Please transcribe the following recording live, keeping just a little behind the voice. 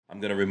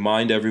I'm going to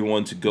remind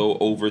everyone to go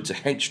over to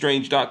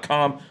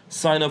hankstrange.com,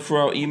 sign up for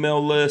our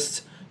email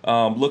list,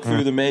 look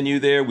through the menu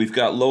there. We've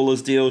got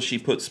Lola's deals. She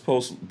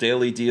posts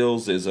daily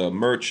deals. There's a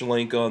merch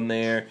link on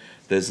there.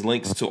 There's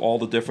links to all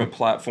the different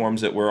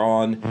platforms that we're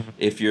on.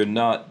 If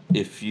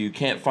you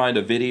can't find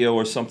a video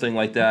or something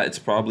like that, it's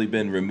probably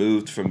been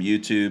removed from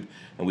YouTube,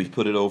 and we've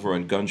put it over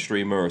on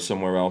Gunstreamer or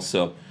somewhere else.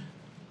 So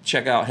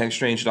check out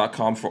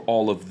hankstrange.com for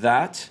all of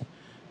that.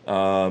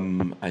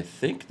 I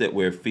think that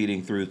we're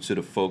feeding through to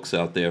the folks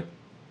out there.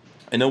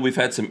 I know we've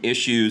had some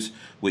issues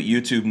with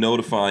YouTube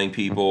notifying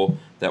people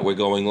that we're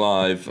going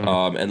live,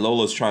 and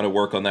Lola's trying to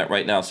work on that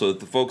right now so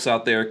that the folks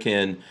out there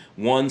can,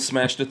 one,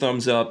 smash the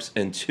thumbs ups,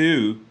 and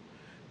two,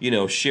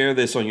 share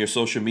this on your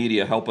social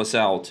media. Help us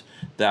out.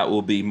 That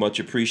will be much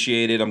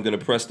appreciated. I'm going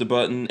to press the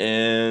button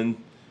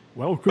and...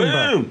 Welcome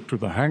back to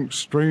the Hank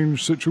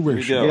Strange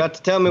Situation. You got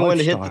to tell me when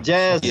to hit the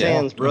jazz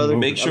hands, brother.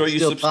 Make sure you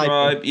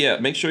subscribe. Typing. Yeah,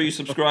 make sure you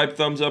subscribe,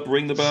 thumbs up,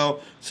 ring the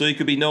bell so you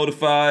can be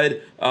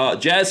notified.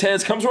 Jazz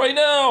Hands comes right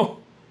now.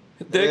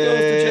 There goes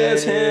the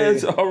Jazz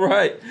Hands. All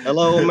right.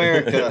 Hello,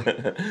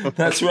 America.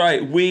 That's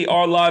right. We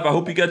are live. I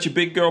hope you got your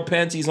big girl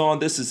panties on.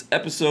 This is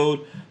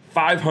episode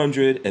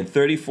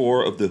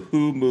 534 of the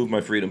Who Moved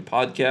My Freedom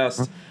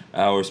podcast.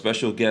 Our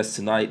special guests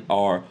tonight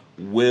are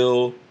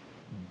Will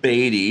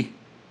Beatty.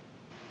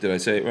 Did I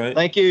say it right?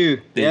 Thank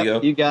you. There you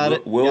go. You got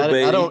it. Will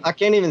Beatty. I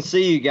can't even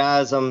see you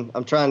guys.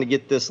 I'm trying to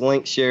get this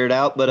link shared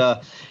out,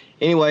 but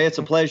anyway, it's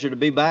a pleasure to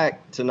be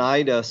back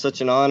tonight. Such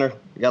an honor.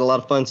 We got a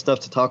lot of fun stuff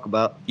to talk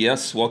about.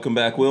 Yes, welcome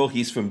back, Will.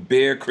 He's from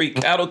Bear Creek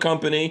Cattle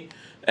Company,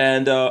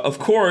 and of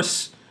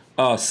course,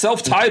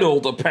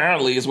 self-titled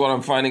apparently is what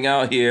I'm finding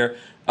out here.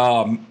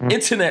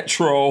 Internet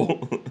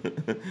troll,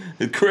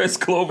 Chris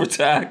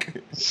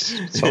Clovertack.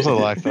 Something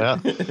like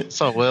that. What's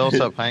up, Will?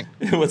 What's up, Hank?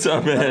 What's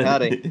up, man?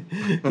 Howdy.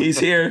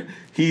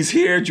 He's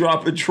here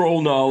dropping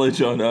troll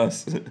knowledge on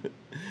us.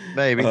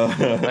 Maybe.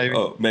 Maybe.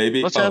 Oh,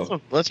 maybe. Let's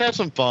have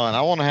some fun.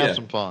 I want to have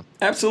some fun.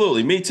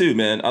 Absolutely. Me too,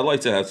 man. I'd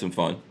like to have some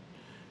fun.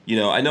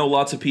 I know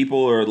lots of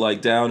people are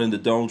like down in the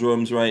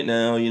doldrums right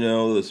now.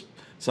 There's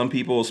some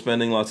people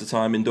spending lots of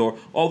time indoor.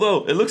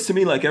 Although it looks to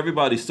me like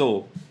everybody's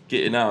still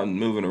getting out and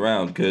moving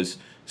around because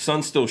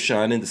sun's still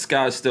shining, the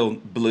sky's still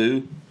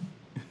blue.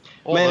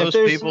 Well, man, those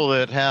people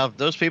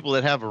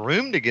that have a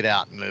room to get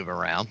out and move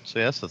around.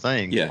 See, that's the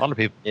thing. Yeah. A lot of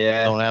people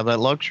don't have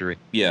that luxury.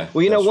 Yeah.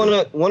 Well,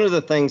 one of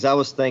the things I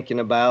was thinking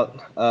about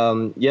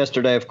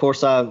yesterday, of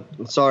course, I'm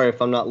sorry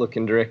if I'm not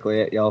looking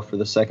directly at y'all for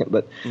the second,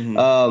 but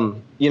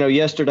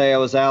yesterday I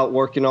was out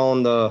working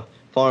on the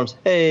farms.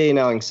 Hey,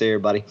 now I can see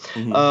everybody.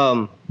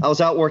 I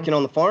was out working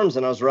on the farms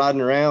and I was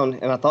riding around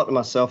and I thought to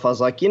myself, I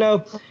was like,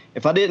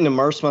 if I didn't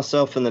immerse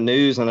myself in the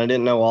news and I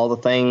didn't know all the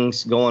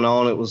things going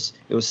on, it was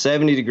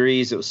 70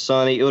 degrees, it was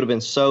sunny, it would have been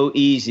so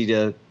easy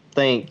to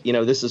think,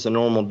 this is a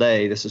normal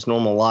day, this is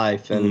normal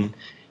life. And,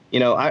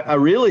 I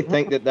really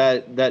think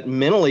that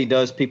mentally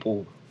does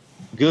people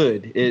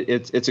good.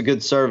 It's a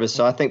good service.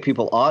 So I think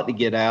people ought to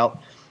get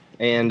out.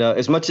 And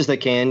as much as they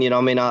can,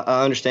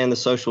 I understand the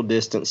social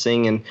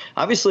distancing. And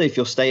obviously, if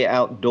you'll stay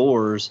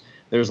outdoors,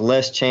 there's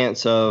less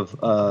chance of,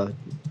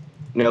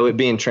 it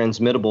being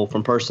transmittable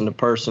from person to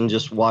person.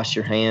 Just wash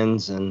your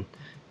hands and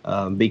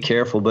be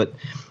careful. But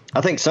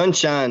I think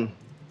sunshine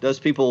does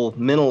people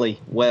mentally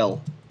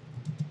well.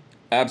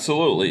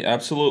 Absolutely.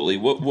 Absolutely.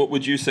 What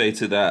would you say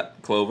to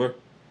that, Clover?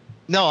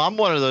 No, I'm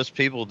one of those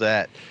people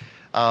that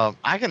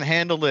I can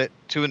handle it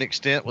to an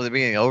extent with it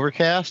being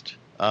overcast.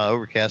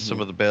 Some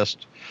of the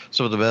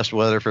best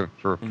weather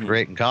for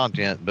creating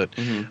content. But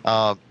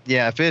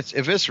if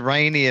it's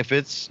rainy, if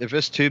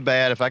it's too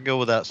bad, if I go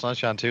without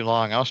sunshine too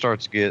long, I'll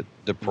start to get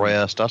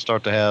depressed. I'll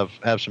start to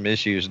have some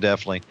issues.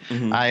 Definitely,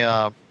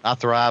 I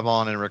thrive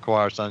on and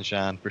require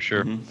sunshine for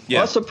sure.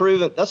 Yeah,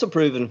 well, that's a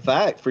proven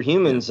fact for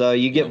humans.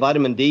 You get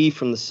vitamin D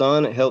from the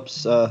sun. It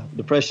helps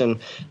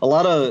depression. A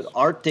lot of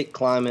Arctic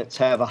climates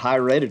have a high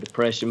rate of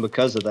depression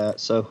because of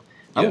that. So.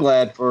 I'm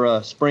glad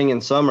for spring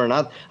and summer. And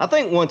I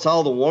think once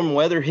all the warm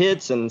weather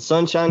hits and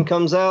sunshine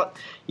comes out,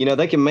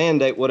 they can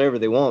mandate whatever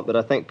they want. But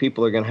I think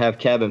people are going to have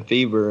cabin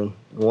fever and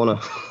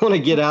want to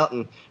get out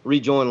and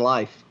rejoin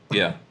life.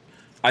 Yeah.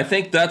 I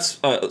think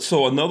that's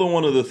so another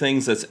one of the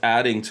things that's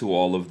adding to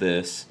all of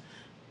this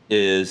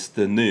is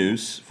the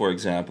news, for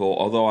example,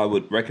 although I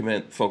would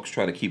recommend folks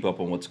try to keep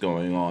up on what's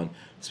going on,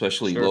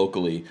 especially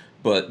locally.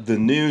 But the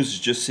news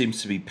just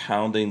seems to be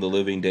pounding the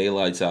living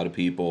daylights out of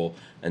people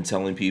and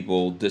telling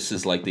people this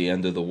is like the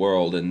end of the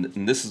world.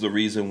 And this is the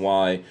reason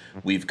why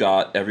we've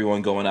got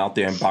everyone going out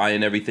there and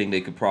buying everything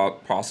they could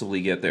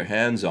possibly get their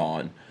hands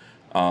on.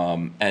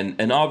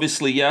 And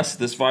obviously, yes,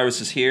 this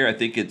virus is here. I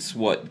think it's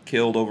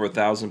killed over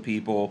 1,000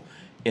 people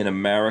in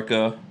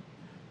America.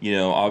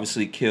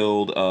 Obviously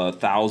killed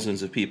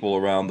thousands of people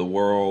around the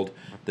world.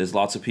 There's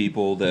lots of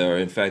people that are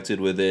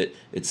infected with it.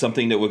 It's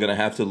something that we're going to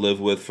have to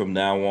live with from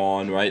now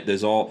on, right?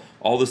 There's all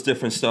this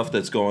different stuff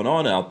that's going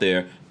on out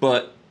there.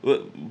 But,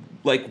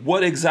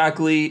 what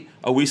exactly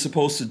are we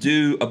supposed to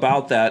do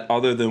about that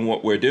other than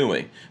what we're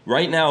doing?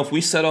 Right now, if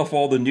we set off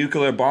all the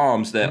nuclear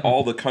bombs that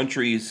all the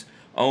countries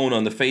own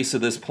on the face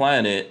of this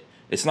planet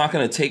It's not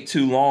going to take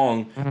too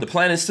long. The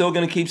planet's still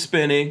going to keep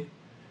spinning.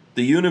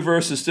 The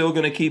universe is still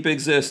going to keep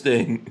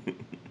existing.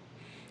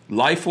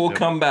 Life will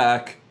come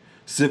back.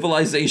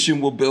 Civilization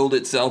will build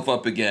itself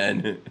up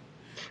again.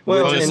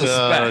 Well, We're just and, a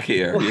speck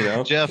here, you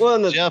know. Jeff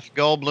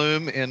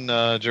Goldblum in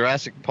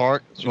Jurassic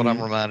Park is what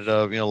I'm reminded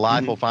of. You know,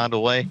 life will find a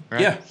way.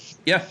 Right?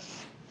 Yeah,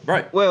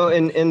 right. Well,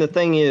 and the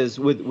thing is,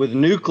 with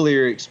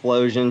nuclear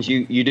explosions,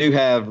 you do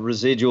have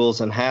residuals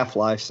and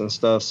half-lives and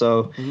stuff.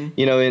 So,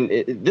 you know,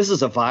 this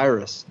is a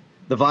virus.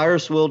 The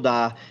virus will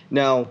die.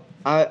 Now,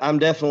 I'm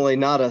definitely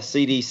not a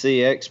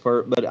CDC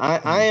expert, but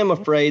I am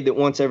afraid that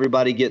once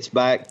everybody gets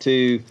back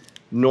to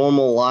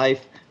normal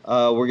life,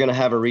 we're going to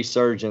have a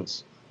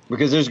resurgence.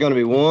 Because there's going to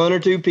be one or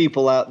two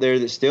people out there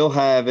that still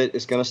have it.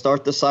 It's going to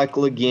start the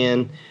cycle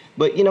again.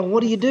 But, you know,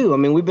 what do you do? I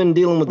mean, we've been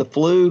dealing with the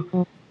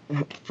flu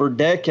for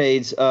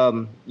decades.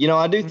 You know,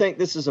 I do think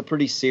this is a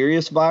pretty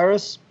serious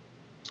virus.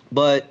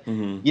 But,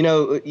 you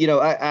know,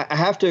 I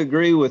have to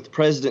agree with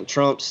President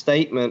Trump's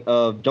statement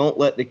of don't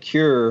let the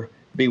cure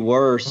be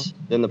worse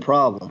than the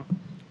problem.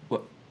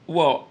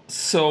 Well,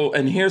 so,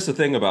 and here's the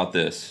thing about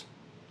this.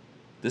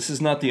 This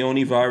is not the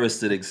only virus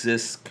that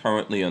exists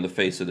currently on the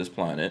face of this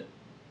planet.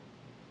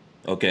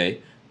 Okay,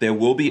 there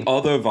will be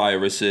other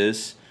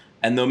viruses,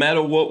 and no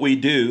matter what we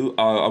do,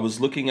 I was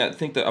looking at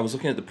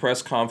the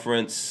press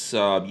conference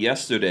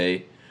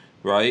yesterday,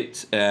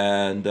 right?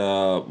 And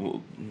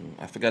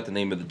I forgot the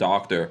name of the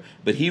doctor,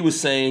 but he was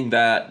saying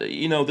that,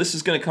 you know, this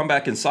is going to come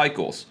back in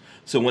cycles.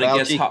 So when it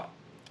gets hot,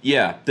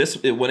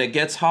 when it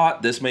gets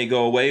hot, this may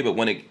go away, but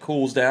when it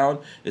cools down,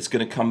 it's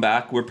going to come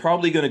back. We're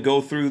probably going to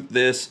go through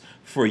this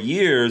for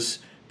years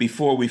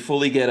before we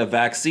fully get a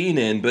vaccine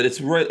in, but it's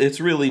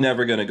really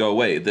never going to go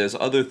away. There's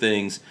other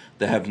things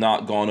that have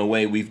not gone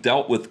away. We've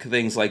dealt with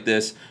things like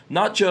this,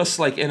 not just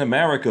like in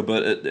America,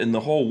 but in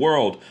the whole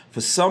world.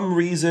 For some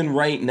reason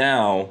right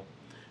now,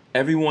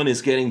 everyone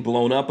is getting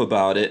blown up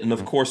about it. And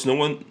of course,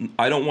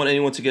 I don't want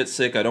anyone to get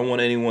sick. I don't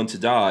want anyone to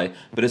die,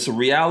 but it's a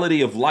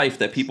reality of life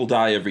that people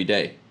die every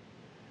day.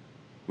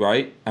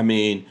 Right? I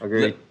mean,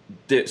 agreed.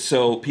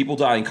 So people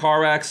die in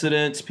car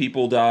accidents,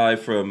 people die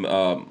from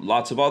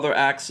lots of other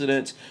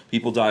accidents,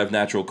 people die of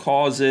natural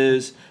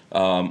causes,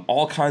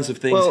 all kinds of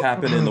things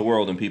happen in the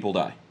world and people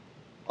die.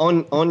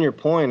 On your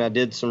point, I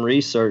did some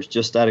research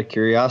just out of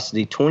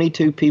curiosity.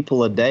 22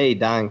 people a day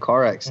die in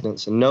car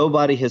accidents, and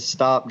nobody has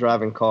stopped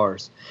driving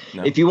cars.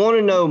 No. If you want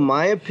to know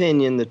my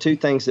opinion, the two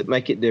things that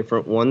make it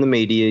different, one, the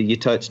media, you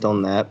touched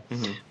on that.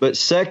 But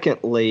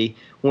secondly,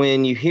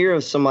 when you hear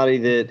of somebody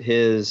that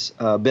has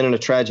been in a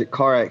tragic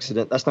car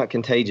accident, that's not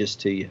contagious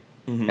to you.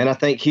 And I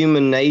think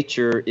human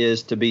nature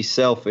is to be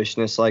selfish,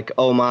 and it's like,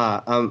 oh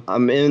my,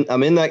 I'm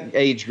in that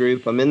age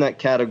group, I'm in that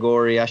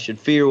category. I should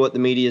fear what the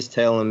media is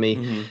telling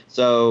me.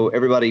 So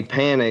everybody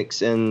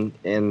panics, and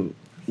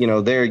you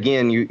know, there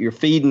again, you're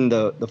feeding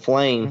the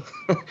flame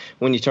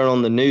when you turn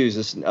on the news.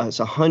 It's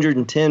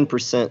 110%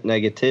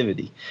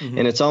 negativity,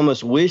 and it's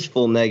almost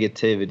wishful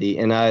negativity.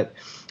 And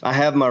I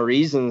have my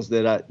reasons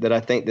that I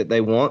think that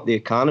they want the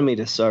economy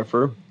to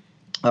suffer.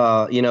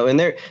 You know, and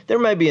there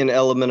may be an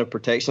element of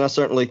protection. I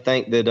certainly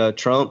think that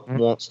Trump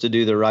wants to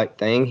do the right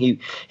thing.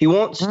 He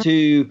wants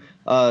to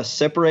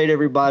separate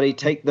everybody,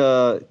 take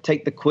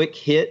the quick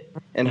hit,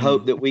 and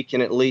hope that we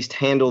can at least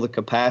handle the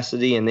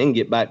capacity and then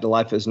get back to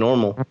life as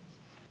normal.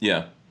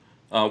 Yeah.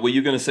 Were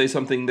you going to say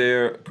something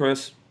there,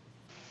 Chris?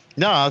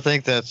 No, I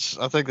think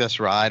that's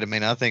right. I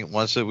mean, I think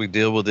once that we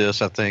deal with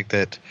this, I think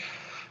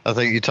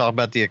you talk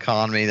about the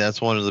economy. That's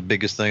one of the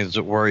biggest things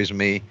that worries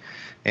me.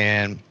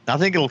 And I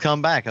think it'll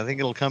come back. I think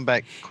it'll come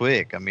back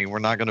quick. I mean, we're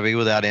not going to be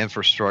without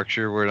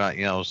infrastructure. We're not,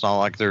 you know, it's not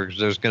like there's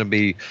going to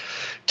be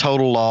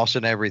total loss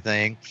in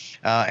everything.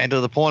 And to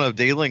the point of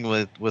dealing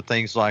with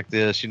things like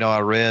this, you know,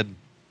 I read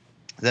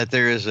that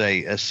there is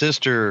a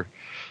sister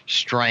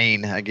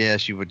strain, I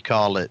guess you would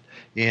call it,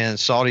 in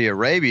Saudi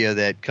Arabia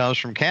that comes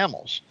from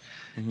camels.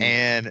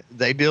 And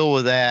they deal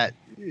with that.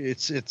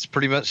 It's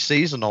pretty much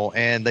seasonal,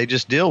 and they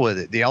just deal with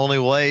it. The only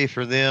way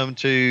for them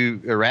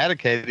to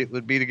eradicate it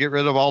would be to get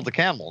rid of all the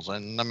camels,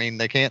 and I mean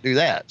they can't do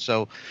that.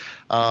 So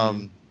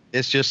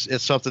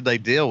it's something they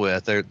deal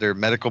with. Their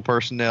medical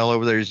personnel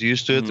over there is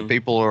used to it. The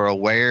people are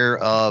aware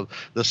of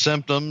the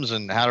symptoms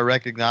and how to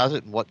recognize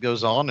it and what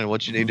goes on and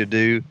what you need to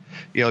do,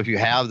 you know, if you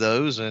have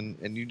those, and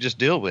you just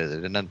deal with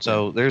it. And then,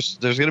 so there's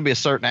going to be a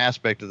certain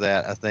aspect of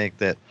that, I think,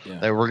 that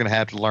we're going to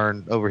have to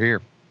learn over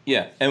here.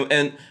 Yeah,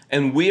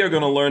 and we are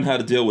going to learn how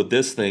to deal with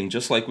this thing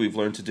just like we've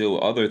learned to deal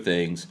with other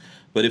things.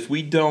 But if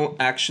we don't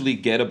actually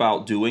get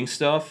about doing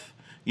stuff,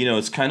 you know,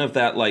 it's kind of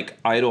that like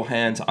idle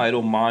hands,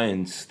 idle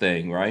minds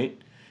thing, right?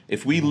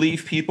 If we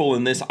leave people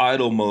in this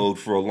idle mode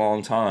for a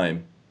long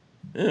time,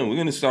 we're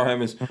going to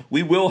start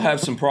we will have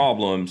some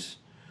problems,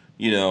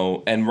 you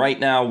know, and right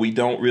now we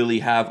don't really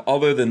have,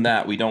 other than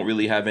that, we don't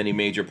really have any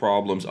major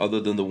problems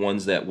other than the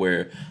ones that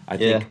we're, I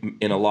think,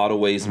 in a lot of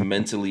ways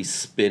mentally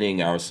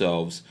spinning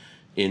ourselves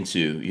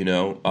into, you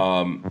know.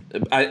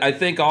 I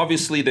think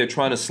obviously they're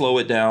trying to slow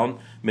it down,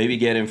 maybe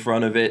get in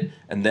front of it,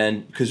 and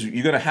then, because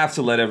you're going to have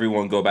to let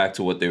everyone go back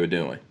to what they were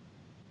doing.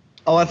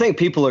 Oh, I think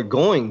people are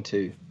going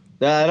to.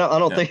 I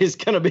don't Yeah. think it's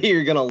going to be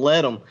you're going to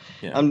let them.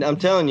 Yeah. I'm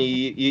telling you,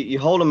 you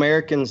hold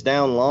Americans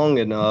down long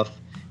enough,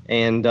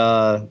 and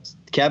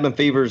cabin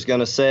fever is going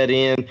to set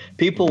in.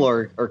 People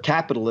are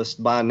capitalists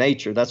by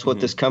nature. That's what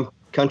this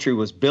country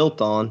was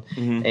built on.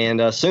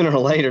 And sooner or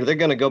later, they're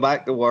going to go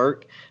back to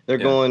work. They're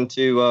going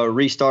to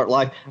restart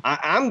life.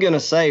 I'm going to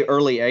say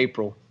early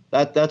April.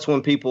 That's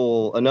when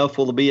enough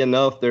will be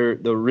enough.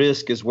 The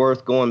risk is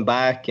worth going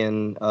back,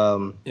 and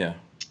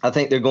I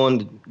think they're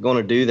going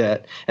to do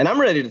that. And I'm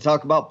ready to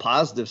talk about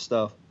positive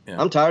stuff. Yeah.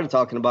 I'm tired of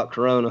talking about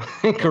Corona.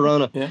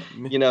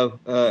 You know,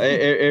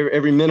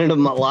 every minute of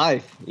my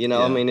life. You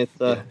know, I mean,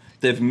 it's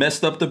they've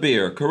messed up the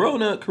beer.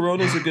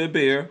 Corona's a good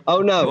beer.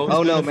 Oh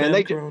no, man!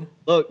 They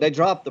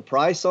dropped the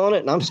price on it,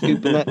 and I'm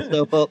scooping that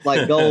stuff up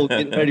like gold,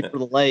 getting ready for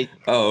the lake.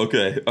 Oh,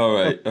 okay, all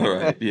right.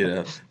 You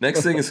know,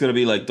 next thing is going to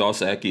be like Dos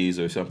Equis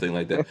or something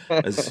like that.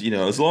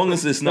 As long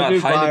as it's not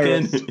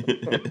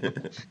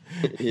Heineken,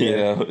 you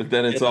know,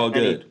 then it's all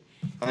good.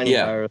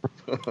 Yeah.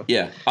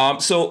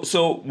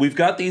 So we've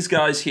got these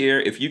guys here.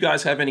 If you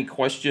guys have any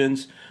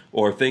questions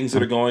or things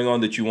that are going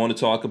on that you want to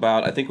talk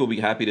about, I think we'll be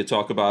happy to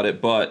talk about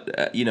it.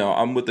 But, you know,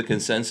 I'm with the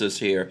consensus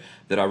here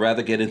that I'd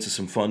rather get into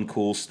some fun,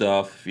 cool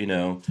stuff, you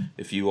know,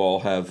 if you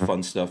all have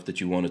fun stuff that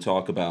you want to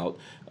talk about.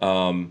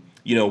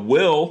 You know,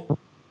 Will,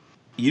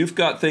 you've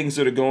got things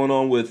that are going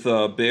on with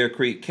Bear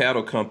Creek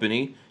Cattle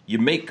Company. You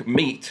make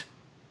meat.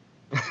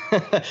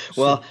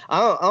 Well,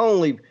 I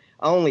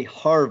only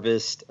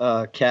harvest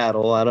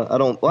cattle. I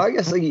don't. Well, I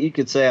guess you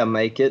could say I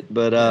make it,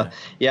 but I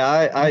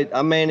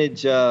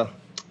manage the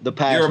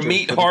pasture. You're a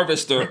meat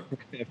harvester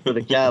for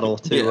the cattle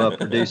to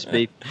produce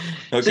beef.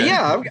 Okay. So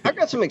yeah, I've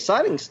got some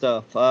exciting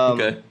stuff.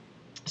 Okay.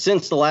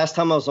 Since the last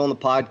time I was on the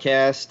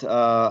podcast,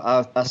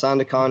 I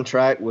signed a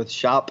contract with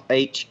Shop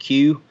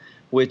HQ,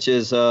 which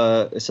is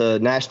it's a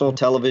national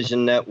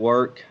television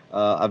network.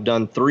 I've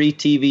done 3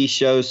 TV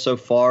shows so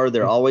far.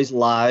 They're always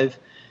live.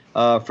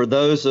 For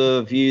those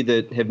of you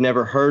that have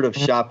never heard of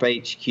Shop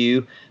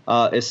HQ,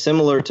 it's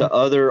similar to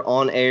other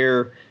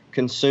on-air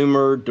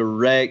consumer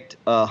direct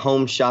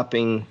home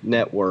shopping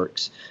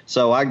networks.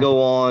 So I go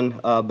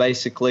on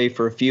basically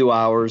for a few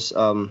hours,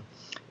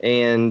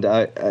 and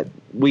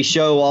we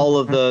show all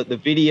of the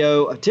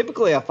video.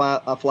 Typically, I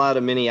fly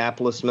to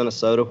Minneapolis,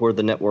 Minnesota, where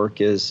the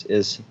network is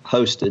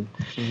hosted,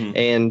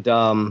 and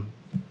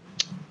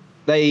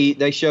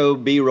they show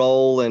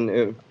B-roll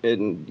and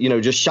you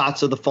know, just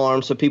shots of the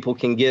farm so people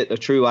can get a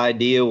true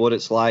idea what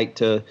it's like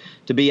to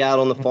be out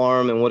on the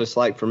farm and what it's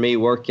like for me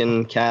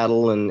working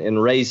cattle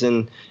and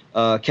raising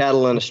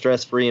cattle in a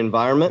stress-free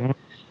environment.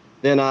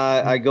 Then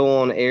I go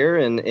on air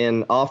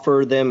and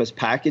offer them as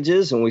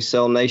packages, and we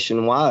sell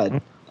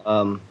nationwide.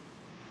 I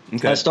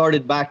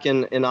started back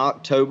in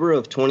October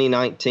of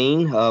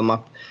 2019.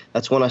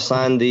 That's when I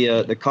signed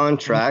the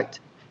contract,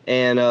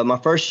 and my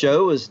first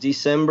show was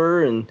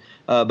December, and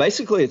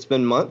basically it's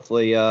been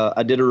monthly.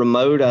 I did a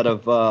remote out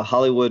of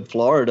Hollywood,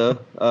 Florida,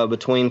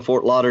 between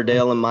Fort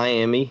Lauderdale and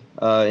Miami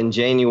in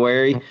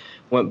January.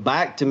 Went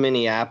back to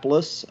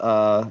Minneapolis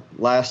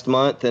last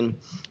month, and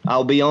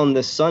I'll be on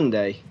this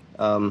Sunday.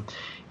 You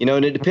know,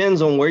 and it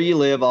depends on where you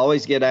live. I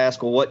always get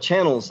asked, well, what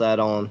channel is that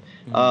on?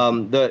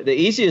 The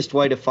easiest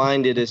way to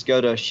find it is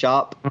go to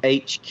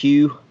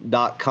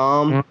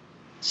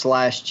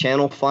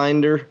shophq.com/channel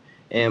finder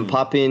and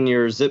pop in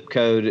your zip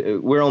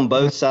code. We're on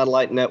both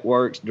satellite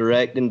networks,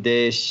 Direct and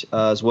Dish,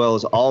 as well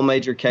as all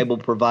major cable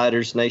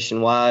providers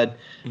nationwide,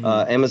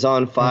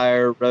 Amazon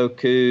Fire,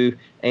 Roku,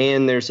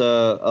 and there's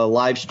a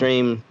live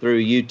stream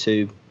through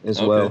YouTube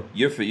as well.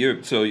 You're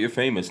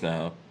famous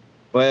now.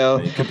 Well,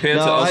 compared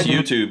to us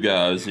YouTube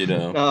guys, you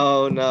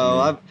know.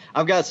 No.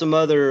 I've got some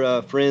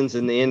other friends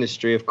in the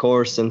industry, of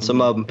course, and some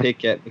of them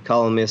pick at me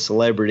calling me a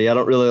celebrity. I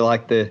don't really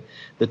like the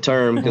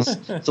term because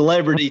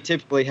celebrity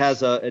typically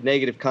has a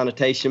negative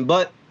connotation,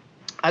 but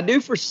I do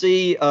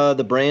foresee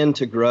the brand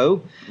to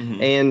grow,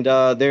 and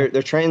they're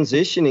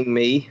transitioning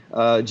me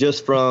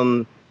just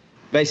from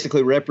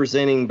basically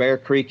representing Bear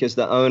Creek as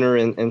the owner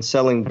and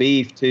selling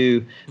beef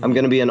to I'm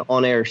going to be an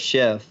on-air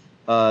chef.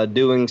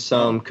 Doing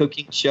some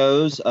cooking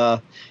shows,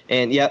 and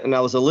I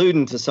was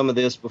alluding to some of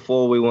this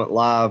before we went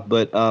live,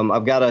 but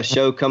I've got a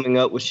show coming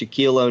up with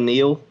Shaquille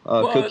O'Neal,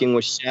 Cooking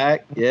with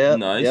Shaq. Yeah,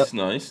 nice.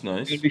 It's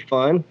gonna be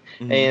fun.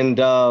 And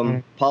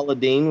Paula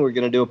Dean, we're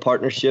gonna do a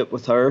partnership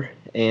with her,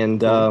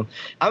 and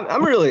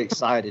I'm really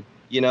excited.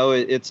 You know,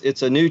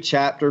 it's a new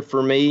chapter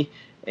for me,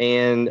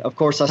 and of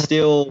course I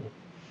still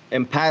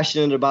am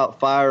passionate about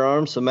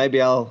firearms, so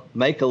maybe I'll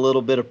make a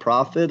little bit of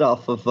profit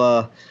off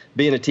of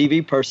being a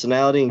TV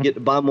personality and get to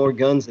buy more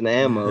guns and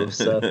ammo.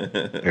 So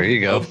there you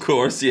go. Of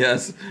course,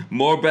 yes.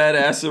 More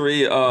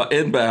badassery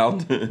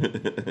inbound.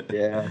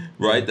 Yeah.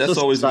 Right? That's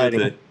always exciting.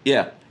 A good thing.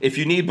 Yeah. If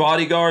you need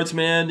bodyguards,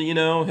 man, you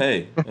know,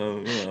 hey,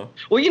 you know.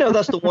 Well, you know,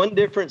 that's the one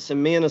difference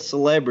in me and a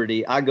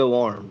celebrity. I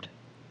go armed.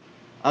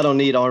 I don't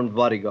need armed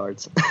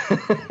bodyguards.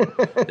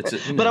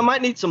 But I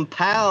might need some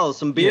pals,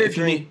 some beer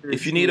drinkers.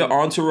 If you need an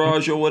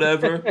entourage or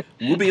whatever,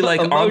 we'll be like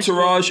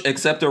entourage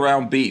except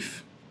around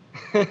beef.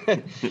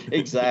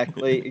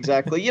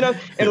 Exactly. You know,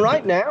 and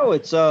right now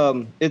it's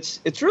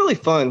really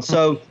fun.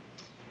 So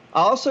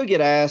I also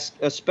get asked,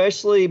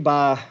 especially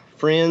by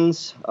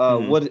friends,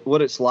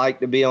 what it's like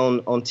to be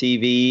on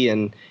TV,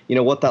 and you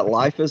know what that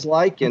life is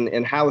like,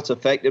 and how it's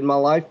affected my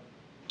life.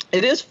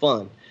 It is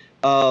fun.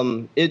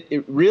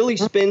 It really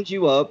spins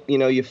you up. You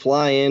know, you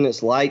fly in,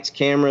 it's lights,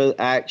 camera,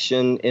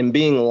 action, and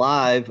being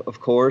live, of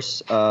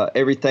course.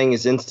 Everything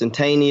is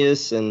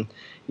instantaneous, and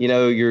you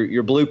know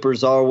your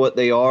bloopers are what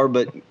they are.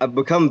 But I've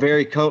become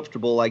very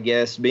comfortable, I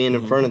guess, being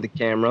in front of the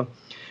camera.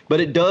 But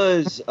it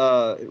does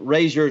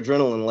raise your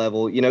adrenaline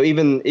level. You know,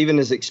 even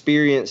as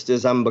experienced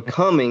as I'm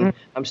becoming,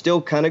 I'm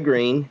still kind of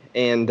green,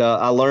 and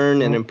I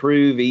learn and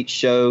improve each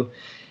show.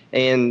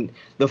 And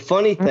the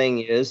funny thing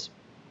is,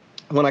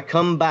 when I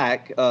come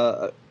back,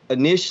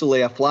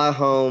 initially I fly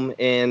home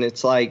and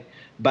it's like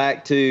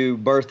back to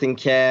birthing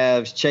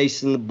calves,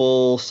 chasing the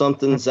bull,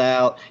 something's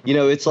out. You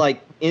know, it's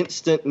like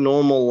instant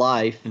normal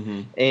life.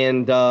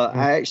 And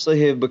I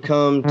actually have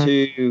become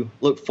to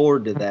look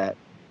forward to that,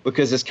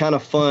 because it's kind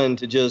of fun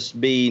to just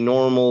be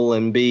normal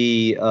and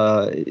be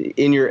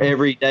in your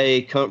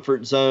everyday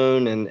comfort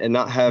zone and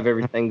not have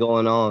everything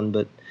going on.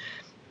 But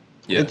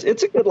yeah,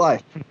 it's a good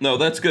life. No,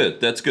 that's good.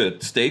 That's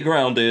good. Stay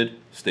grounded.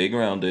 Stay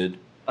grounded.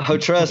 Oh,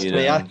 trust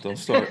me.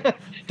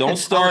 Don't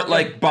start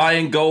like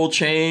buying gold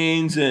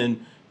chains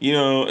and, you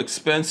know,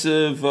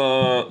 expensive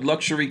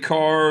luxury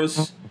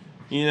cars,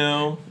 you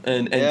know,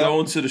 and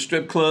going to the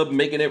strip club,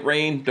 making it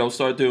rain. Don't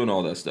start doing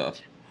all that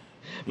stuff.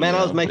 Man,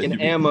 I was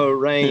making ammo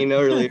rain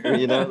earlier,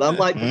 you know. I'm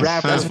like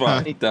rapping. That's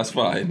fine. That's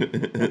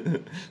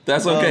fine.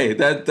 That's okay.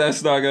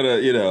 That's not gonna,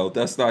 you know,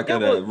 that's not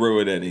gonna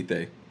ruin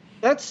anything.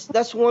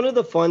 That's one of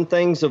the fun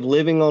things of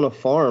living on a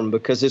farm,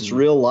 because it's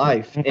real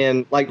life.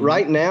 And like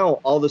right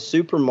now, all the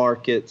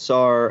supermarkets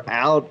are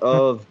out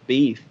of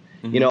beef,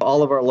 you know,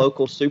 all of our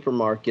local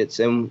supermarkets.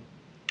 And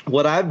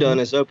what I've done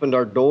is opened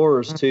our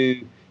doors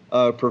to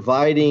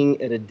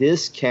providing at a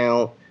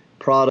discount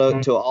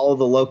product to all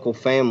the local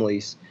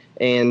families.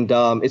 And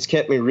it's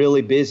kept me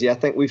really busy. I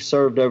think we've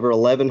served over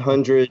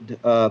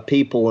 1,100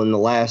 people in the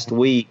last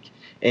week.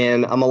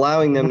 And I'm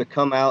allowing them to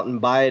come out and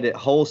buy it at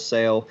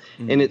wholesale.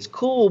 And it's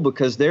cool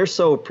because they're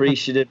so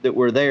appreciative that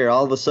we're there.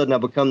 All of a sudden, I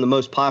become the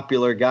most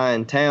popular guy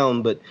in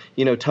town, but,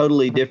 you know,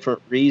 totally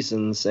different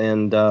reasons.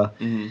 And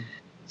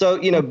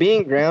so, you know,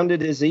 being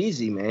grounded is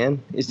easy,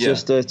 man. It's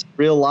just it's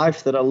real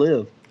life that I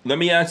live. Let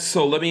me ask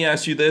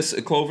you this,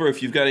 Clover.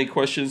 If you've got any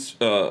questions,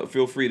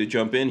 feel free to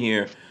jump in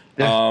here.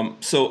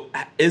 So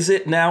is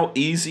it now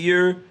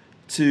easier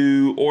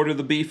to order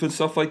the beef and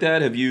stuff like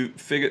that? Have you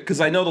figured, because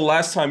I know the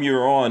last time you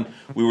were on,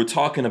 we were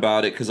talking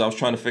about it, because I was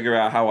trying to figure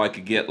out how I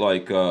could get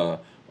like on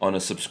a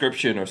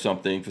subscription or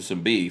something for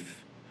some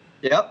beef.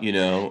 Yep. You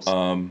know,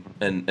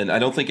 and I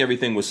don't think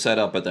everything was set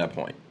up at that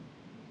point.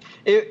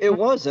 It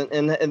wasn't,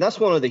 and that's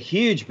one of the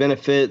huge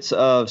benefits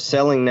of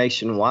selling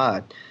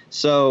nationwide.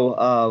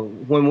 So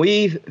when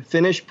we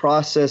finish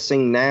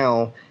processing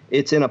now,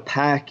 it's in a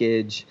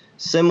package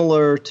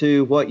similar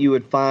to what you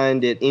would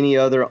find at any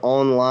other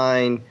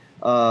online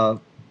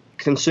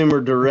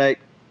consumer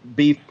direct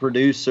beef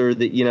producer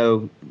that, you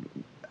know,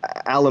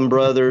 Allen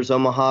Brothers,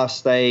 Omaha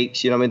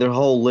Steaks, you know, I mean, there's a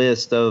whole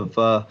list of,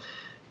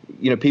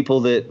 you know, people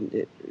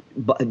that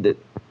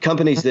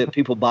companies that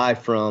people buy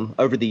from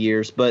over the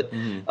years. But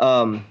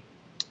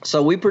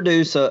so we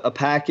produce a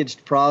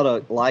packaged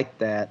product like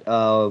that.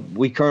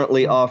 We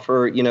currently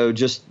offer, you know,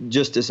 just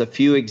as a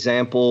few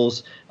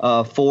examples,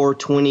 4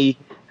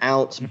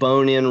 20-ounce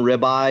bone-in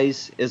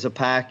ribeyes is a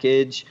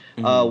package.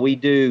 We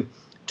do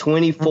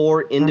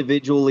 24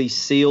 individually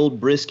sealed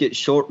brisket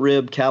short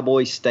rib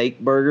cowboy steak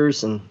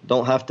burgers, and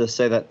don't have to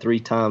say that 3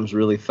 times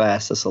really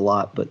fast. That's a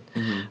lot, but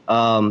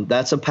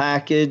that's a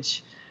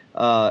package.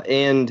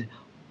 And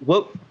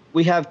what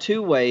we have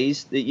 2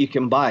 ways that you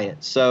can buy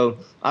it. So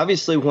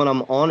obviously when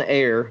I'm on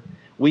air,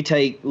 we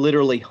take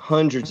literally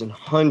hundreds and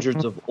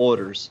hundreds of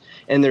orders,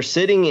 and they're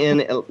sitting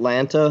in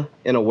Atlanta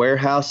in a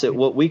warehouse at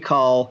what we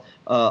call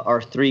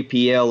our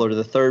 3PL, or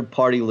the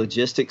third-party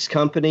logistics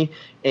company.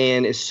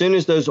 And as soon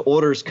as those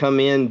orders come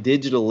in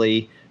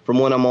digitally from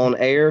when I'm on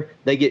air,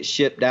 they get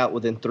shipped out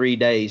within 3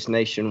 days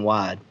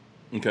nationwide.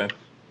 Okay.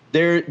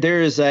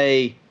 There is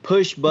a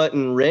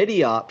push-button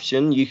ready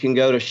option. You can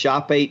go to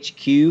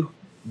shophq.com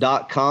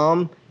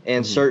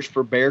and search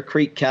for Bear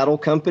Creek Cattle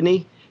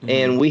Company,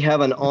 and we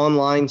have an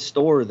online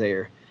store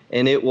there,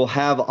 and it will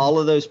have all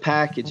of those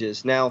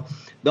packages. Now,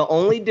 the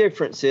only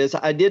difference is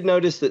I did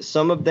notice that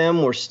some of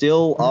them were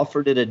still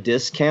offered at a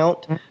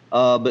discount,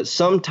 but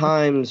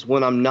sometimes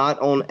when I'm not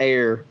on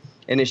air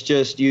and it's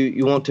just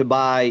you want to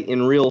buy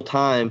in real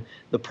time,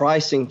 the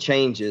pricing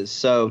changes.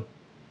 So,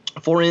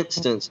 for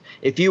instance,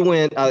 if you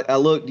went, I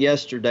looked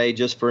yesterday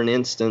just for an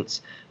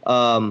instance,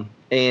 and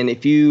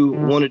if you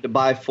wanted to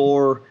buy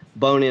 4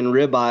 bone-in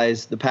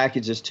ribeyes, the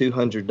package is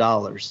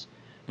 $200.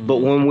 But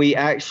when we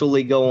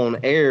actually go on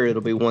air,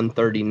 it'll be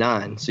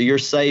 $139. So you're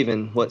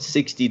saving,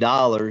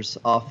 $60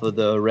 off of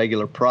the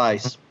regular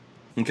price.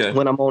 Okay.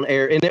 when I'm on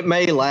air, and it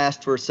may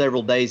last for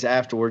several days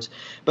afterwards.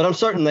 But I'm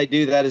certain they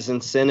do that as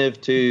incentive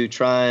to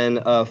try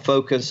and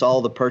focus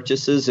all the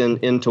purchases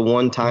into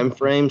one time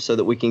frame so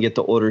that we can get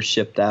the orders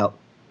shipped out.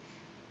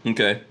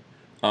 Okay.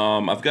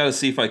 I've got to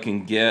see if I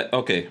can get.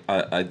 Okay,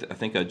 I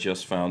think I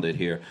just found it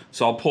here.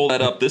 So I'll pull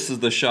that up. This is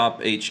the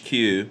shop HQ.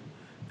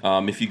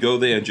 If you go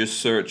there and just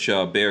search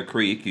Bear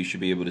Creek, you should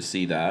be able to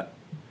see that.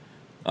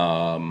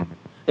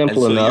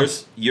 Simple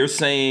enough. You're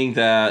saying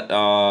that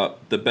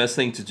the best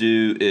thing to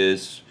do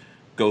is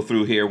go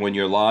through here when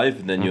you're live,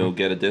 and then you'll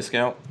get a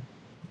discount?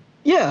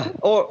 Yeah,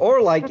 or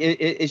like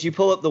as you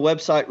pull up the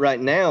website right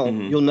now,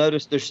 you'll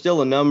notice there's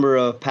still a number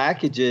of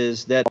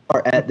packages that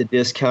are at the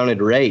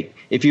discounted rate.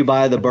 If you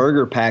buy the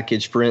burger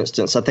package, for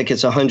instance, I think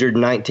it's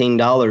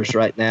 $119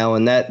 right now,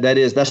 and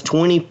that's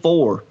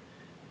 24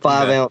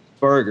 5-ounce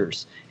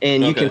burgers,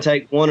 and you can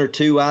take one or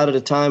two out at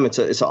a time. It's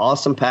an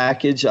awesome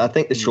package. I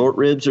think the short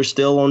ribs are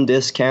still on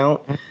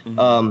discount.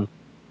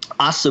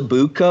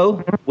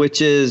 Ossobuco, which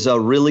is a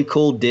really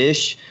cool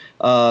dish.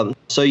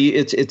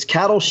 It's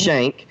cattle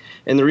shank.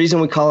 And the reason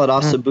we call it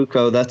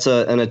ossobuco, that's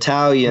an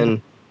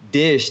Italian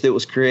dish that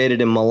was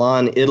created in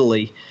Milan,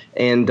 Italy.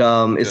 And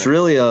it's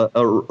really a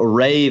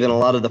rave in a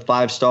lot of the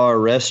 5-star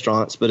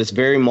restaurants, but it's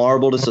very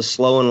marbled. It's a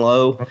slow and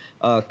low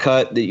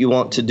cut that you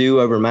want to do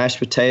over mashed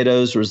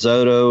potatoes,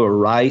 risotto, or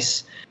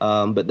rice.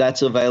 But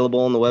that's available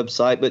on the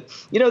website. But,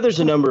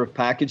 there's a number of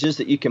packages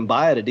that you can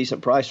buy at a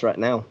decent price right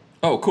now.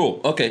 Oh, cool.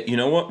 Okay, you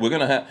know what?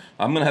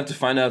 I'm gonna have to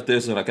find out if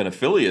there's like an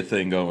affiliate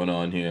thing going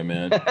on here,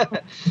 man.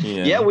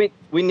 Yeah, we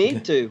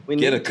need to. We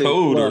get need a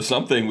code to. or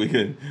something. We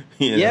can,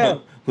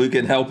 we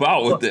can help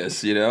out with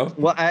this.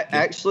 Well, I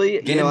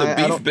actually, get in the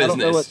beef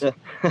business.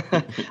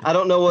 I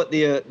don't know what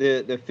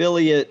the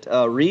affiliate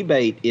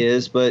rebate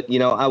is, but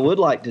I would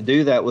like to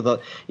do that with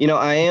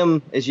I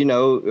am, as you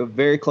know,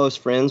 very close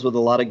friends with a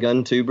lot of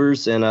gun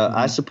tubers, and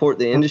I support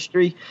the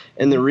industry.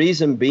 And the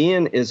reason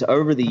being is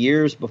over the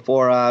years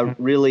before I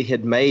really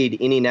had made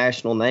any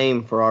national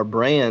name for our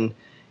brand,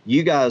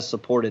 you guys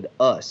supported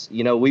us.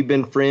 We've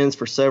been friends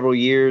for several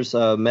years,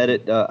 met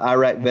at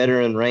Iraq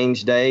Veteran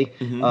Range Day.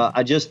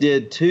 I just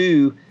did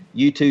 2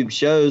 YouTube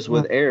shows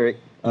with Eric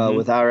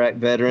with Iraq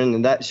Veteran,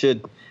 and that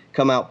should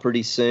come out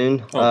pretty soon.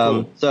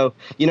 Cool. So,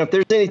 if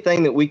there's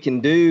anything that we can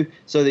do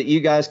so that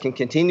you guys can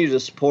continue to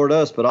support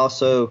us, but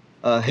also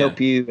help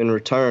you in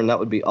return, that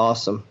would be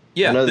awesome.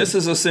 Yeah, this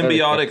is a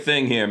symbiotic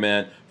thing here,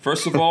 man.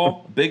 First of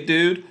all, big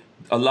dude,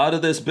 a lot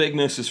of this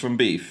bigness is from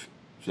beef.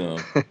 So...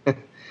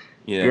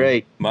 Yeah,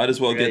 Great. Might as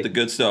well get the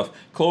good stuff.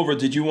 Clover,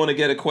 did you want to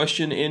get a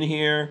question in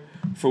here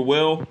for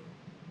Will?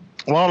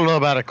 Well, I don't know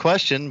about a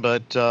question,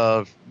 but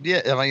kind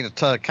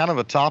of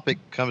a topic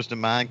comes to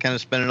mind, kind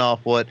of spinning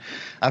off what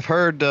I've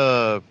heard,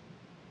 the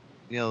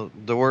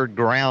word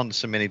ground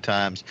so many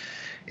times.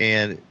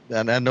 And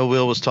I know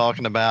Will was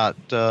talking about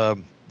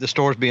the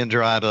stores being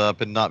dried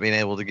up and not being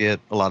able to get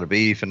a lot of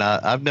beef. And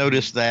I've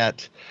noticed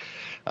that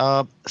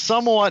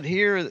somewhat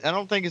here. I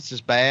don't think it's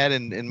as bad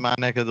in my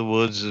neck of the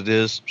woods as it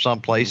is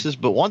some places.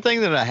 But one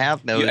thing that I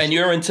have noticed, and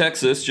you're in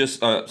Texas.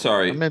 Just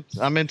sorry,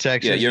 I'm in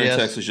Texas. Yeah, you're in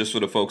Texas. Just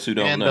for the folks who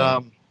don't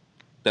know,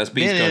 that's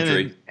beef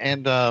country.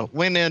 And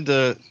went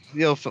into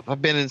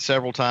I've been in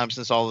several times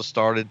since all this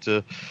started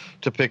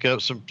to pick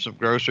up some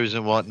groceries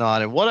and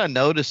whatnot. And what I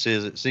notice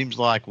is it seems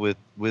like with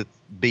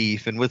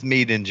beef and with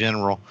meat in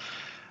general.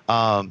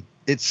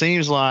 It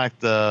seems like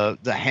the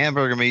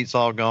hamburger meat's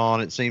all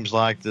gone. It seems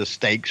like the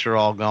steaks are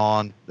all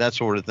gone, that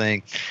sort of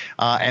thing.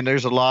 And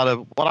there's a lot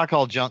of what I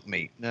call junk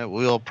meat. Now,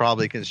 Will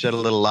probably can shed a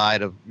little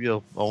light on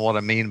what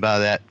I mean by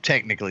that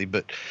technically.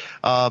 But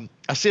I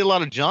see a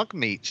lot of junk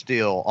meat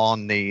still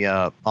on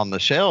the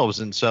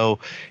shelves. And so,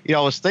 I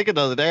was thinking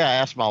the other day, I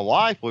asked my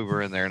wife, we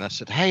were in there, and I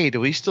said, hey,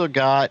 do we still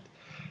got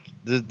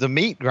the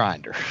meat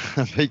grinder?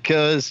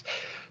 Because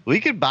we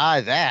could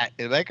buy that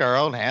and make our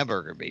own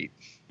hamburger meat,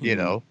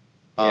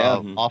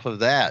 off of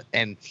that.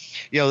 And,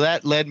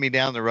 that led me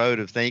down the road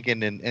of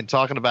thinking and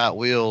talking about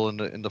Will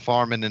and the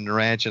farming and the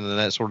ranching and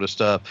that sort of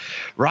stuff.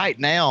 Right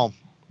now,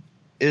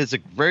 it is a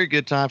very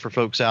good time for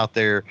folks out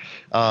there.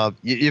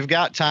 You've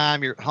got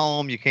time, you're at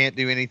home, you can't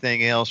do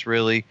anything else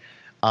really,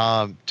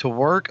 to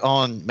work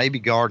on maybe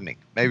gardening,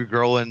 maybe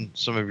growing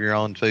some of your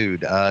own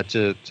food,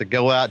 to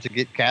go out to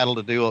get cattle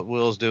to do what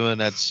Will's doing.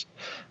 That's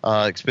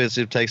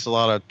expensive, takes a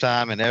lot of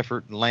time and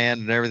effort and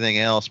land and everything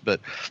else. But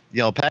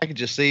a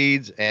package of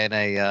seeds and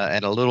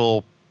a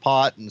little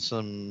pot and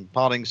some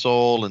potting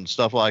soil and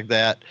stuff like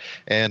that,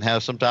 and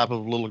have some type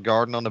of little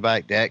garden on the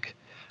back deck.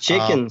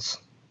 Chickens.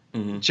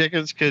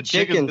 Chickens could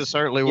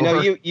certainly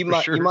work. You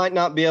might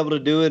not be able to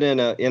do it in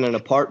an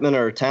apartment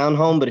or a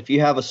townhome, but if you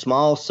have a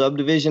small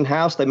subdivision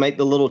house, they make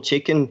the little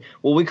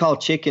what we call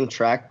chicken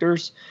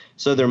tractors.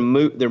 So they're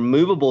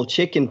movable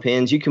chicken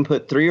pens. You can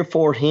put 3 or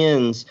 4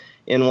 hens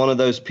in one of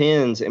those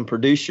pens and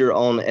produce your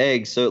own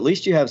eggs. So at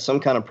least you have some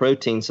kind of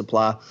protein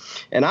supply.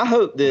 And I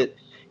hope that,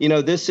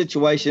 this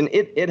situation,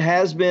 it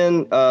has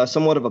been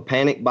somewhat of a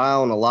panic buy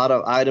on a lot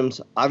of items,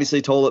 obviously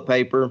toilet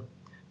paper,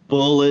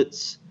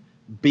 bullets,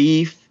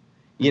 beef.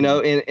 You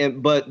know,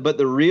 but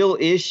the real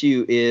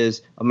issue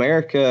is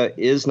America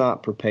is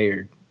not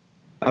prepared.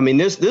 I mean,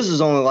 this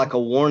is only like a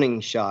warning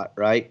shot,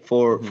 right,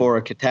 for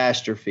a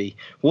catastrophe.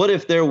 What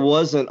if there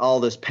wasn't all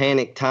this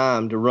panic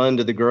time to run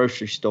to the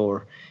grocery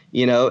store,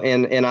 you know?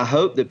 And I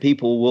hope that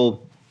people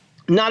will.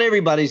 Not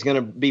everybody's going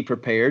to be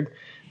prepared,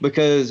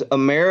 because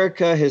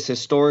America has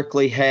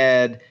historically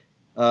had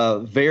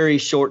very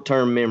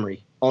short-term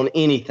memory on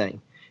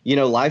anything. You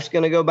know, life's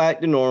going to go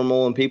back to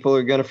normal, and people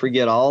are going to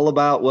forget all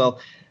about, well,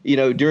 you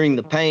know, during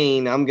the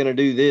pain, I'm going to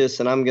do this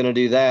and I'm going to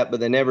do that, but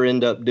they never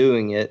end up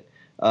doing it.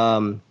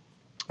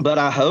 But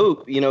I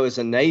hope, you know, as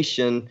a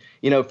nation,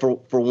 you know,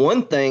 for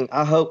one thing,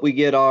 I hope we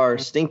get our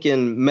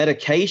stinking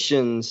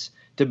medications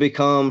to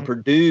become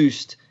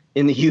produced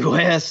in the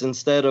U.S.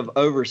 instead of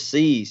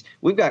overseas.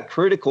 We've got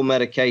critical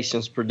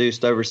medications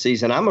produced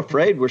overseas, and I'm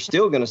afraid we're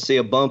still going to see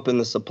a bump in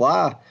the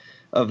supply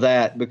of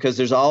that, because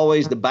there's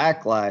always the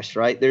backlash,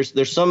 right?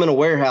 There's some in a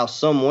warehouse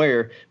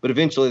somewhere, but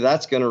eventually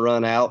that's going to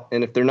run out.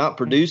 And if they're not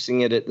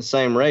producing it at the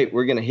same rate,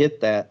 we're going to hit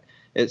that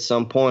at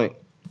some point.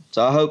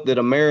 So I hope that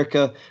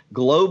America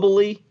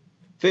globally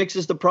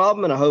fixes the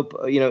problem, and I hope,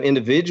 you know,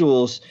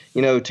 individuals,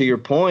 you know, to your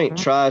point,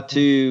 try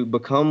to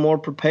become more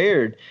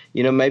prepared.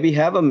 You know, maybe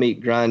have a meat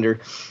grinder.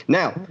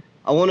 Now,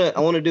 I want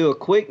to do a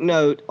quick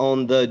note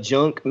on the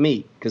junk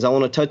meat, because I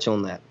want to touch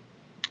on that.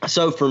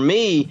 So for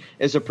me,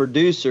 as a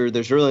producer,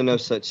 there's really no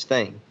such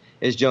thing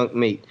as junk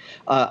meat.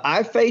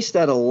 I face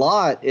that a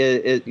lot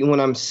when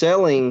I'm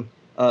selling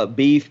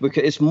beef,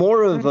 because it's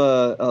more of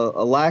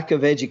a lack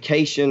of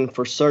education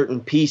for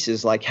certain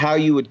pieces, like how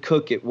you would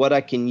cook it, what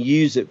I can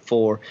use it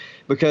for.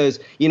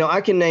 Because, you know,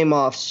 I can name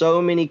off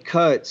so many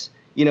cuts.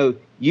 You know,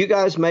 you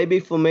guys may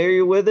be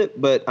familiar with it,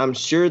 but I'm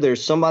sure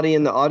there's somebody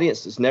in the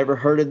audience that's never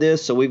heard of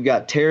this. So we've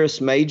got teres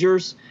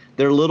majors.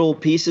 They're little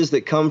pieces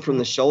that come from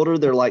the shoulder.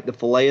 They're like the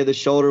fillet of the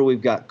shoulder.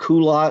 We've got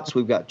culottes.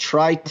 We've got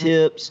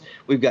tri-tips.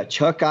 We've got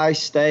chuck eye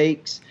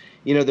steaks.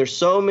 You know, there's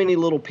so many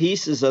little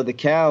pieces of the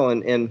cow,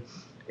 and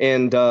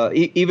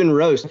even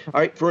roast.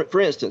 All right,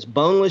 for instance,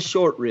 boneless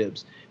short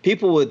ribs.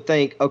 People would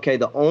think, okay,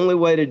 the only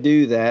way to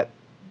do that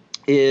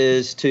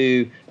is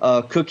to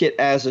cook it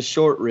as a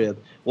short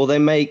rib. Well, they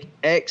make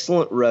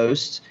excellent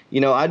roasts.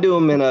 You know, I do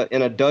them in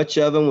a Dutch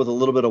oven with a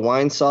little bit of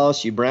wine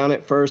sauce. You brown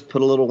it first,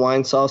 put a little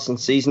wine sauce and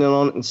seasoning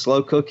on it, and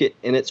slow cook it,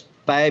 and it's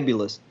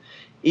fabulous.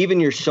 Even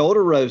your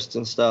shoulder roasts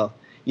and stuff,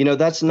 you know,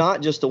 that's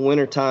not just a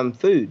wintertime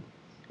food.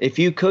 If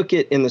you cook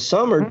it in the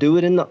summer, do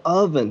it in the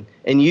oven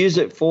and use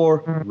it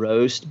for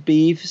roast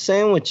beef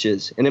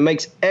sandwiches. And it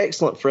makes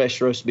excellent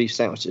fresh roast beef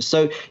sandwiches.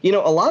 So, you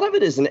know, a lot of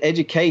it is an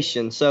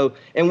education. So,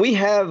 and we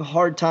have a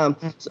hard time.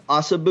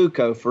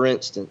 Ossobuco, for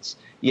instance,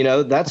 you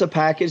know, that's a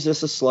package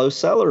that's a slow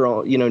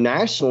seller, you know,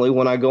 nationally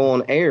when I go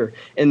on air.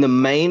 And the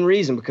main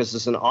reason, because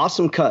it's an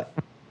awesome cut,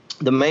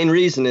 the main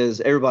reason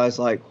is everybody's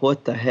like,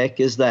 what the heck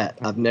is that?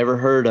 I've never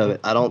heard of it.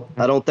 I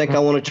don't think I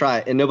want to try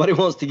it. And nobody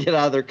wants to get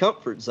out of their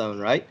comfort zone,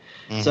 right?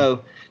 Mm-hmm.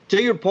 So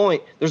to your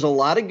point, there's a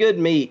lot of good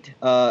meat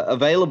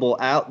available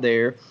out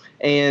there.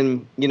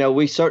 And, you know,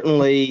 we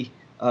certainly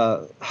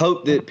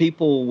hope that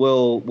people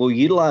will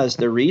utilize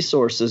their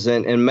resources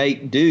and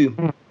make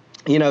do.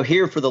 You know,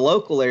 here for the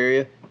local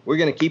area, we're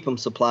going to keep them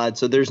supplied.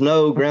 So there's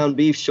no ground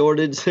beef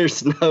shortage.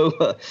 There's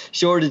no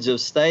shortage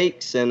of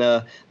steaks.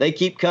 And they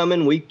keep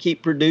coming. We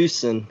keep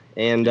producing.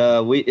 And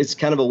it's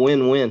kind of a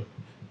win-win.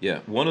 Yeah.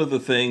 One of the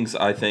things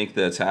I think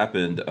that's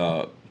happened,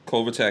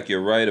 Clovertac,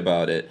 you're right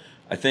about it.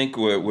 I think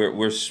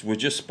we're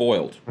just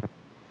spoiled.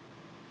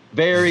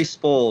 Very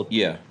spoiled.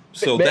 Yeah.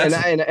 So that's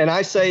and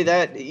I say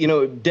that, you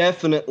know,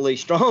 definitely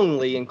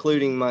strongly,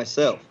 including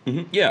myself.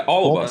 Mm-hmm. Yeah,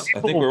 all of us. I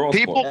think we're all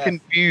spoiled.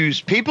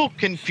 People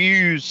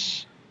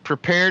confuse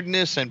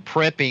preparedness and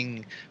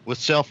prepping with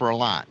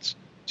self-reliance.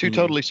 Two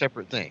totally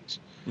separate things.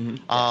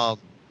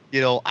 Mm-hmm. You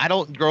know, I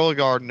don't grow a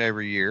garden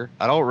every year.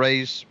 I don't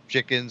raise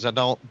chickens.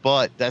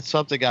 But that's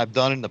something I've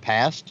done in the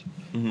past.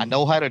 Mm-hmm. I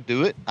know how to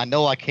do it. I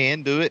know I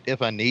can do it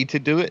if I need to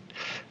do it.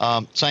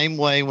 Same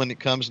way when it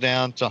comes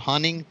down to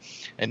hunting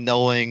and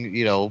knowing,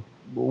 you know,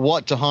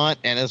 what to hunt,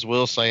 and as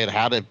Will said,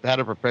 how to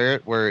prepare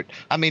it.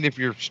 If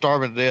you're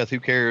starving to death, who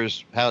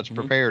cares how it's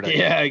prepared?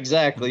 Yeah,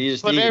 exactly. You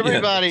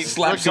just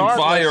slap some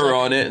fire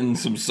on it and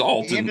some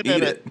salt and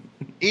eat it.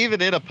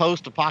 Even in a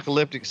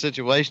post-apocalyptic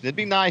situation, it'd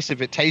be nice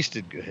if it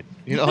tasted good.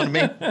 You know what I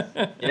mean?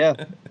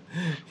 Yeah.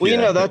 Well, you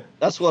know,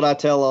 that's what I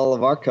tell all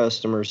of our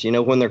customers, you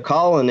know, when they're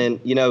calling. And,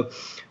 you know,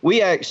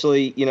 we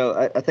actually, you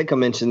know, I think I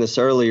mentioned this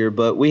earlier,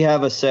 but we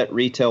have a set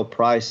retail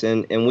price,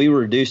 and we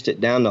reduced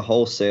it down to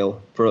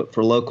wholesale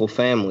for local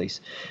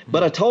families.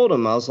 But I told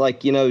them, I was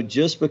like, you know,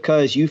 just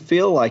because you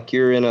feel like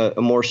you're in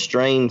a more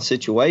strained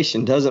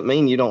situation doesn't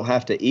mean you don't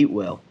have to eat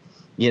well.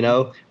 You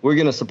know, we're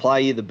going to supply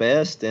you the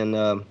best.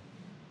 And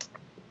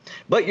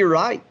but you're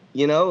right.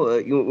 You know,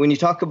 when you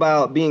talk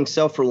about being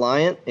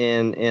self-reliant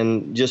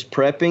and just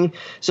prepping,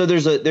 so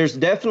there's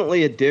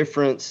definitely a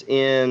difference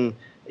in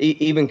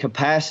even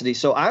capacity.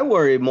 So I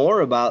worry more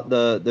about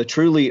the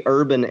truly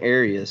urban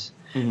areas.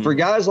 Mm-hmm. For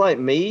guys like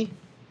me,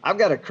 I've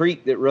got a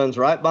creek that runs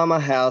right by my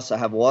house. I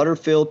have water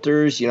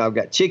filters. You know, I've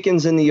got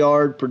chickens in the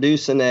yard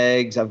producing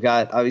eggs. I've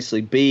got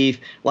obviously beef.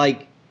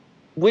 Like,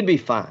 we'd be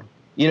fine.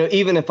 You know,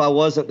 even if I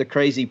wasn't the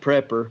crazy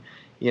prepper,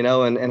 you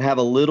know, and have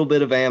a little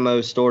bit of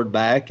ammo stored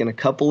back and a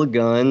couple of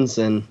guns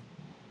and,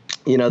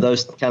 you know,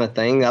 those kind of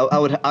things. I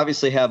would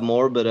obviously have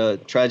more, but a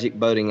tragic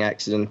boating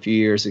accident a few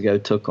years ago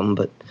took them.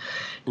 But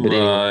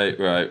right,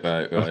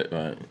 anyway.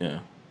 Right. Yeah.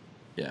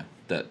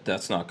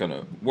 That's not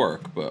gonna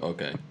work. But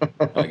okay,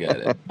 I get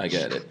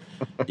it.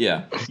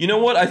 Yeah. You know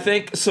what? I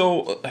think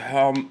so.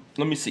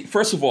 Let me see.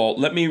 First of all,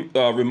 let me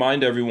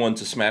remind everyone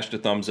to smash the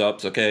thumbs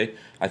ups. Okay.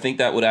 I think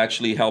that would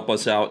actually help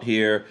us out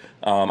here.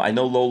 I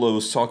know Lola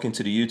was talking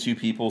to the YouTube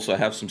people, so I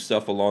have some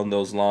stuff along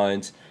those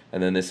lines,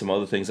 and then there's some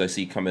other things I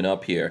see coming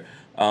up here.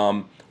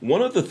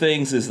 One of the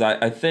things is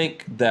that I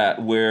think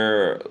that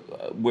we're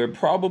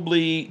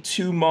probably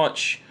too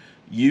much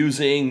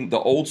using the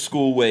old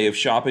school way of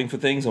shopping for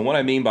things. And what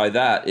I mean by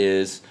that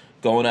is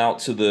going out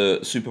to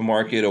the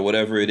supermarket or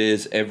whatever it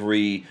is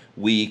every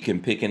week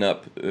and picking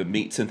up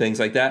meats and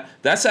things like that.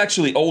 That's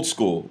actually old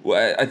school.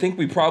 I think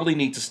we probably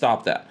need to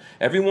stop that.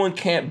 Everyone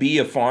can't be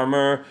a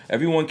farmer.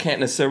 Everyone can't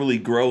necessarily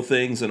grow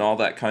things and all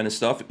that kind of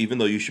stuff, even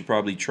though you should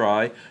probably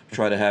try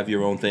to have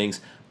your own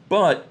things.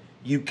 But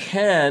you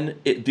can,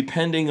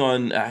 depending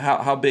on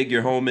how big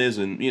your home is,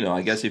 and, you know,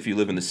 I guess if you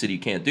live in the city, you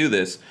can't do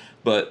this.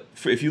 But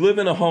if you live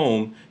in a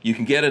home, you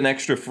can get an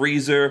extra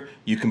freezer.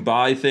 You can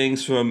buy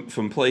things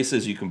from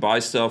places. You can buy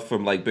stuff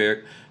from like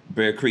Bear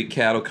Creek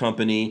Cattle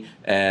Company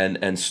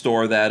and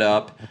store that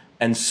up.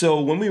 And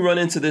so when we run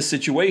into this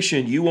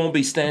situation, you won't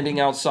be standing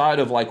outside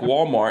of like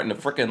Walmart in a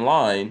freaking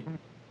line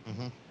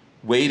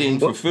waiting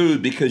for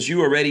food, because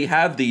you already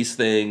have these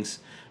things.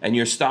 And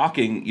you're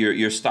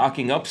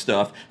stocking up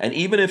stuff. And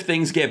even if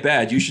things get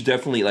bad, you should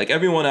definitely, like,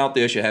 everyone out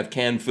there should have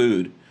canned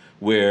food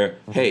where,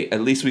 hey, at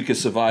least we could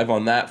survive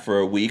on that for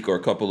a week or a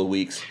couple of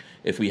weeks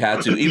if we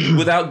had to, even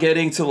without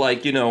getting to,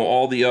 like, you know,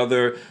 all the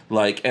other,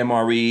 like,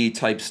 MRE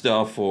type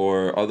stuff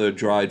or other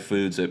dried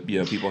foods that, you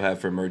know, people have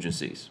for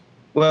emergencies.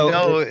 Well, you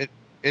know,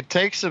 it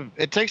takes some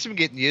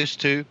getting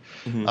used to.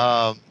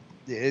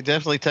 It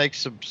definitely takes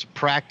some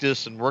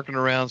practice and working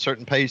around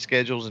certain pay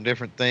schedules and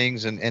different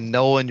things, and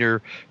knowing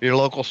your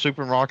local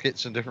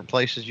supermarkets and different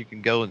places you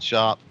can go and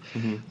shop.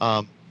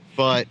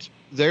 But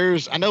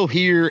I know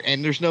here,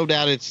 and there's no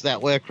doubt it's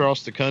that way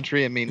across the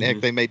country. I mean, heck,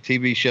 they made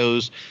TV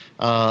shows,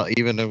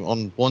 even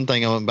on one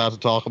thing I'm about to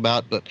talk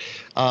about, but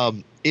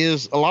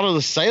is a lot of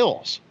the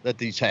sales that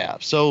these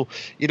have. So,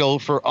 you know,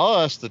 for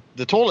us,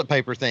 the toilet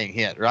paper thing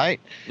hit, right?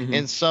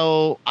 And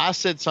so I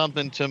said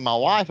something to my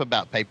wife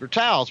about paper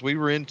towels. We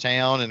were in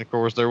town, and of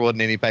course there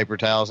wasn't any paper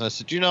towels. And I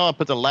said, you know, I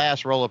put the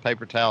last roll of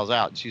paper towels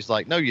out. And she's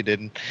like, no, you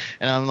didn't.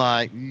 And I'm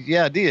like,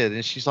 yeah, I did.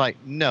 And she's like,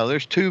 no,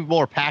 there's 2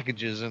 more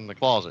packages in the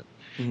closet.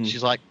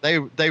 She's like,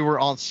 they were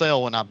on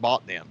sale when I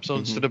bought them. So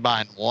instead of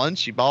buying 1,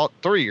 she bought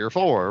 3 or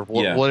 4, or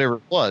whatever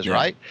it was,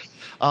 right?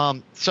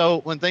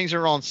 So when things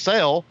are on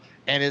sale,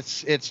 and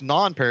it's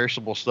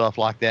non-perishable stuff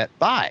like that,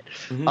 buy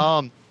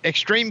it.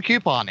 Extreme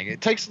couponing,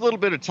 it takes a little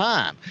bit of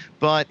time,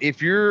 but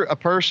if you're a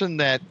person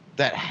that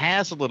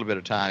has a little bit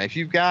of time, if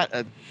you've got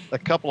a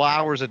couple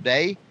hours a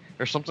day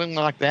or something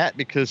like that,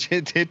 because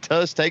it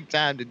does take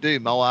time to do.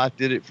 My wife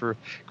did it for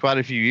quite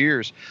a few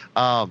years.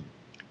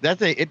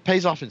 It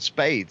pays off in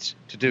spades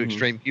to do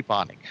extreme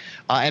couponing,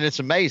 and it's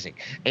amazing.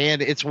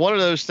 And it's one of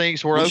those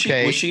things where was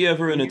she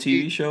ever in a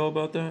TV show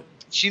about that?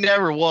 She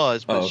never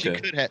was, but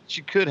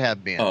she could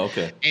have been. Oh,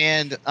 okay.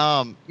 And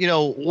you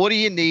know, what do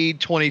you need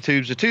 20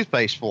 tubes of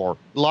toothpaste for?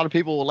 A lot of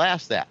people will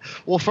ask that.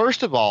 Well,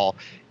 first of all,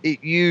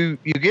 you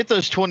get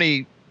those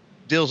 20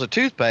 deals of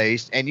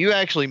toothpaste, and you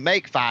actually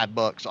make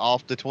 $5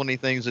 off the 20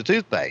 things of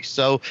toothpaste.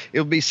 So it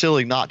would be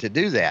silly not to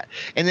do that.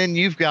 And then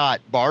you've got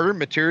barter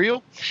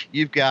material.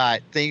 You've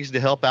got things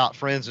to help out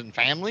friends and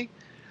family.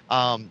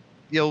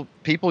 You know,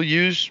 people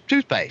use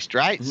toothpaste,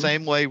 right?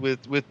 Same way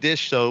with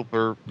dish soap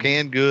or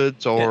canned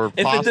goods or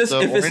pasta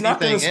or anything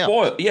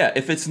else.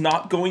 If it's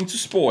not going to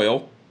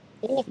spoil,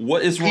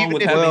 what is wrong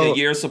with having a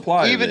year's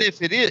supply? Even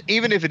if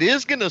it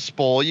is going to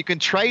spoil, you can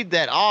trade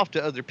that off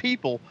to other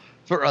people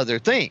for other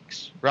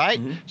things, right?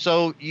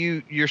 So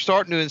you're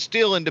starting to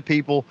instill into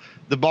people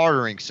the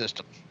bartering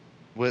system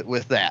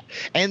with that.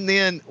 And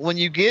then when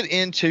you get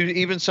into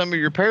even some of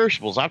your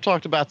perishables, I've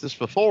talked about this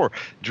before,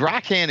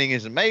 dry canning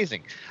is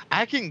amazing.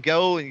 I can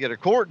go and get a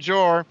quart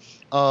jar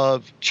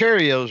of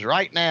Cheerios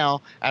right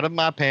now out of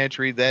my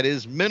pantry that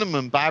is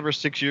minimum 5 or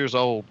 6 years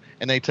old,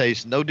 and they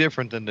taste no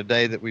different than the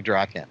day that we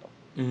dry canned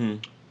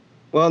them.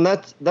 Well,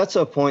 and that's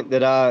a point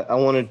that I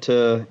wanted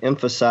to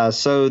emphasize.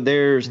 So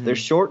there's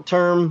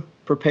short-term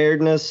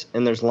preparedness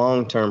and there's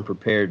long-term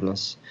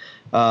preparedness.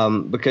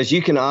 Because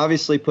you can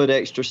obviously put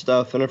extra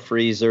stuff in a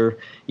freezer.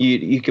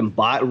 You can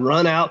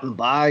run out and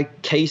buy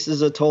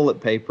cases of toilet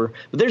paper,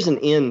 but there's an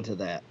end to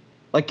that.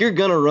 Like, you're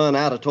going to run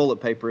out of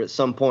toilet paper at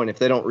some point if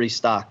they don't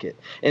restock it.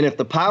 And if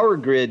the power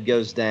grid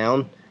goes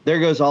down,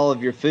 there goes all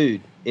of your food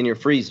in your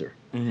freezer.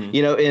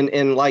 You know,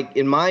 and like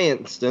in my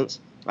instance,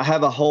 I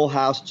have a whole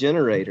house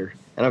generator.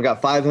 and I've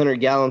got 500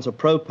 gallons of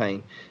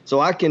propane. So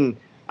I can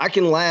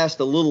last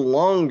a little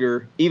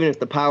longer, even if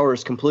the power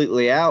is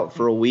completely out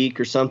for a week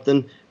or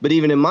something. But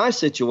even in my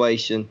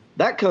situation,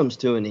 that comes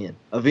to an end.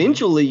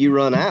 Eventually, you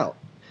run out.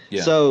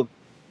 Yeah. So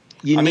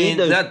you need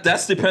those.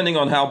 That's depending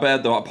on how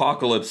bad the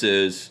apocalypse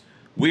is.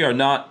 We are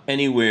not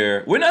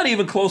anywhere. We're not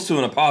even close to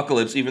an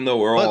apocalypse, even though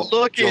we're all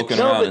joking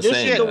around and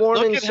saying that.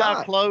 Warning look at shot,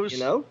 how close. You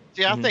know?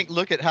 See, I think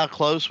look at how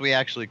close we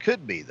actually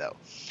could be, though,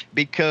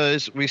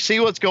 because we see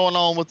what's going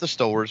on with the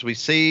stores. We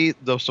see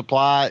the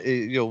supply.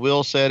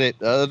 Will said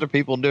it. Other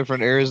people in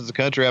different areas of the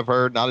country, I've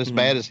heard, not as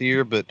bad as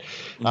here, but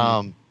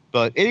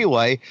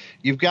anyway,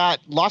 you've got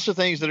lots of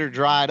things that are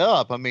dried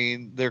up. I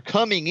mean, they're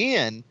coming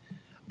in,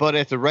 but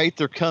at the rate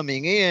they're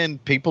coming in,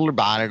 people are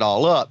buying it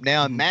all up.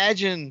 Now,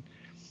 imagine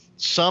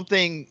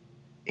something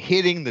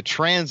hitting the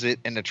transit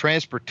and the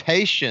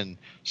transportation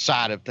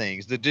side of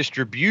things, the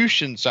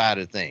distribution side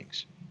of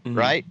things,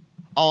 right?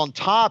 On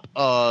top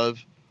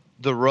of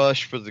the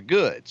rush for the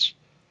goods.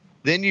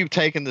 Then you've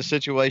taken the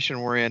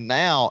situation we're in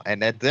now,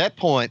 and at that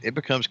point, it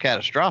becomes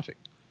catastrophic.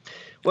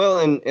 Well,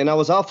 and I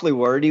was awfully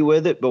wordy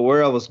with it, but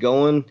where I was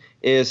going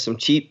is some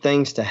cheap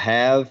things to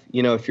have.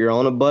 If you're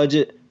on a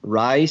budget,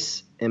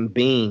 rice and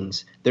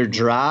beans. They're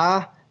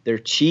dry. They're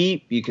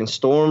cheap. You can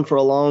store them for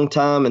a long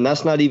time. And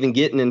that's not even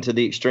getting into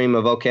the extreme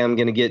of, okay, I'm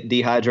going to get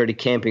dehydrated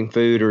camping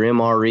food or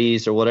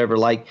MREs or whatever.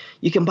 Like,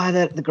 you can buy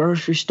that at the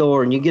grocery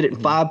store, and you get it in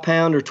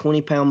 5-pound or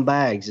 20-pound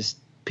bags. It's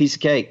a piece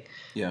of cake.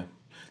 Yeah.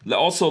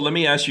 Also, let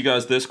me ask you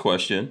guys this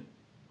question.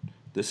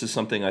 This is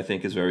something I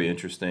think is very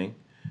interesting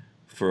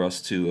for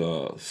us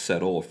to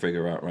settle or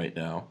figure out right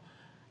now.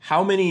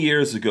 How many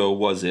years ago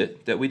was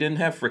it that we didn't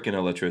have freaking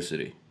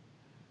electricity?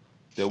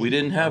 That we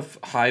didn't have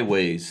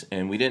highways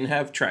and we didn't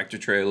have tractor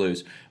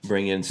trailers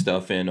bringing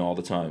stuff in all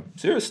the time?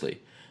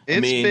 Seriously.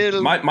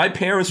 My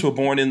parents were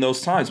born in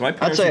those times. My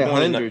parents I'd say were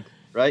born 100,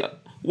 right?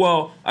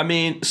 Well,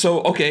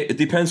 okay, it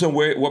depends on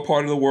what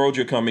part of the world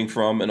you're coming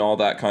from and all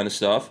that kind of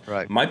stuff.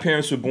 Right. My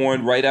parents were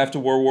born right after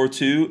World War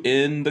II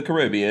in the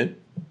Caribbean.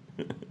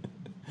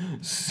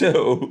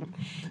 So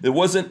it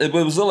was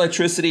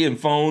electricity and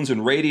phones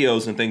and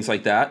radios and things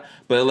like that,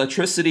 but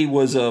electricity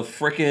was a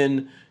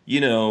frickin'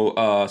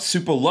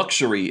 super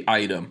luxury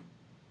item.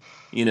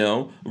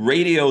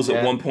 Radios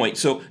at one point.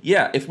 So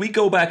yeah, if we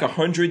go back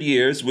 100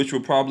 years, which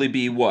would probably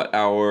be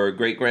our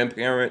great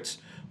grandparents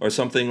or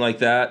something like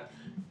that,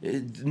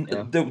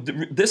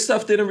 this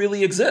stuff didn't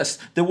really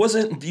exist.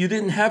 You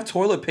didn't have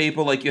toilet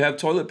paper like you have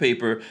toilet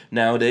paper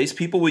nowadays.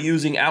 People were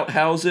using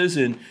outhouses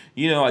and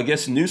I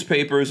guess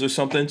newspapers or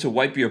something to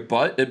wipe your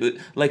butt.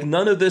 Like,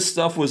 none of this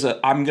stuff was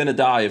I'm gonna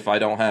die if I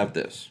don't have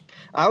this.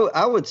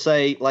 I would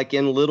say, like,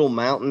 in little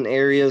mountain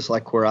areas,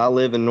 like where I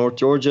live in North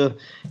Georgia,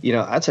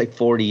 I'd say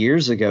 40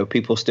 years ago,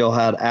 people still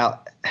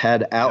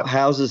had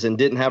outhouses and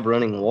didn't have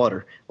running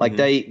water. Like,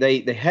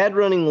 they had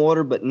running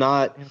water, but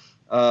not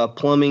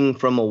plumbing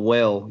from a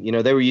well.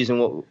 They were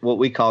using what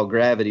we call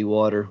gravity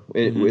water.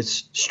 It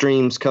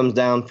streams, comes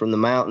down from the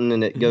mountain,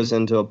 and it goes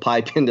into a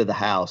pipe into the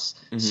house.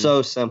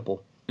 So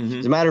simple.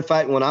 As a matter of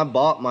fact, when I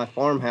bought my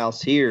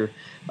farmhouse here,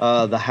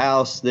 the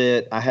house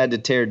that I had to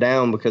tear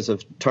down because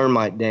of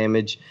termite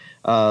damage.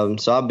 So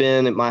I've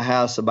been at my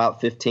house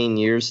about 15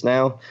 years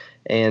now,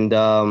 and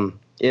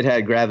it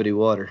had gravity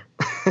water.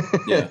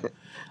 Yeah.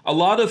 A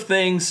lot of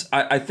things,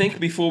 I think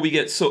before we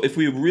get, so if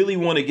we really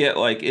want to get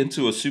like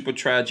into a super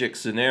tragic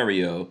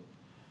scenario,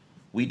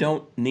 we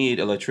don't need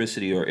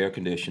electricity or air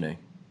conditioning.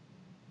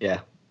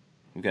 Yeah.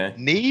 Okay.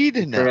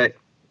 Need? No. Correct.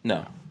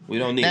 No, we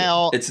don't need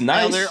it. It's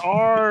nice.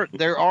 Now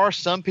there are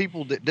some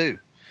people that do.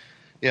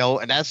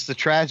 And that's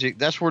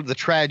that's where the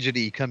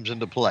tragedy comes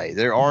into play.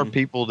 There are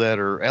people that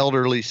are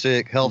elderly,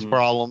 sick, health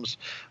problems,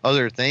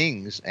 other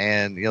things.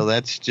 And,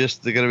 that's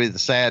just going to be the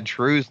sad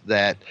truth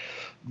that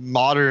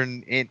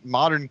modern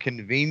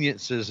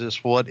conveniences is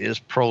what is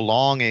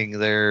prolonging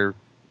their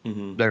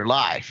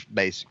life,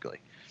 basically.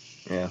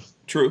 Yeah.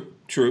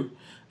 True.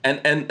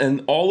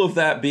 And all of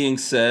that being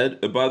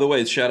said, by the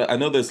way, shout out, I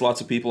know there's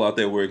lots of people out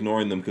there, we're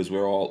ignoring them because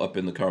we're all up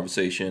in the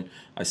conversation.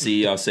 I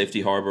see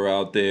Safety Harbor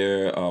out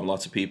there,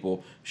 lots of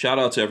people. Shout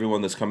out to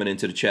everyone that's coming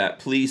into the chat.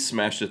 Please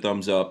smash the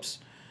thumbs ups.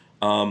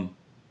 I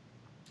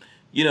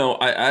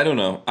don't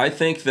know. I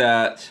think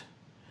that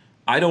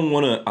I don't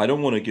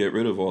want to get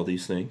rid of all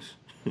these things.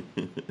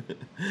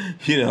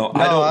 I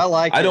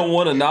don't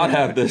want to not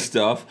have this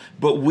stuff,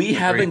 but we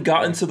haven't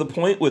gotten to the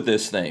point with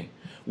this thing.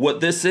 What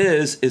this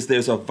is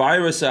there's a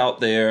virus out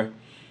there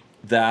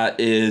that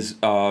is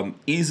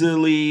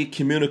easily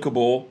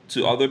communicable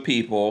to other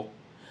people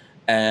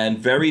and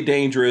very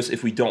dangerous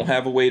if we don't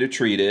have a way to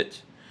treat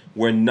it.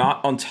 We're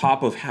not on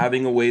top of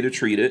having a way to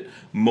treat it,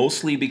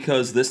 mostly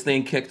because this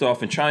thing kicked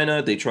off in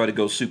China. They tried to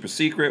go super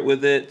secret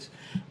with it,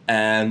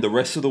 and the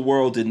rest of the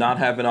world did not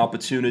have an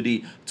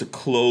opportunity to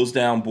close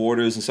down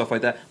borders and stuff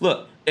like that.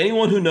 Look,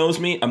 anyone who knows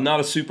me, I'm not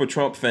a super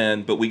Trump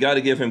fan, but we got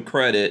to give him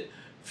credit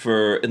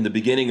for in the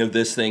beginning of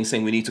this thing,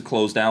 saying we need to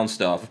close down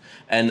stuff,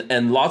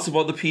 and lots of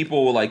other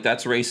people were like,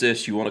 that's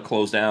racist. You want to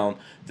close down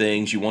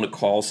things. You want to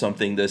call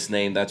something this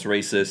name. That's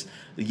racist.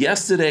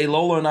 Yesterday,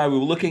 Lola and I were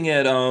looking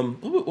at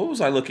what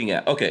was I looking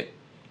at? Okay,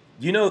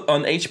 you know,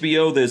 on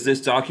HBO there's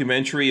this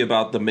documentary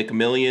about the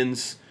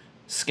McMillions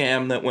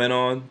scam that went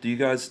on. Did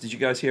you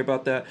guys hear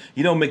about that?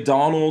 You know,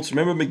 McDonald's.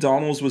 Remember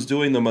McDonald's was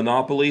doing the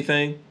Monopoly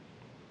thing.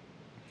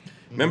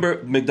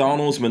 Remember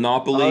McDonald's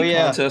Monopoly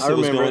contest that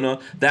was going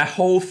on? That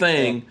whole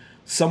thing,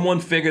 someone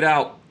figured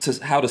out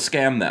how to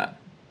scam that.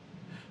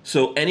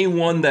 So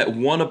anyone that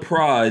won a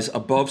prize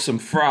above some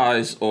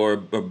fries or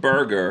a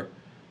burger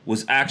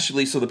was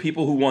actually, so the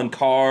people who won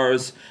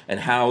cars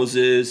and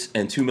houses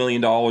and $2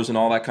 million and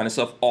all that kind of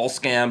stuff, all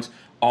scams,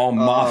 all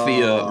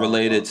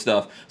mafia-related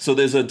stuff. So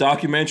there's a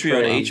documentary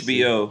on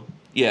HBO.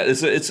 Yeah,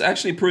 it's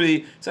actually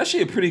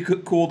a pretty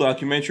cool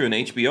documentary on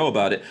HBO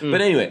about it.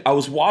 But anyway, I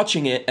was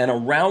watching it, and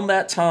around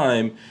that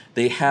time,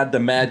 they had the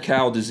mad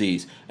cow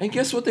disease. And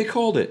guess what they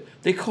called it?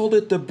 They called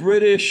it the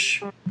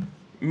British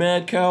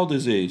mad cow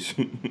disease.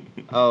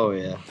 Oh,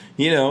 yeah.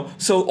 You know,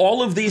 so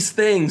all of these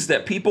things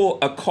that people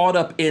are caught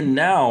up in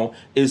now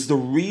is the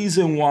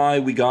reason why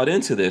we got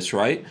into this,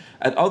 right?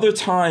 At other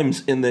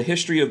times in the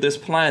history of this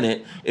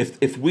planet,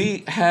 if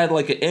we had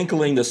like an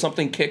inkling that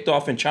something kicked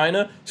off in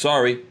China,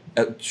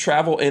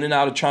 travel in and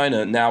out of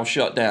China now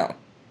shut down,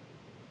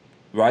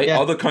 right? Yeah.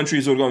 Other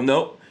countries are going,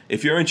 nope,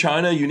 if you're in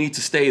China, you need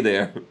to stay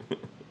there.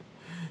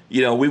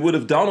 You know, we would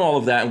have done all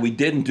of that and we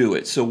didn't do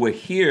it. So we're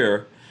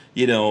here,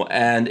 you know,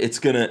 and it's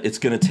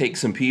gonna take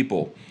some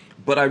people.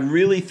 But I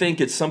really think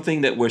it's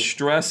something that we're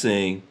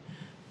stressing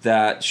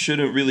that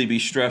shouldn't really be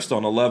stressed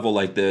on a level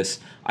like this.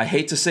 I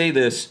hate to say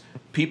this,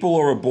 people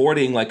are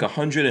aborting like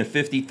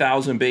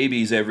 150,000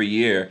 babies every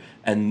year,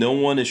 and no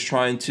one is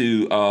trying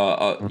to,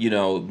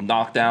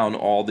 knock down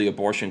all the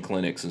abortion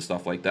clinics and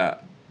stuff like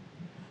that.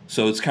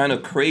 So it's kind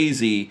of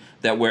crazy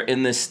that we're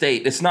in this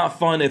state. It's not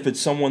fun if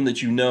it's someone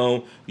that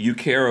you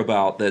care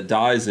about that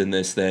dies in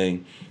this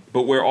thing,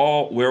 but we're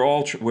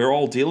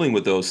all dealing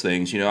with those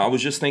things. You know, I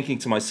was just thinking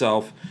to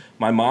myself,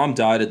 my mom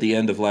died at the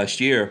end of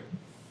last year,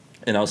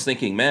 and I was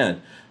thinking,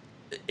 man,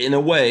 in a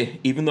way,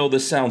 even though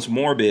this sounds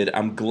morbid,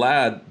 I'm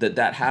glad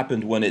that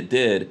happened when it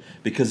did,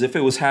 because if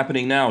it was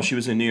happening now, she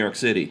was in New York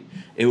City,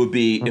 it would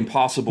be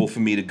impossible for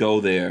me to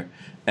go there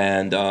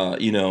and,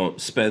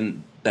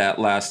 spend that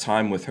last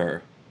time with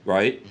her,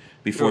 right?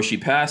 Before she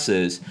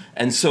passes.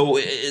 And so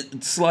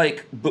it's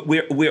like, but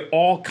we're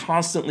all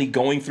constantly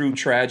going through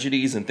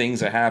tragedies and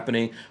things are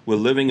happening. We're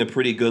living a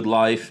pretty good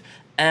life.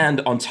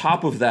 And on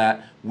top of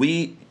that,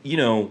 we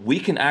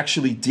can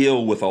actually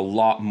deal with a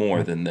lot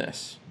more than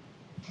this.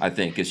 I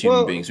think as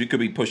human beings, we could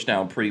be pushed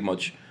down pretty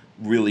much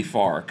really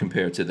far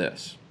compared to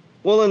this.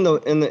 Well,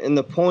 in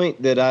the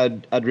point that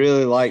I'd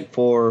really like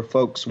for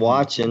folks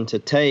watching to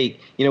take,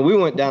 you know, we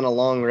went down a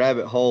long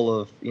rabbit hole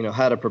of, you know,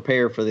 how to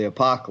prepare for the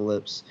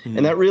apocalypse,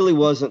 and that really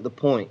wasn't the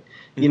point.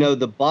 You know,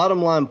 the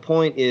bottom line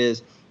point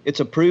is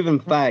it's a proven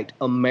fact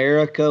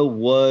America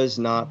was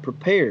not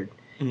prepared.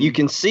 You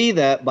can see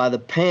that by the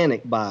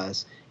panic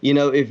buys. You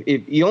know, if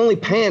you only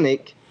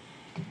panic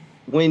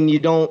when you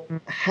don't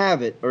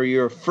have it or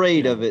you're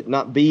afraid of it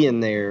not being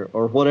there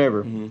or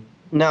whatever.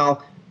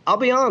 Now, I'll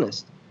be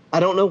honest. I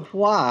don't know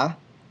why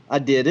I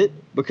did it,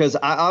 because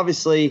I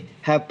obviously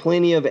have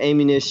plenty of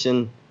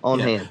ammunition on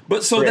hand.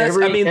 But so that's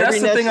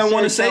the thing I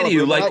want to say to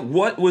you. Like,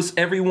 what was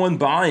everyone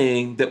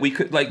buying that we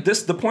could, like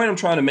this, the point I'm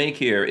trying to make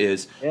here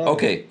is,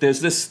 okay,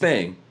 there's this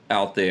thing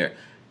out there.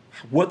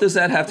 What does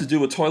that have to do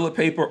with toilet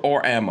paper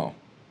or ammo?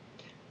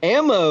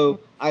 Ammo,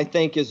 I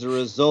think, is a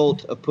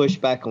result of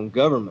pushback on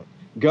government.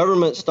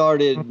 Government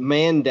started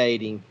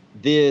mandating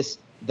this,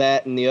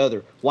 that, and the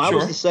other. Why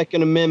was the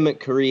Second Amendment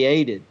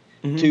created?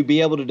 To be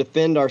able to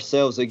defend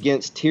ourselves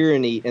against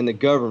tyranny and the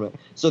government.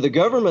 So the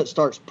government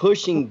starts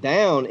pushing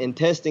down and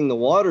testing the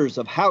waters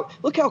of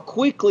look how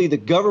quickly the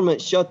government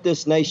shut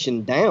this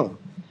nation down.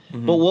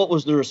 But what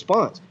was the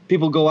response?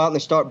 People go out and they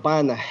start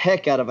buying the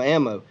heck out of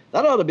ammo.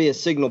 That ought to be a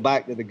signal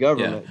back to the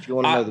government, if you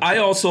want to know the truth. I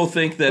also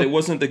think that it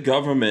wasn't the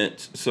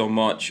government so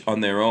much on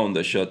their own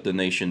that shut the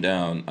nation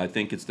down. I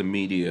think it's the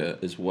media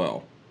as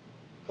well.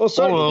 Well,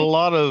 a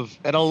lot of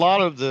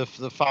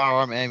the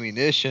firearm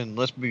ammunition,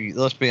 let's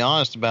be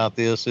honest about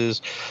this,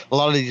 is a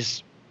lot of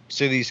these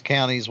cities,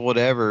 counties,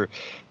 whatever,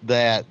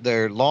 that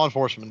their law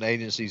enforcement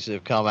agencies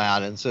have come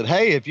out and said,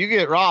 hey, if you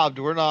get robbed,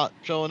 we're not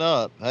showing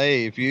up.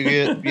 Hey, if you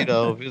get,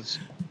 it's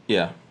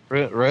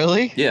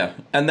really? Yeah,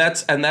 and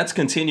that's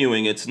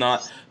continuing. It's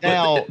not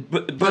now.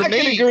 But I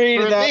can agree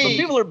to that. But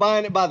people are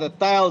buying it by the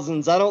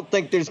thousands. I don't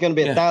think there's going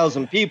to be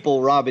 1,000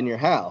 people robbing your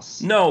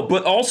house. No,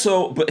 but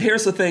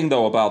here's the thing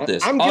though about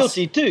this. I'm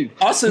guilty too.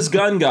 Us as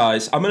gun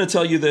guys, I'm going to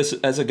tell you this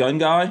as a gun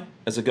guy.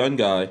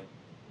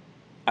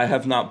 I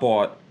have not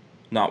bought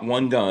not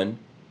one gun.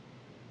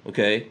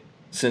 Okay,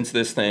 since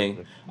this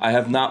thing, I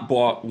have not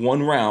bought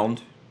one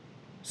round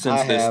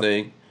since this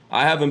thing.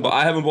 I haven't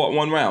bought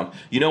one round.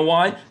 You know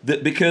why?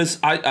 Because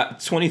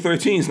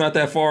 2013 is not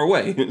that far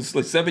away. It's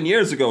like 7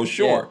 years ago,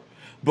 sure.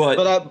 Yeah.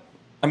 But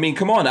I mean,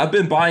 come on. I've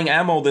been buying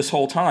ammo this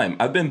whole time.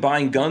 I've been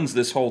buying guns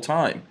this whole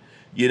time.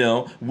 You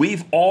know,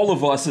 all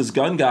of us as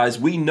gun guys,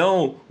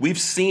 we've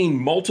seen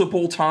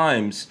multiple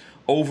times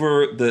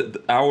over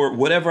our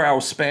whatever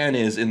our span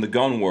is in the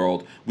gun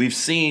world. We've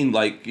seen,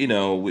 like, you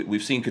know,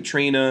 we've seen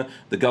Katrina,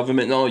 the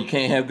government, no, you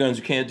can't have guns,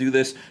 you can't do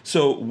this.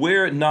 So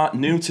we're not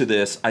new to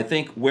this. I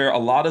think where a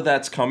lot of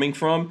that's coming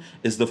from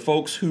is the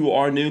folks who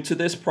are new to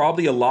this.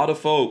 Probably a lot of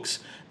folks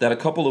that a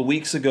couple of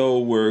weeks ago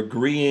were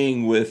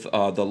agreeing with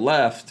the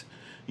left,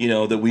 you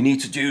know, that we need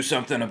to do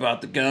something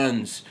about the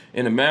guns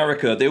in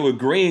America. They were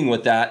agreeing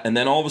with that, and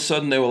then all of a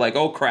sudden they were like,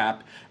 oh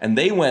crap, and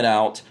they went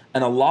out.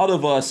 And a lot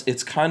of us,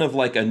 it's kind of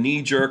like a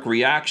knee-jerk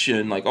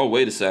reaction, like, oh,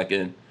 wait a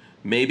second,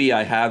 maybe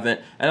I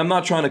haven't. And I'm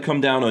not trying to come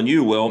down on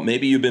you, Will.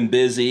 Maybe you've been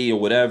busy or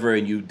whatever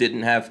and you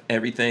didn't have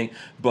everything,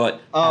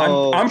 but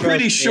I'm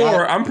pretty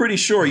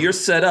sure you're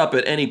set up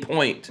at any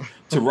point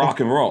to rock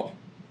and roll.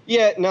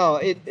 Yeah, no,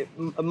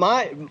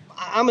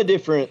 I'm a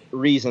different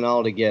reason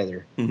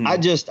altogether. Mm-hmm.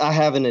 I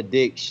have an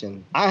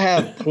addiction. I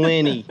have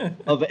plenty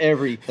of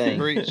everything,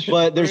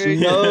 but there's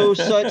no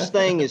such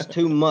thing as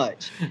too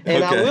much.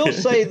 And I will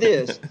say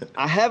this,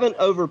 I haven't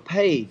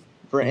overpaid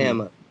for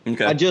ammo.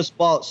 Okay. I just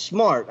bought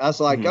smart. I was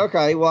like,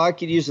 okay, well, I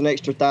could use an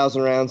extra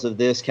 1,000 rounds of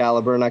this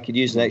caliber, and I could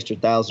use an extra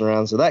 1,000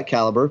 rounds of that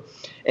caliber.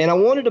 And I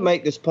wanted to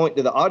make this point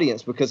to the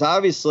audience because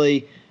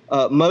obviously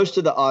most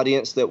of the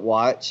audience that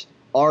watch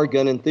are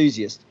gun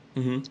enthusiasts.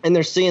 And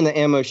they're seeing the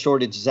ammo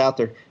shortages out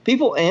there.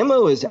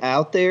 Ammo is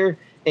out there,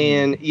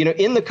 and you know,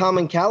 in the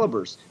common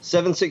calibers,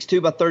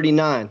 7.62 by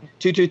 39,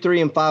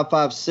 223 and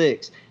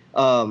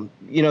 5.56.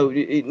 You know,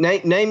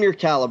 name your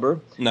caliber.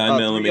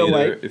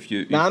 9mm. If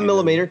you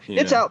 9mm.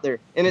 Yeah. It's out there,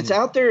 and it's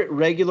out there at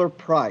regular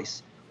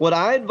price. What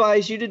I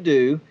advise you to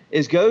do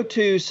is go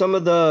to some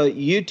of the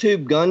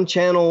YouTube gun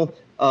channel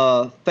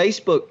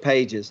Facebook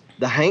pages,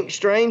 the Hank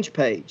Strange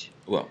page.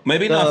 Well,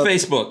 maybe not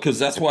Facebook, because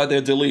that's why they're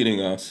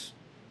deleting us.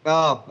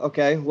 Oh,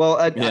 okay. Well,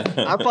 I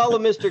follow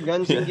Mr.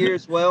 Guns and Gear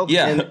as well.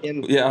 Yeah,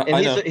 and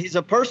I know. he's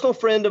a personal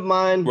friend of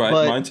mine. Right,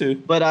 but, mine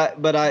too. But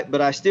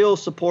I still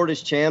support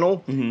his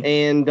channel,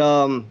 and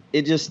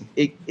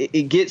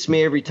it gets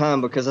me every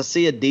time because I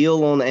see a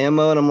deal on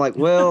ammo and I'm like,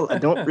 well, I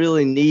don't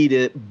really need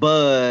it,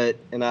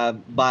 and I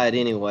buy it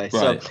anyway.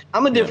 Right. So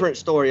I'm a different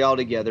story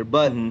altogether,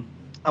 but.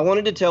 I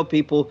wanted to tell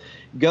people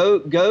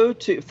go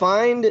to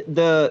find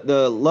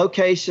the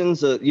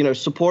locations. You know,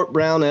 support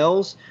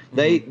Brownells.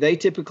 They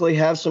typically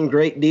have some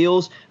great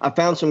deals. I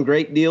found some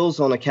great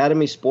deals on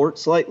Academy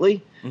Sports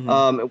lately.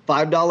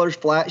 $5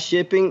 flat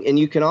shipping, and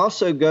you can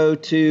also go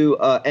to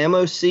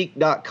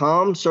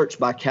ammoseek.com, search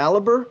by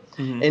caliber,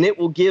 and it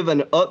will give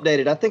an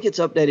updated. I think it's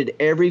updated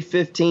every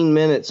 15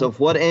 minutes of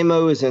what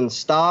ammo is in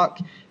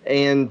stock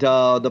and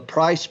the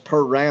price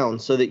per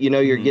round, so that you know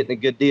you're getting a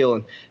good deal.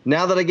 And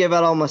now that I gave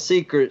out all my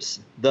secrets,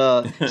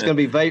 it's going to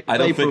be vapor. I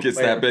don't think it's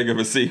that big of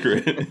a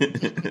secret.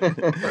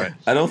 Right.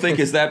 I don't think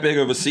it's that big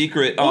of a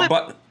secret.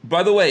 But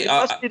by the way, it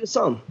must be to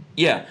some.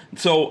 Yeah.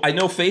 So I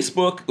know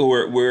Facebook,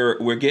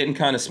 we're getting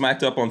kind of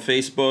smacked up on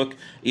Facebook.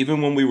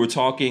 Even when we were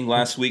talking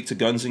last week to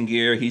Guns and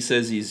Gear, he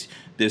says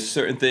there's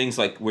certain things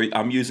like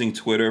I'm using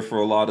Twitter for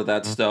a lot of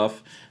that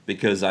stuff,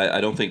 because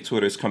I don't think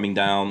Twitter's coming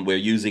down. We're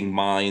using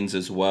Minds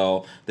as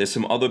well. There's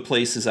some other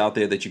places out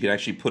there that you can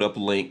actually put up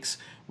links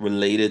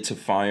related to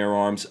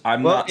firearms.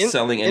 I'm not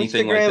selling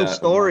anything like that. Instagram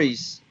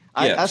stories.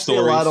 I see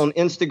a lot on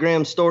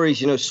Instagram stories.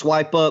 You know,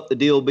 swipe up, the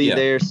deal will be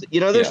there. So, you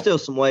know, there's still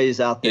some ways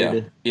out there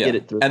to get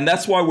it through. And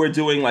that's why we're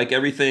doing like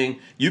everything.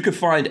 You could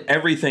find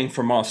everything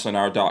from us on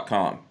our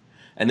 .com.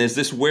 And there's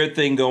this weird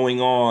thing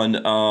going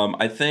on.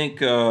 I think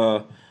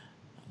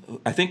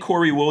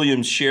Corey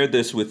Williams shared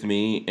this with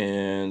me,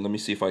 and let me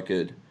see if I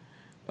could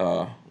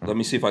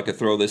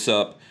throw this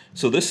up.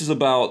 So this is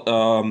about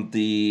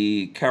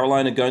the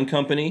Carolina Gun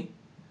Company.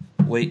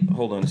 Wait,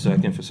 hold on a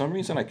second. For some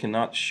reason, I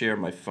cannot share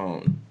my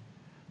phone.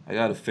 I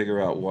got to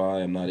figure out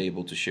why I'm not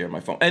able to share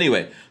my phone.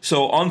 Anyway,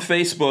 so on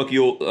Facebook,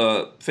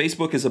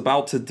 Facebook is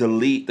about to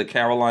delete the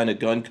Carolina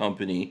Gun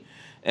Company.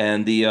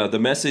 And the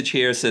message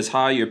here says,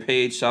 hi, your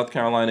page, South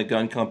Carolina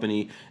Gun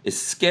Company,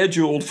 is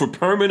scheduled for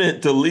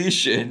permanent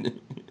deletion.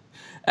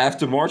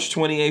 After March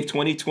 28th,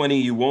 2020,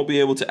 you won't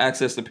be able to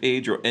access the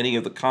page or any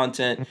of the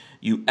content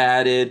you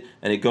added,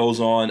 and it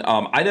goes on.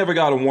 I never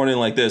got a warning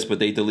like this, but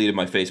they deleted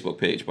my Facebook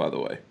page, by the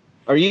way.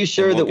 Are you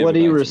sure that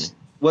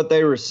what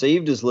they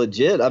received is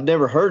legit? I've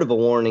never heard of a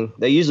warning.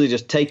 They usually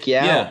just take you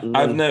out.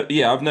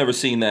 I've never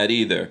seen that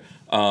either.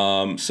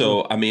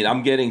 So, I mean,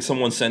 I'm getting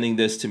someone sending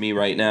this to me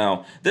right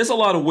now. There's a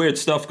lot of weird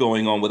stuff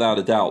going on, without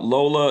a doubt.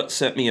 Lola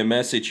sent me a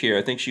message here.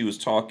 I think she was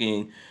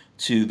talking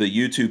to the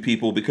YouTube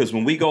people, because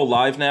when we go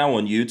live now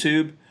on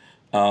YouTube,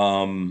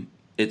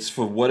 it's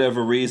for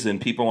whatever reason,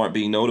 people aren't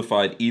being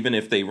notified, even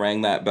if they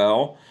rang that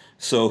bell.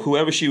 So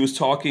whoever she was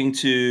talking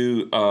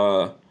to,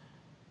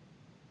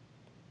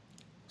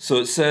 so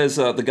it says,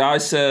 the guy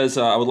says,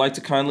 I would like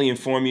to kindly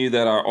inform you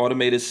that our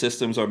automated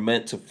systems are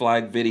meant to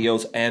flag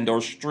videos and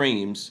or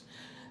streams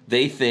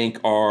they think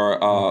are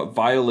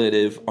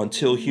violative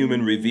until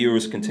human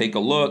reviewers can take a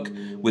look.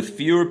 With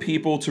fewer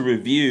people to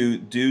review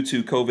due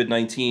to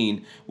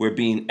COVID-19, we're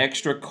being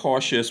extra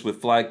cautious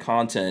with flagged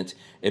content.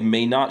 It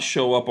may not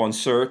show up on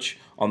search,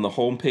 on the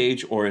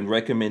homepage, or in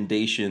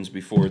recommendations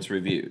before it's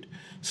reviewed.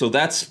 So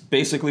that's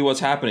basically what's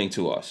happening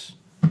to us.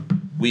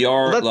 We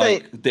are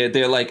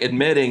they're like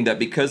admitting that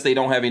because they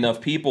don't have enough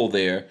people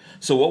there.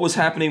 So what was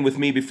happening with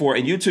me before,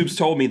 and YouTube's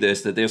told me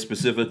this, that they're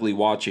specifically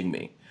watching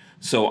me.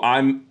 So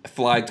I'm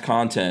flagged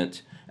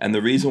content, and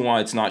the reason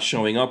why it's not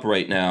showing up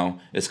right now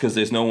is because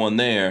there's no one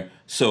there.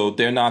 So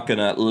they're not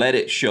gonna let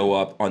it show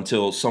up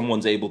until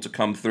someone's able to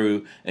come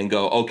through and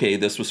go, okay,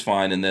 this was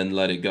fine, and then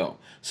let it go.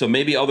 So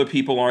maybe other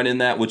people aren't in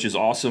that, which is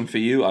awesome for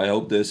you. I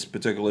hope this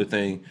particular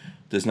thing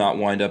does not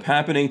wind up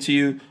happening to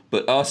you,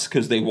 but us,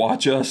 because they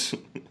watch us,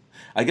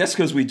 I guess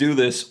because we do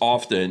this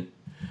often,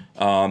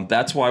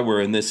 that's why we're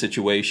in this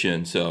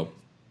situation. So,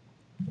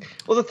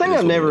 well, the thing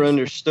I've never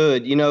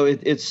understood,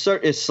 it's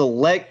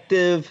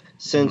selective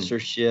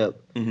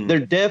censorship. Mm-hmm. They're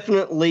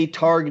definitely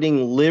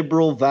targeting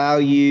liberal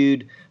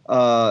valued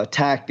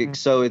tactics.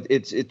 So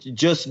it's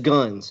just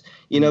guns,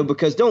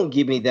 because don't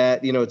give me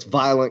that, it's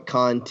violent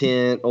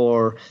content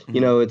or,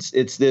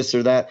 it's this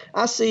or that.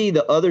 I see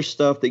the other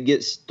stuff that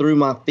gets through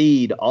my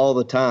feed all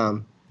the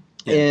time.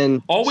 Yeah.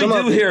 And all we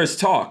do here is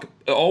talk.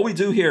 All we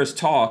do here is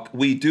talk.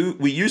 We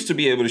used to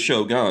be able to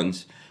show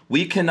guns.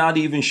 We cannot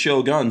even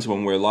show guns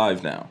when we're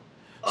live now.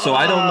 So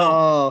I don't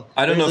know.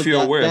 I don't know if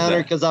you're aware of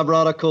that. Because I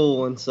brought a cool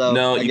one. So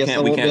no, you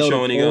can't. We can't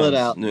show any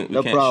guns.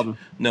 No problem.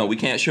 No, we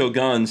can't show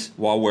guns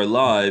while we're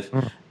live,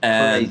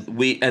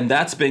 and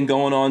that's been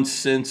going on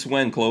since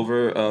when,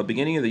 Clover?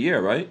 Beginning of the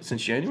year, right?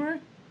 Since January,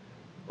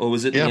 or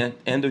was it the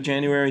end of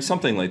January?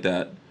 Something like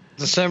that.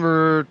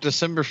 December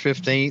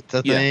 15th,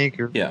 I think,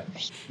 or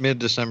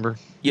mid-December.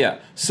 Yeah.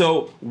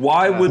 So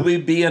why would we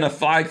be in a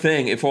flag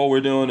thing if all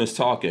we're doing is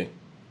talking?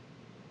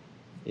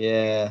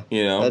 Yeah.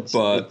 It's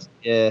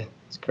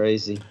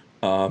crazy.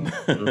 That's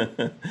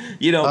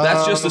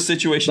just the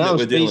situation that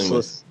we're dealing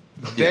with.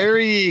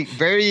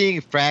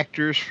 Varying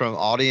factors from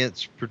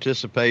audience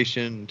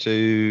participation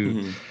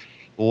to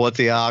what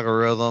the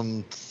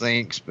algorithm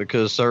thinks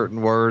because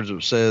certain words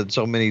have said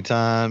so many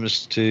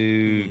times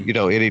to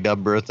any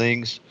number of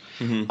things.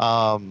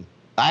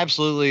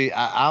 Absolutely,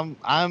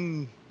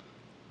 I'm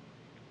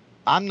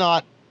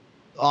not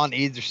on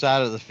either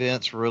side of the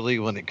fence really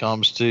when it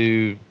comes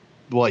to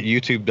what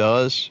YouTube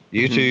does.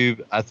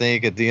 YouTube, I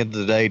think, at the end of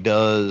the day,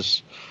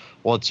 does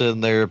what's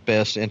in their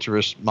best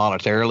interest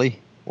monetarily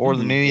more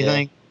than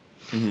anything.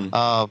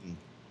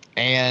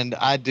 And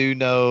I do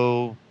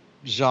know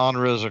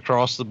genres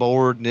across the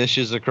board,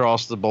 niches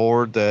across the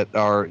board that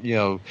are,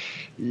 you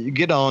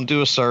get on,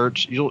 do a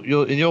search,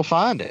 you'll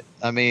find it.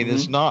 I mean,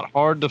 it's not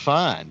hard to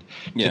find.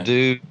 To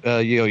do,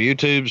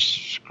 YouTube's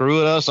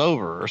screwing us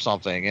over or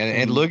something,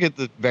 and look at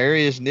the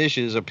various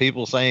niches of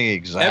people saying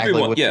exactly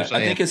what you're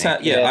saying. I think it's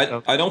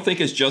I don't think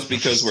it's just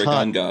because we're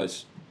gun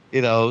guys.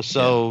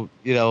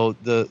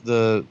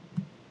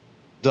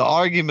 The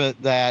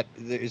argument that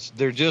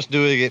they're just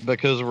doing it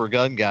because we're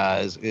gun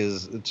guys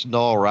it's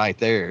null right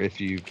there if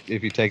you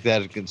take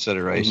that into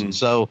consideration.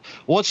 So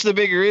what's the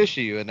bigger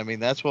issue? And I mean,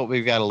 that's what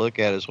we've got to look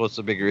at is what's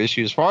the bigger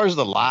issue. As far as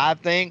the live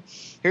thing,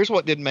 here's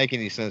what didn't make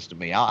any sense to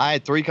me. I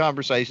had 3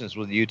 conversations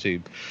with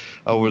YouTube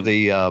over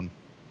the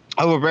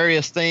over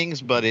various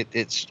things, but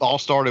it's all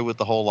started with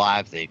the whole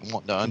live thing,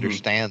 wanting to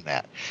understand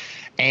that.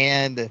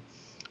 And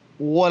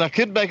what I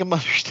couldn't make them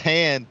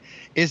understand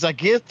is I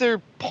get their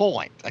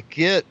point. I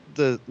get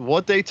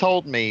what they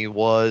told me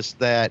was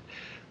that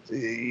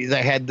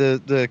they had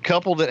the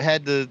couple that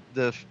had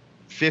the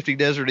 50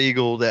 Desert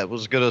Eagle that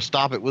was going to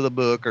stop it with a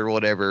book or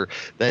whatever.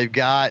 They've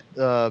got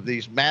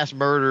these mass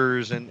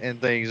murders and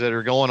things that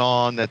are going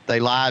on that they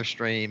live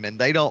stream, and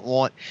they don't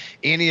want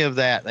any of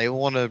that. They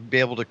want to be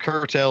able to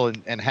curtail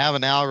and have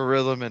an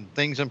algorithm and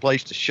things in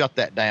place to shut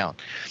that down.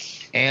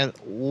 And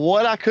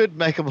what I could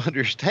make them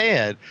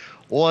understand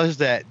was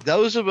that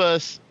those of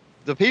us,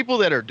 the people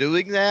that are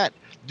doing that,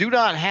 do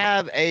not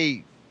have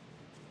a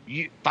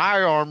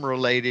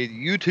firearm-related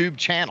YouTube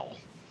channel.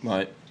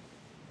 Right.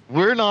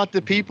 We're not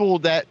the people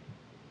that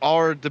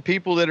are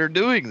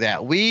doing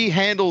that. We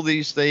handle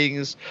these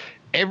things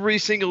every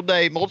single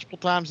day, multiple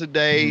times a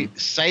day,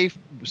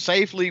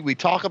 safely. We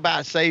talk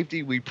about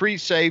safety. We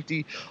preach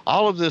safety.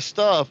 All of this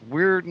stuff.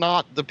 We're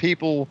not the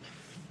people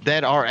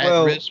that are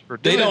at risk for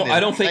doing it. I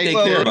don't think they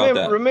care about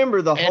that.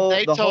 Remember the whole. And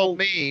they told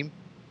me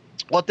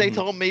what they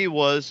told me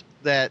was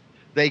that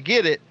they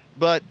get it,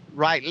 but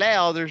right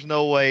now there's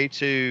no way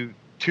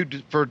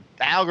for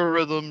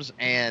algorithms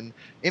and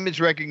image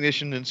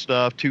recognition and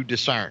stuff to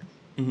discern.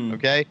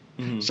 Okay.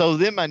 So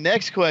then my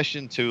next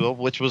question to them,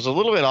 which was a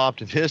little bit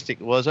optimistic,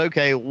 was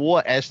okay,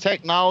 what as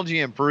technology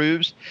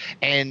improves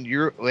and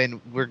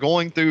we're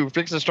going through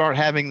fixing to start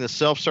having the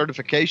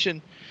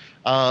self-certification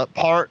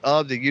part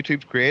of the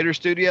YouTube Creator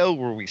Studio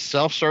where we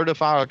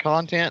self-certify our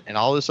content and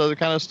all this other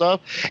kind of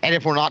stuff. And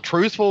if we're not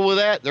truthful with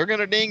that, they're going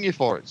to ding you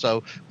for it.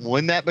 So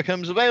when that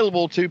becomes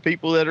available to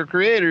people that are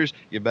creators,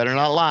 you better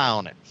not lie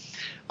on it.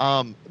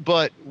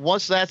 But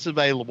once that's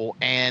available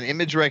and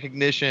image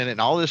recognition and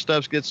all this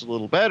stuff gets a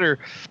little better,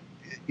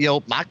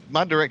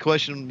 my direct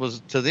question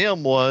to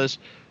them was,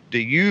 do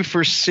you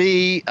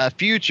foresee a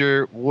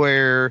future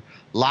where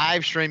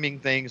live streaming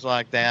things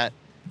like that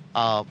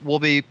will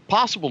be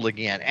possible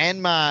again?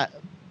 And my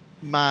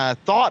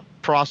thought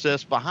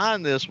process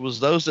behind this was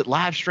those that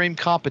live stream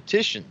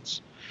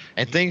competitions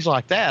and things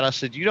like that. I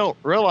said, you don't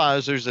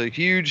realize there's a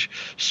huge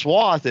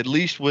swath, at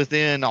least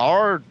within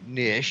our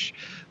niche,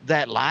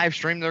 that live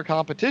stream their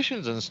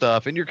competitions and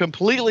stuff, and you're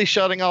completely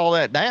shutting all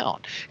that down.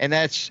 And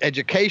that's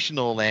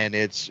educational, and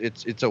it's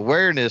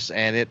awareness,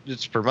 and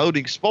it's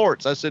promoting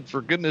sports. I said,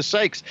 for goodness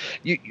sakes,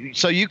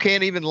 so you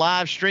can't even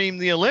live stream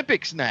the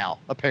Olympics now,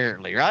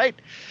 apparently, right?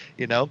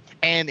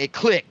 And it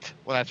clicked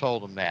when I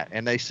told them that,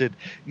 and they said,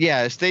 yeah,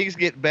 as things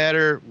get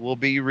better, we'll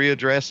be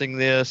readdressing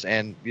this,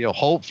 and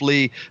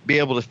hopefully be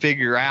able to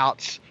figure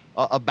out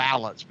a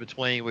balance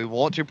between, we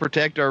want to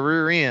protect our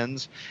rear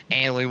ends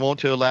and we want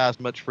to allow as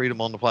much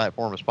freedom on the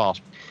platform as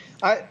possible.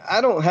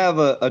 I don't have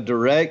a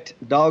direct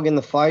dog in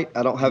the fight.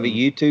 I don't have a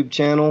YouTube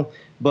channel,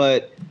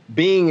 but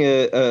being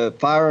a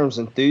firearms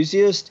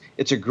enthusiast,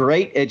 it's a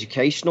great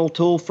educational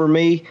tool for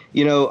me.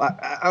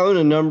 I own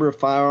a number of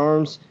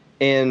firearms,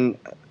 and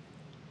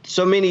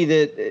so many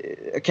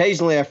that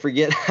occasionally I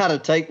forget how to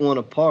take one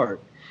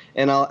apart.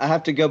 And I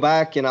have to go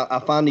back and I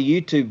find a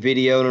YouTube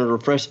video and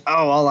refresh.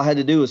 Oh, all I had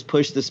to do was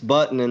push this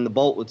button and the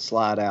bolt would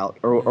slide out,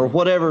 or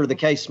whatever the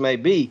case may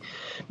be.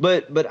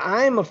 But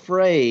I'm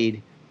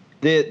afraid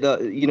that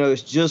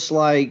it's just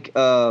like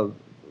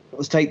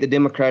let's take the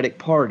Democratic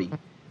Party.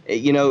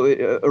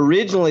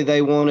 Originally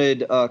they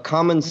wanted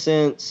common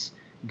sense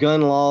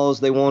gun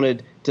laws. They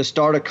wanted to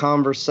start a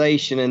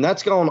conversation, and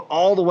that's gone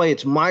all the way.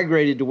 It's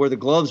migrated to where the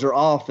gloves are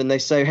off, and they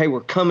say, "Hey,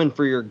 we're coming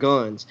for your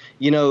guns."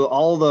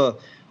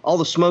 All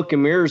the smoke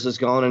and mirrors is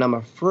gone, and I'm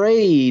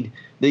afraid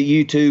that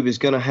YouTube is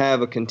going to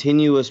have a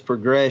continuous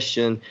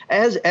progression,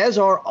 as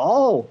are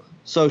all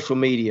social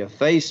media,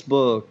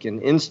 Facebook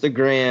and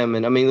Instagram,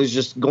 and there's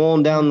just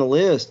going down the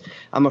list.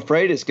 I'm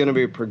afraid it's going to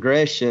be a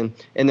progression,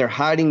 and they're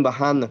hiding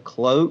behind the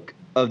cloak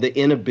of the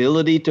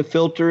inability to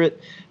filter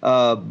it,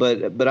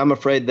 but I'm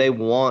afraid they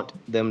want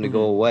them to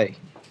go away.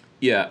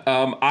 Yeah,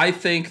 I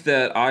think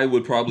that I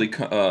would probably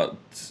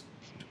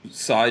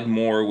side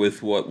more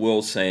with what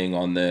Will's saying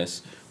on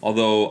this.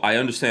 Although I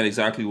understand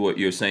exactly what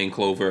you're saying,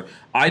 Clover.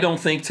 I don't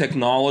think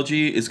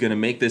technology is going to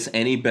make this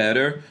any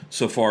better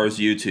so far as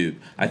YouTube.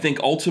 I think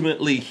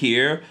ultimately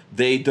here,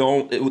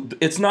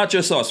 it's not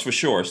just us, for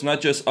sure. It's not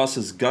just us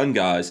as gun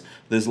guys.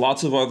 There's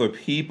lots of other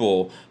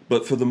people.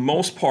 But for the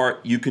most part,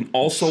 you can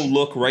also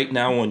look right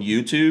now on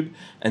YouTube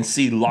and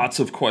see lots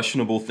of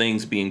questionable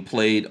things being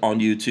played on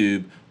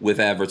YouTube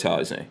with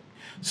advertising.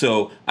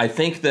 So I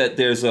think that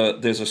there's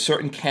a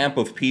certain camp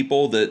of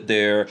people that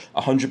they're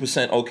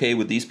 100% okay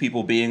with these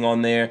people being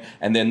on there,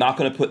 and they're not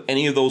going to put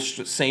any of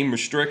those same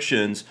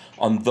restrictions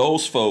on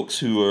those folks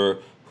who are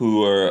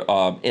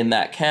in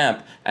that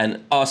camp.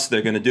 And us,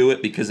 they're going to do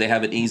it because they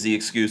have an easy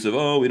excuse of,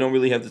 oh, we don't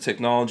really have the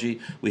technology,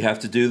 we have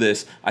to do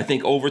this. I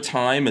think over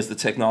time, as the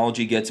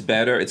technology gets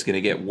better, it's going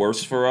to get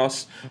worse for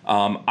us.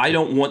 I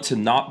don't want to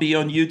not be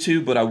on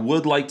YouTube, but I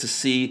would like to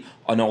see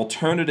an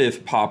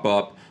alternative pop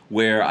up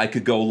where I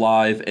could go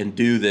live and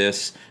do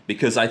this,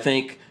 because I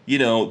think,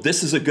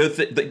 this is a good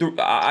thing.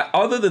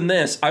 Other than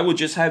this, I would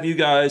just have you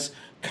guys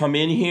come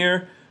in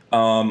here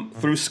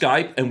through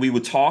Skype and we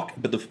would talk.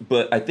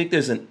 But I think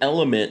there's an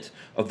element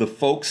of the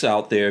folks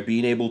out there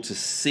being able to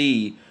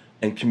see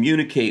and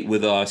communicate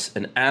with us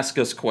and ask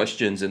us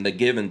questions and the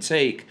give and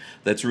take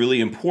that's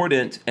really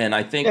important. And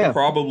I think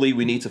probably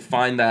we need to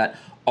find that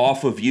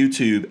off of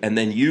YouTube and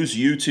then use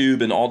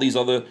YouTube and all these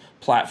other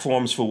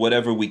platforms for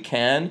whatever we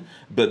can,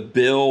 but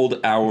build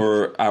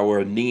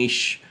our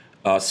niche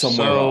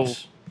somewhere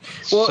else.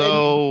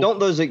 Well, don't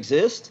those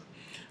exist?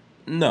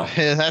 No.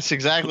 That's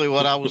exactly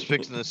what I was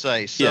fixing to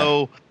say.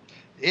 So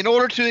in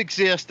order to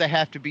exist, they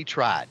have to be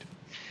tried.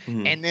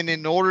 Mm-hmm. And then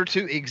in order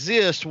to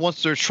exist,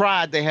 once they're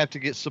tried, they have to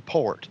get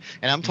support.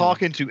 And I'm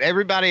talking to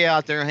everybody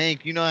out there.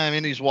 Hank, how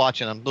many's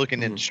watching. I'm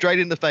looking in straight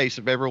in the face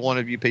of every one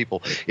of you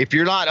people. If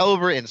you're not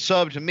over and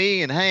sub to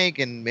me and Hank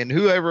and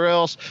whoever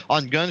else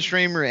on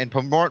Gunstreamer and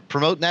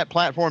promoting that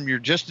platform, you're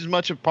just as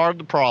much a part of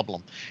the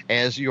problem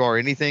as you are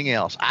anything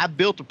else. I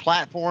built a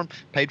platform,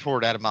 paid for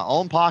it out of my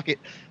own pocket,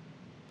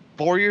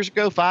 5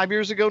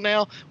 years ago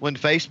now, when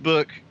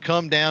Facebook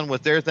come down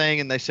with their thing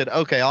and they said,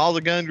 okay, all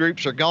the gun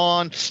groups are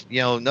gone,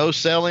 no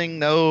selling,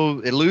 no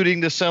eluding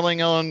the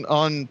selling on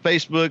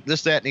Facebook,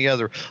 this, that, and the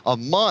other. A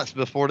month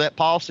before that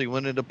policy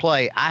went into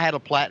play, I had a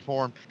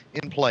platform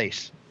in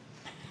place.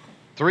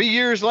 3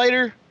 years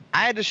later,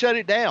 I had to shut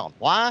it down.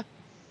 Why?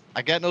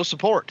 I got no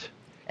support.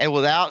 And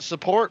without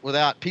support,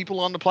 without people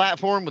on the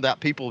platform,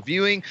 without people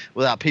viewing,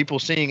 without people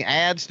seeing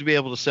ads to be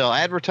able to sell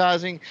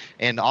advertising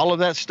and all of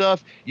that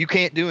stuff, you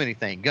can't do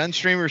anything.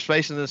 Gunstreamer is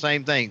facing the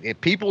same thing. If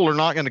people are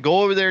not going to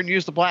go over there and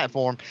use the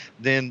platform,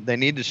 then they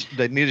need to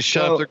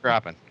shut up their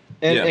crapping.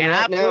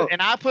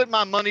 And I put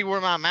my money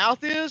where my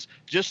mouth is,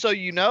 just so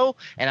you know.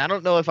 And I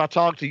don't know if I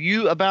talked to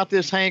you about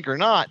this, Hank, or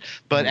not,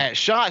 but at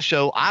SHOT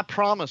Show, I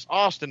promised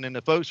Austin and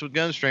the folks with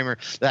Gunstreamer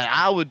that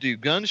I would do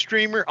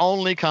Gunstreamer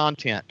only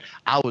content.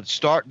 I would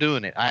start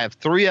doing it. I have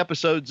 3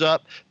 episodes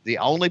up. The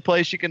only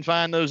place you can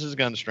find those is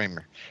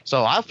Gunstreamer.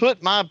 So I've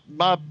put my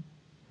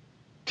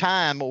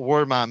time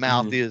where my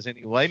mouth is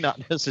anyway,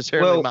 not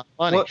necessarily my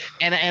money.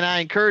 And I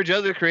encourage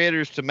other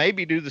creators to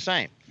maybe do the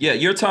same. Yeah,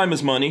 your time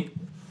is money.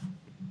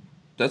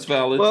 That's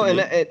valid. Well, and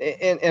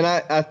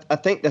I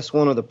think that's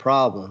one of the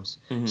problems.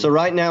 So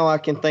right now I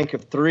can think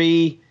of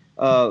 3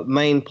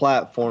 main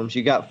platforms.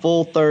 You got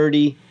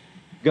Full30,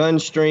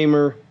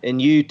 Gunstreamer,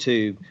 and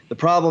YouTube. The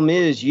problem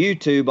is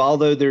YouTube,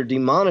 although they're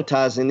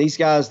demonetizing these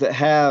guys that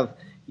have,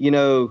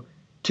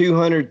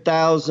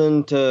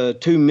 200,000 to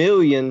 2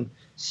 million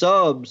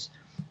subs,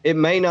 it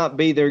may not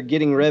be they're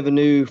getting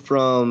revenue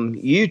from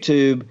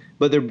YouTube,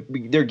 but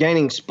they're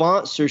gaining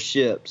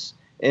sponsorships.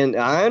 And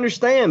I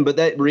understand, but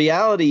that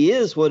reality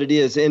is what it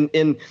is. And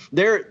a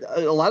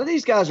lot of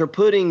these guys are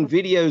putting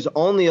videos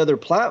on the other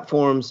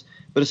platforms,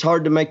 but it's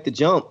hard to make the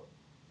jump.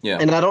 Yeah.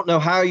 And I don't know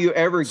how you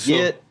ever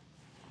get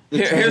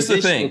here's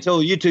the thing. until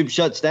YouTube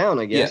shuts down,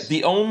 I guess.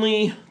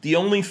 Yeah, the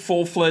only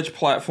full-fledged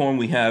platform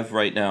we have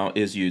right now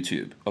is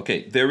YouTube.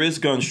 Okay, there is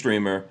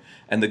Gunstreamer,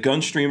 and the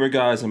Gunstreamer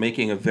guys are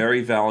making a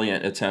very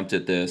valiant attempt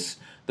at this.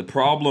 The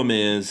problem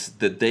is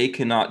that they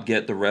cannot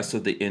get the rest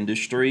of the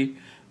industry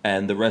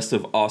and the rest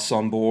of us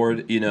on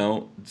board,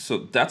 So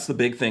that's the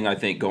big thing, I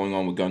think, going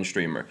on with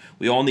Gunstreamer.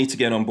 We all need to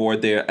get on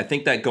board there. I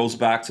think that goes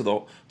back to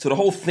the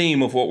whole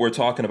theme of what we're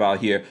talking about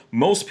here.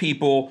 Most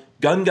people,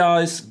 gun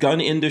guys, gun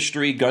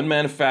industry, gun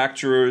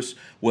manufacturers,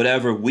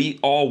 whatever, we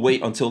all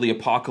wait until the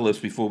apocalypse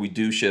before we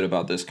do shit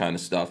about this kind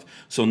of stuff.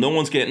 So no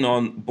one's getting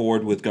on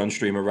board with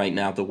Gunstreamer right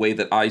now. The way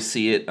that I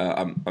see it,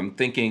 I'm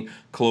thinking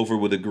Clover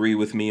would agree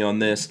with me on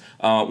this.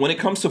 When it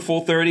comes to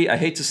Full30, I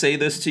hate to say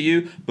this to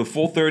you, but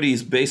Full30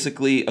 is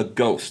basically a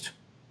ghost,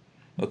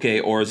 okay,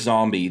 or a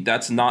zombie.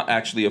 That's not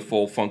actually a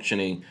full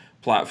functioning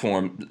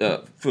platform,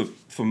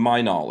 for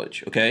my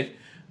knowledge, okay?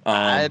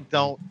 I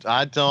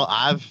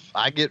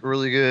get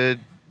really good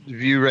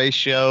view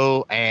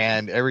ratio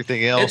and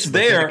everything else. It's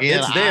there,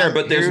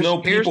 but there's no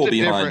people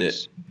behind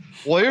it.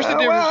 Well, here's the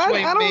difference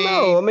between I don't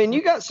know. I mean,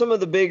 you got some of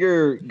the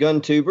bigger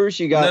gun tubers.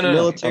 You got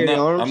Military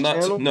Arms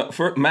Channel. No,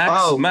 for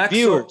Max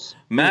viewers.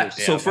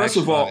 So first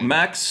of all,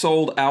 Max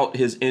sold out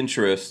his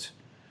interest.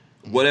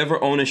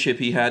 Whatever ownership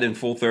he had in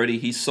Full30,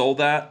 he sold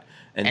that,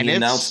 and he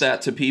announced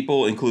that to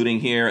people, including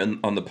here and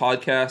on the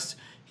podcast.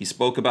 He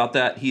spoke about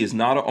that. He is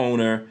not an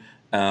owner.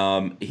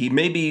 He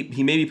may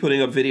be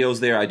putting up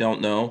videos there. I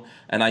don't know,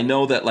 and I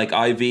know that like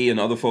IV and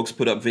other folks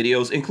put up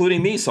videos,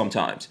 including me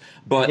sometimes.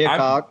 But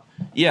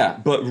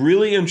but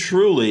really and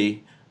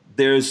truly,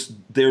 there's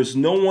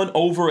no one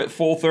over at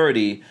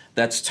Full30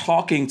 that's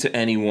talking to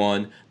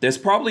anyone. There's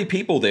probably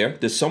people there.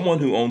 There's someone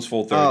who owns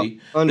Full30.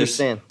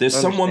 There's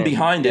someone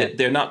behind it.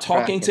 They're not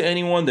talking to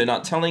anyone. They're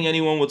not telling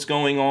anyone what's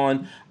going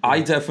on.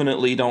 I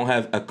definitely don't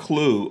have a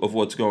clue of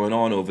what's going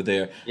on over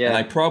there. Yeah. And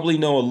I probably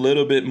know a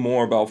little bit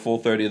more about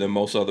Full30 than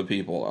most other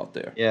people out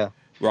there. Yeah.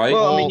 Right?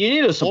 Well, I mean, you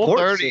need a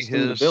support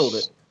system to build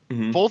it.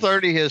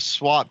 Full30 has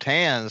swapped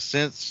hands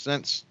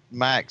since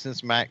Mac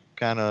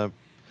kind of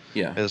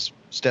has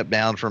stepped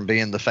down from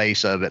being the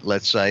face of it,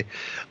 let's say.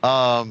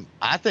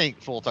 I think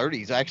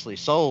Full30's actually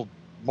sold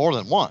more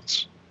than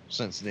once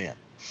since then.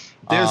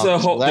 There's a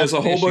whole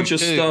bunch of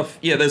stuff.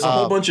 Yeah, there's a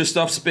whole bunch of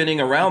stuff spinning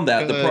around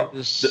that.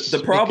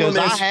 The problem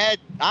is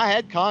I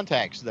had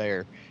contacts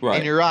there,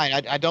 and you're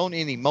right. I don't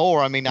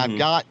anymore. I mean, I've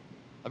got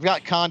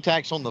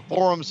contacts on the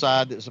forum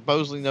side that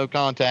supposedly no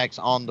contacts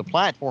on the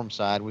platform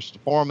side, which the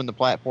forum and the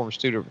platform is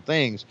 2 different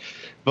things.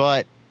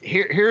 But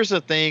here's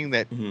the thing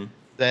that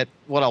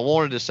what I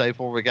wanted to say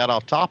before we got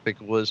off topic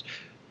was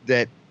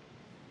that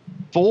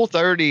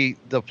Full30,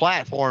 the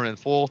platform, and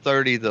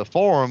Full30, the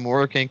forum,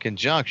 work in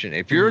conjunction.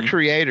 If you're a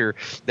creator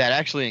that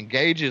actually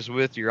engages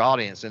with your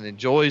audience and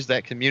enjoys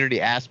that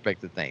community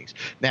aspect of things.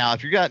 Now,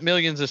 if you got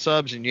millions of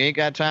subs and you ain't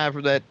got time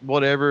for that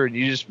whatever, and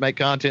you just make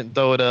content and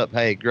throw it up,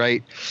 hey,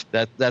 great.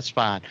 That's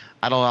fine.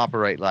 I don't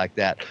operate like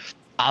that.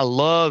 I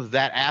love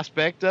that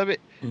aspect of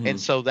it. And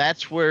so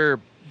that's where,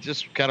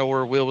 just kind of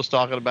where Will was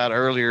talking about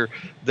earlier,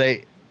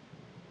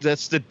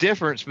 that's the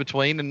difference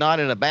between, and not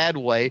in a bad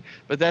way,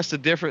 but that's the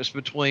difference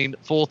between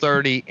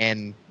Full30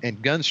 and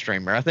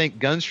Gunstreamer. I think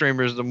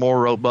Gunstreamer is the more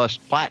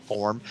robust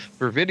platform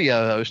for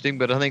video hosting,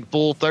 but I think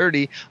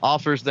Full30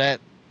 offers that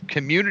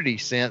community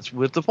sense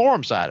with the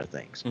forum side of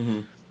things.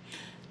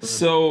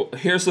 So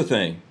here's the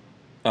thing,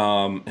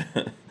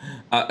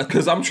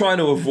 because I'm trying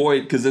to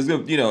avoid, because there's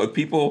gonna, if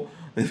people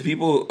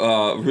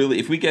really,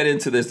 if we get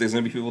into this, there's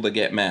gonna be people that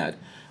get mad.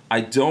 I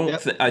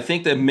don't. I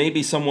think that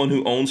maybe someone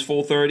who owns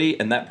Full30,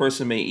 and that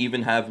person may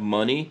even have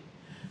money,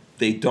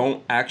 they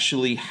don't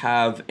actually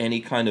have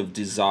any kind of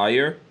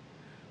desire,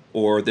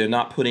 or they're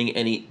not putting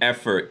any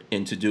effort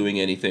into doing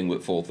anything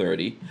with Full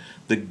 30.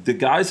 The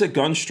guys at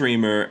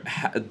Gunstreamer,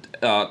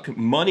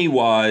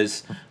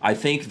 money-wise, I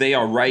think they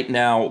are right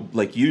now,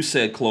 like you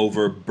said,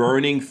 Clover,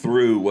 burning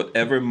through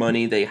whatever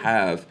money they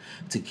have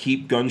to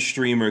keep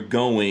Gunstreamer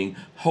going,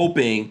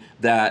 hoping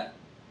that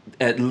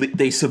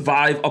they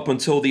survive up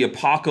until the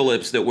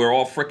apocalypse that we're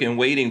all freaking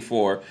waiting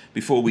for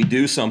before we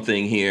do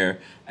something here,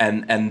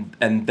 and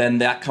then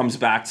that comes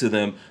back to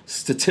them.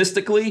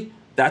 Statistically,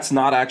 that's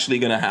not actually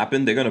going to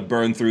happen. They're going to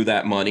burn through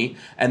that money,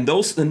 and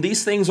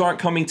these things aren't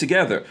coming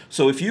together.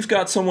 So if you've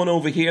got someone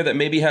over here that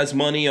maybe has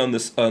money on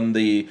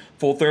the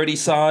Full 30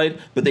 side,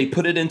 but they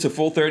put it into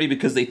Full 30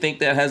 because they think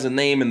that has a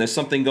name and there's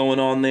something going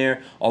on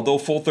there, although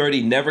Full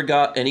 30 never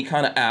got any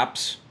kind of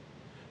apps,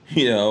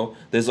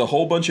 there's a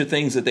whole bunch of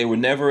things that they were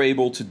never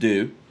able to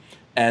do,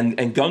 and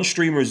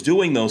Gunstreamer's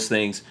doing those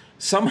things.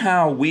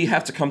 Somehow we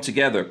have to come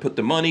together, put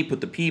the money, put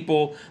the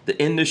people, the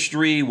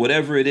industry,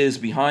 whatever it is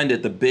behind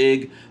it, the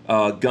big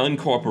gun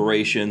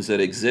corporations that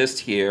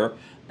exist here,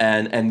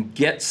 and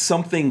get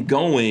something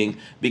going.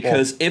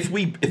 Because if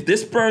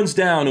this burns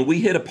down and we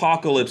hit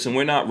apocalypse and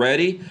we're not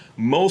ready,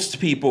 most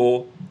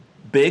people,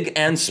 big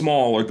and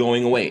small, are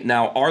going away.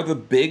 Now, are the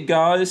big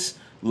guys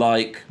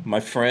like my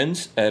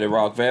friends at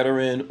Iraq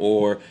Veteran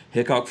or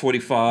Hickok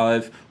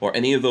 45 or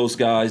any of those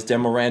guys,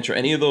 Demo Rancher,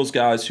 any of those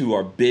guys who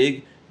are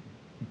big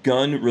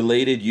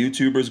gun-related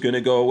YouTubers going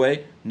to go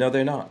away? No,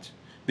 they're not,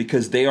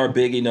 because they are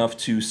big enough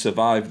to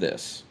survive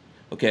this.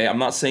 Okay, I'm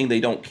not saying they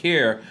don't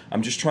care.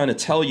 I'm just trying to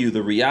tell you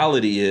the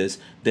reality is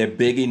they're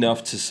big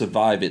enough to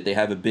survive it. They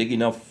have a big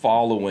enough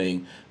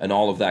following and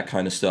all of that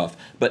kind of stuff.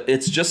 But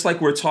it's just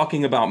like we're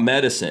talking about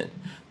medicine.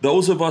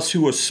 Those of us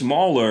who are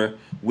smaller,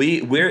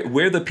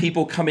 we're the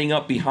people coming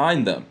up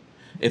behind them.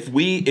 If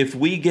we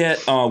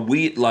get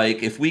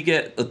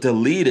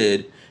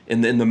deleted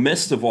in the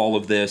midst of all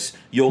of this,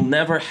 you'll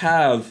never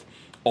have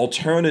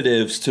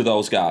alternatives to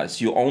those guys.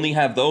 You only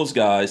have those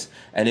guys,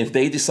 and if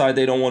they decide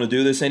they don't want to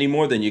do this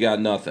anymore, then you got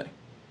nothing.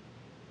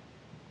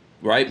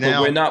 Right?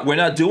 Now, but we're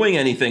not doing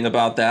anything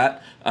about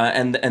that,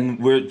 and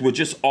we're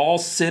just all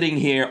sitting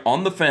here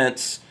on the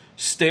fence,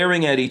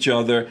 staring at each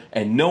other,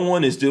 and no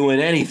one is doing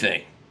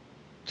anything.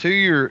 To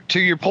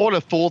your point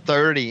of Full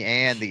 30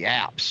 and the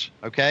apps,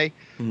 okay?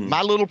 Mm-hmm.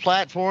 My little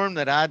platform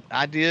that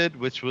I did,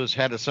 which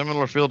had a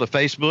similar feel to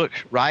Facebook,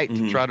 right?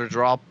 Mm-hmm. To try to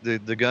draw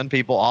the gun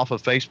people off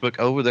of Facebook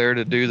over there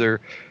to do their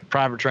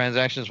private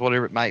transactions,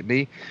 whatever it might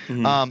be.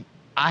 Mm-hmm.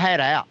 I had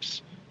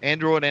apps,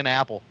 Android and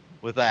Apple,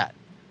 with that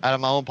out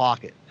of my own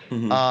pocket.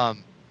 Mm-hmm.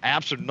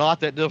 Apps are not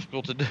that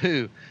difficult to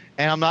do,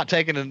 and I'm not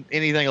taking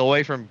anything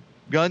away from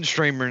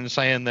Gunstreamer and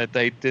saying that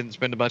they didn't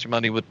spend a bunch of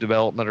money with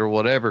development or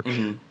whatever.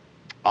 Mm-hmm.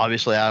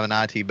 Obviously, I have an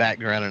IT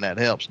background, and that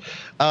helps.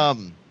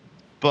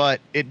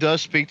 But it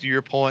does speak to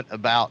your point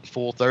about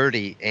Full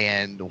 30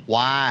 and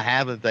why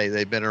haven't they?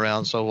 They've been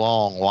around so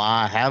long.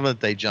 Why haven't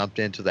they jumped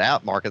into the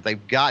app market?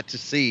 They've got to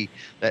see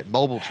that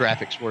mobile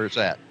traffic's where it's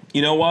at.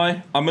 You know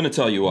why? I'm going to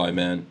tell you why,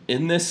 man.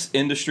 In this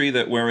industry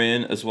that we're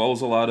in, as well as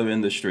a lot of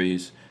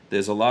industries,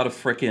 there's a lot of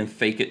freaking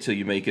fake it till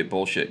you make it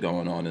bullshit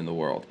going on in the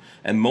world.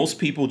 And most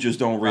people just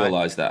don't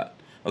realize that.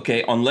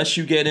 Okay, unless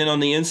you get in on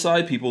the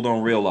inside, people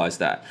don't realize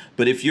that.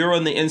 But if you're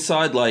on the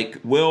inside, like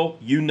Will,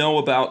 you know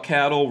about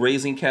cattle,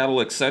 raising cattle,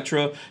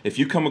 etc. If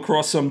you come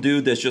across some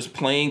dude that's just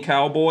playing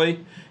cowboy,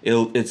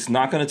 it's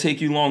not going to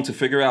take you long to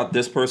figure out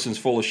this person's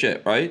full of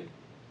shit, right?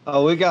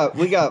 Oh, we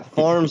got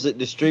farms that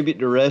distribute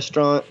to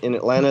restaurant in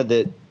Atlanta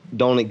that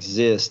don't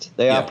exist.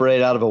 They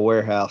operate out of a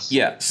warehouse.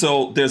 Yeah,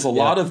 so there's a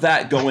lot of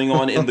that going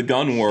on in the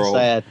gun world.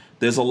 Sad.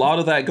 There's a lot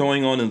of that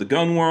going on in the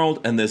gun world,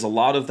 and there's a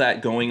lot of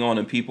that going on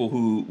in people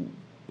who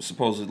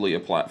supposedly are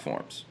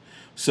platforms.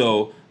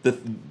 So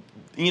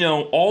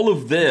all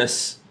of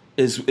this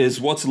is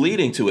what's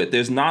leading to it.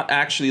 There's not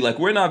actually, like,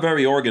 we're not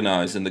very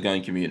organized in the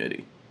gun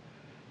community.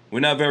 We're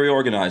not very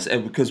organized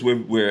because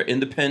we're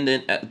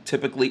independent,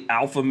 typically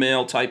alpha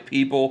male type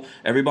people.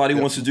 Everybody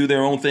wants to do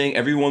their own thing.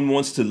 Everyone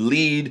wants to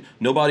lead.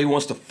 Nobody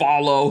wants to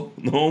follow.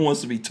 No one wants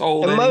to be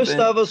told and anything.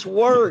 Most of us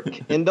work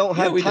and don't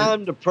have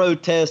time to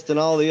protest and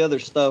all the other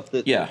stuff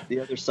that the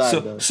other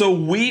side does. So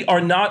we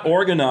are not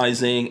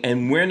organizing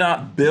and we're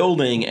not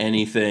building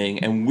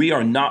anything and we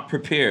are not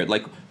prepared.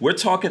 Like, we're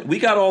talking, we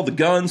got all the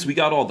guns, we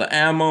got all the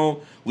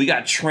ammo, we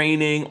got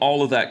training,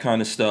 all of that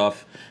kind of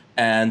stuff.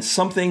 And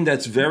something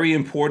that's very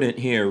important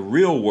here,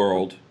 real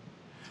world,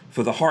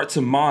 for the hearts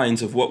and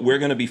minds of what we're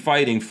going to be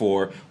fighting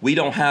for, we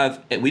don't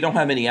have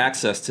any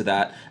access to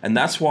that. And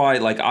that's why,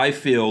 like, I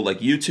feel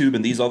like YouTube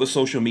and these other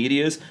social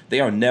medias,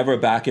 they are never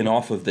backing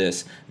off of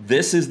this.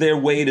 This is their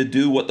way to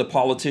do what the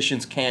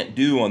politicians can't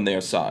do on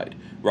their side,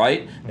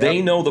 right? Yep.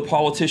 They know the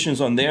politicians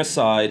on their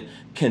side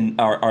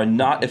are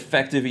not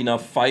effective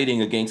enough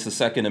fighting against the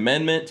Second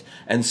Amendment.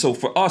 And so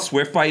for us,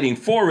 we're fighting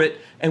for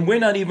it, and we're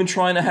not even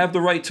trying to have the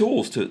right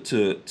tools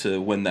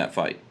to win that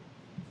fight.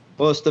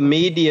 Well, it's the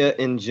media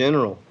in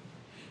general.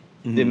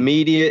 Mm-hmm. The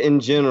media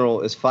in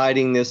general is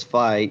fighting this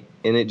fight,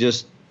 and it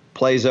just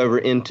plays over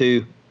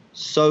into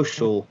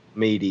social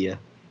media.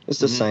 It's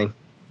the same.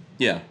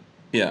 Yeah,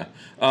 yeah.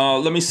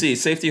 Let me see.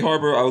 Safety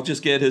Harbor, I'll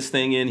just get his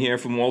thing in here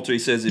from Walter. He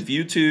says, if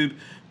YouTube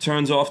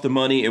turns off the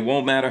money, it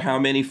won't matter how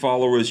many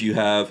followers you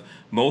have.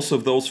 Most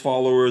of those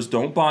followers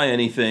don't buy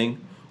anything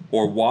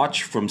or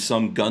watch from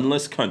some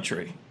gunless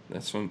country.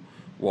 That's from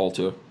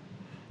Walter.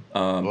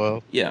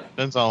 Well, yeah.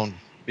 Depends on,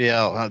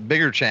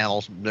 bigger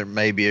channels, there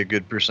may be a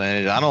good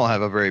percentage. I don't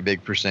have a very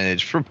big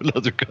percentage from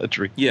another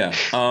country. Yeah.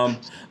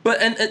 But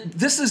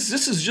this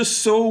is just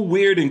so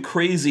weird and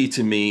crazy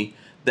to me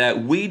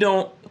that we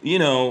don't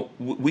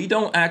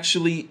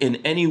actually in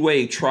any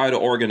way try to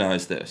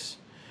organize this.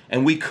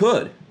 And we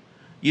could.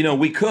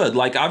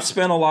 Like, I've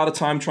spent a lot of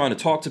time trying to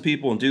talk to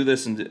people and do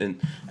this,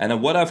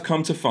 and what I've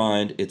come to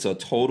find, it's a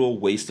total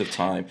waste of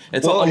time. A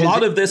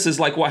lot of this is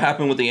like what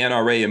happened with the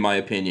NRA, in my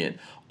opinion.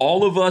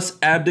 All of us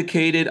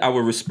abdicated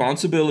our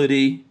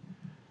responsibility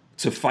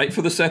to fight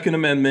for the Second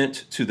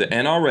Amendment to the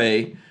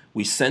NRA.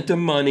 We sent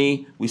them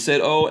money. We said,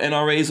 "Oh,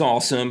 NRA is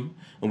awesome,"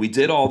 and we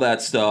did all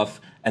that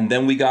stuff. And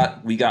then we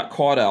got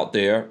caught out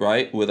there,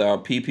 right, with our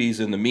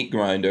peepees in the meat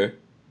grinder,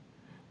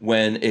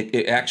 when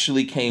it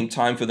actually came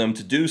time for them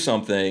to do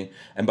something.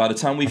 And by the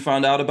time we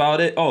found out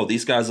about it, oh,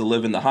 these guys are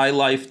living the high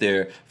life.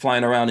 They're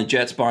flying around in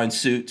jets, buying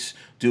suits,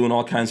 doing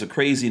all kinds of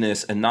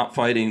craziness, and not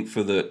fighting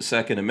for the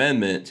Second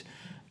Amendment.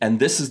 And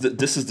this is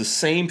the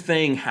same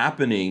thing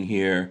happening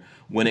here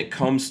when it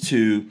comes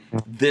to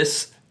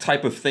this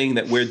type of thing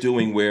that we're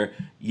doing, where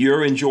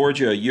you're in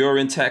Georgia, you're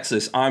in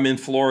Texas, I'm in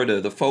Florida,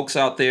 the folks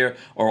out there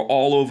are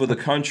all over the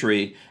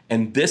country,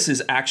 and this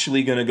is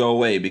actually going to go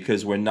away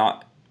because we're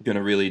not going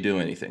to really do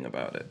anything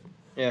about it.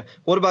 Yeah.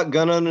 What about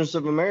Gun Owners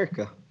of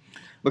America?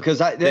 Because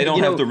they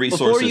don't have the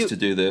resources to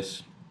do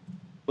this.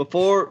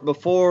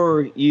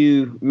 Before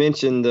you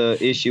mentioned the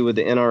issue with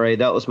the NRA,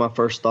 that was my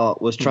first thought,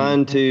 was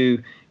trying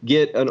to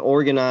get an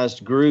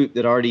organized group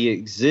that already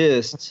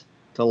exists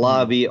to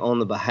lobby on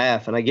the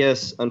behalf. And I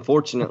guess,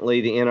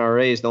 unfortunately, the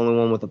NRA is the only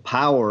one with the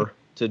power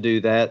to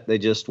do that. They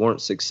just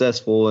weren't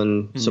successful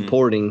in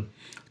supporting.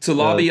 To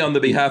lobby on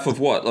the behalf of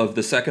what? Of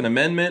the Second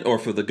Amendment or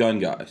for the gun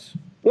guys?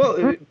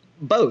 Well,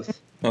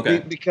 both. Okay.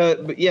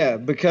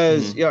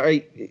 Because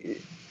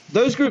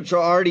those groups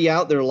are already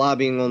out there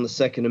lobbying on the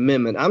Second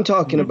Amendment. I'm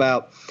talking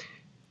about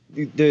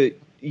the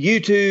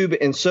YouTube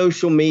and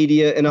social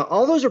media, and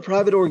all those are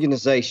private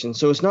organizations.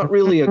 So it's not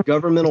really a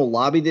governmental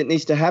lobby that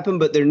needs to happen,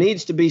 but there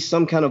needs to be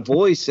some kind of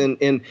voice and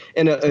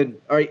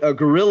a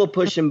guerrilla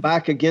pushing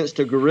back against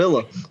a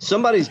guerrilla.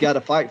 Somebody's got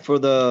to fight for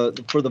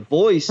the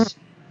voice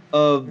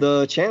of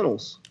the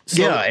channels.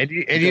 So, and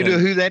you know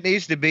who that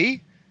needs to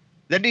be?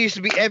 That needs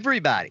to be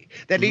everybody.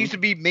 That needs to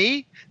be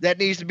me. That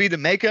needs to be the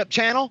makeup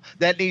channel.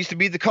 That needs to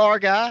be the car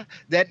guy.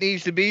 That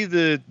needs to be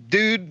the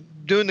dude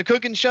doing the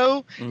cooking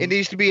show. It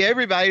needs to be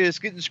everybody that's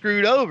getting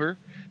screwed over.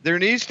 There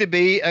needs to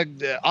be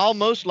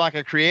almost like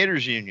a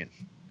creators union,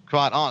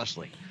 quite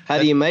honestly. How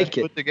do you make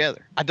it put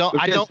together?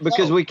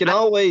 Because we can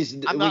always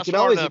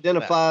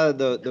identify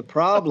the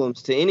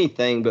problems to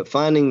anything, but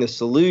finding the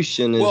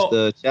solution is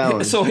the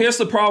challenge. So here's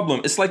the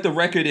problem. It's like the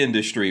record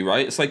industry,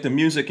 right? It's like the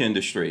music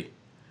industry.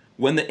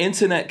 When the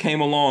internet came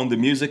along, the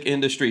music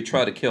industry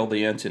tried to kill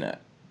the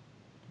internet,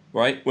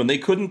 right? When they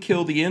couldn't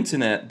kill the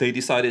internet, they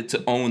decided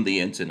to own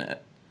the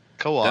internet.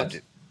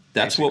 Co-opted.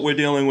 That's what we're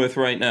dealing with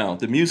right now.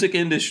 The music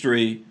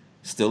industry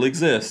still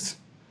exists.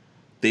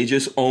 They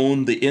just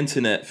own the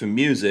internet for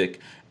music,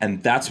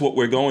 and that's what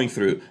we're going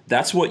through.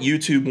 That's what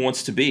YouTube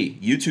wants to be.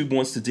 YouTube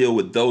wants to deal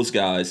with those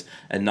guys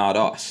and not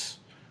us.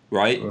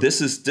 Right?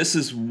 This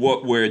is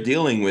what we're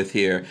dealing with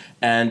here.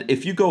 And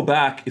if you go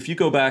back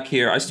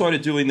here, I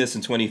started doing this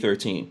in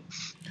 2013,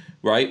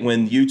 right?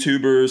 When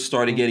YouTubers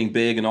started getting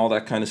big and all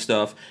that kind of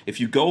stuff.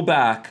 If you go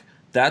back,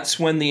 that's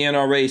when the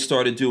NRA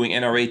started doing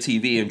NRA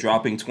TV and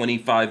dropping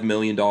 $25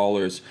 million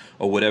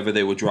or whatever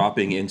they were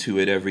dropping into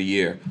it every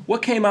year.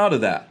 What came out of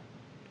that?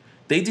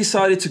 They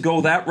decided to go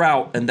that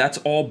route, and that's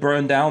all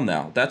burned down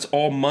now. That's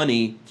all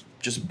money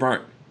just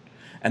burnt.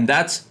 And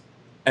that's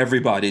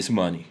everybody's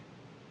money.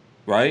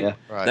 Right?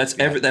 Yeah.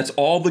 That's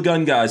all the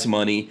gun guys'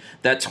 money.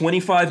 That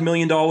 $25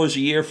 million a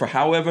year for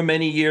however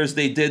many years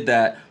they did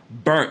that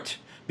burnt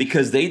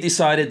because they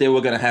decided they were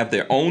going to have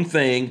their own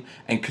thing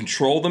and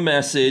control the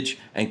message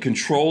and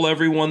control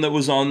everyone that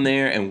was on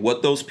there and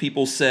what those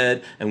people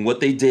said and what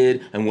they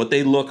did and what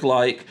they looked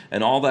like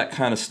and all that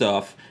kind of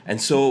stuff.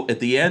 And so at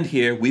the end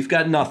here, we've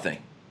got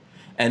nothing.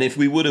 And if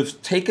we would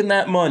have taken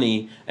that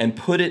money and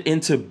put it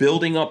into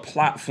building up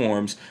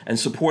platforms and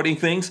supporting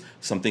things,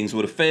 some things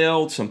would have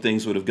failed, some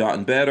things would have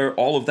gotten better.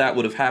 All of that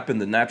would have happened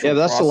the natural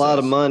process. Yeah, that's a lot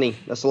of money.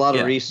 That's a lot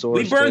of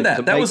resources. We burned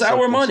that. That was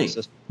our money.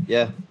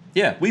 Yeah.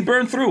 Yeah, we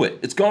burned through it.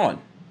 It's gone.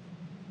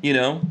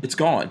 It's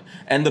gone.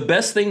 And the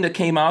best thing that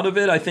came out of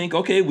it, I think,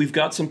 okay, we've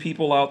got some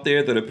people out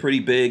there that are pretty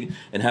big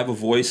and have a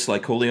voice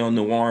like Julian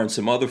Noir and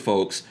some other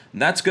folks.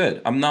 And that's good.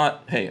 I'm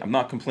not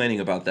complaining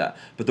about that.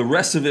 But the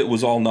rest of it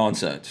was all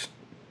nonsense.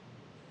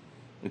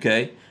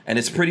 Okay? And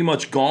it's pretty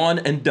much gone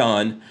and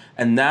done.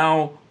 And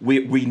now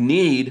we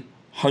need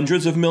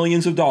hundreds of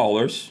millions of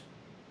dollars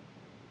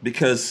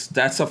because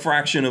that's a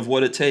fraction of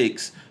what it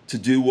takes to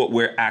do what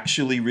we're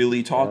actually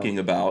really talking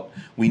about.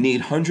 We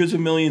need hundreds of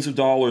millions of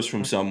dollars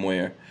from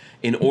somewhere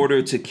in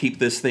order to keep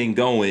this thing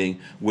going,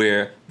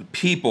 where the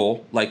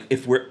people, like,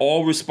 if we're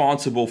all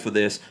responsible for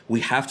this, we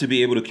have to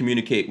be able to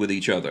communicate with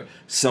each other.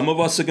 Some of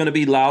us are going to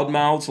be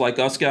loudmouths like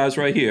us guys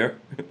right here.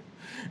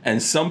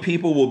 And some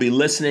people will be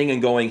listening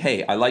and going,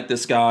 hey, I like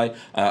this guy.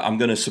 I'm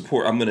going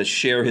to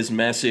share his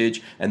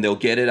message, and they'll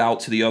get it out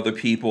to the other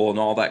people and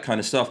all that kind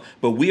of stuff.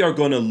 But we are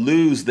going to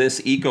lose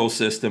this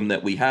ecosystem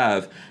that we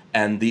have.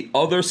 And the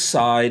other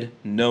side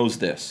knows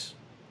this.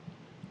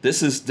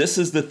 This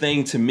is the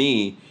thing to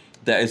me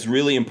that is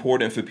really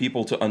important for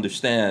people to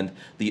understand.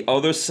 The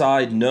other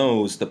side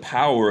knows the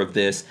power of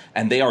this,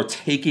 and they are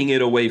taking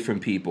it away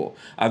from people.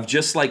 I've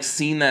just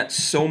seen that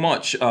so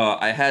much.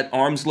 I had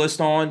Arms List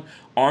on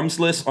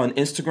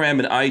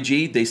Instagram and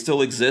IG. They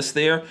still exist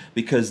there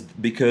because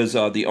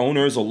the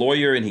owner is a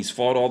lawyer and he's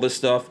fought all this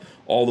stuff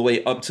all the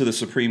way up to the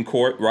Supreme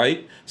Court,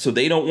 right? So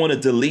they don't want to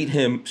delete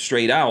him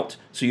straight out.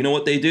 So you know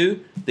what they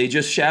do? They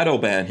just shadow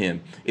ban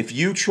him. If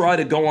you try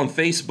to go on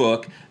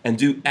Facebook and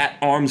do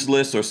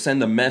 @ArmsList or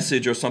send a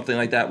message or something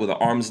like that with an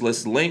Arms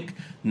List link,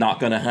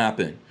 not going to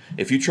happen.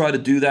 If you try to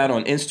do that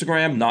on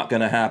Instagram, not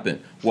going to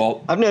happen.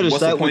 Well, I've noticed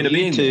what's that the point with of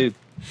being there? YouTube.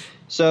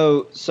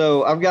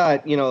 So I've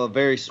got, a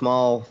very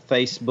small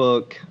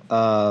Facebook,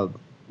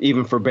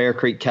 even for Bear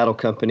Creek Cattle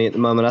Company at the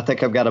moment. I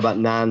think I've got about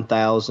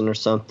 9,000 or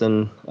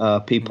something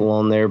people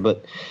on there.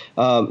 But,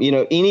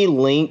 any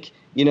link,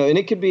 and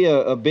it could be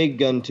a big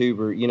gun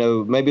tuber,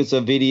 maybe it's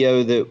a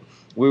video that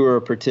we were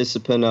a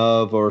participant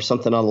of or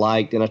something I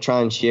liked, and I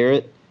try and share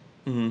it.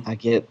 Mm-hmm. I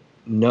get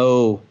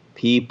no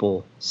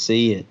people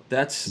see it.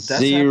 That's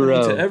Zero.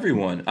 happening to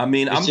everyone. I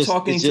mean, I'm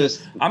talking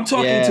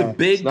to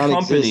big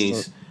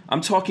companies. I'm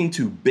talking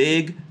to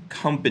big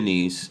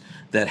companies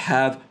that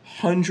have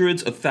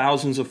hundreds of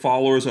thousands of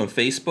followers on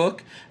Facebook,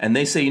 and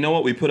they say, you know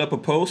what, we put up a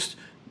post.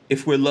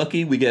 If we're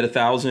lucky, we get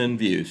 1,000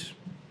 views.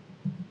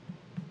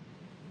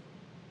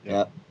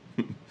 Yeah.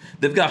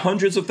 They've got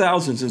hundreds of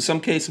thousands, in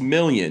some case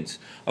millions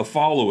of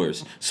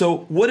followers. So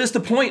what is the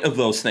point of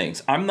those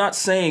things? I'm not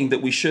saying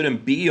that we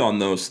shouldn't be on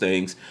those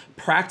things.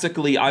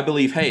 Practically, I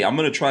believe, hey, I'm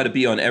going to try to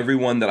be on every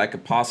one that I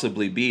could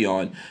possibly be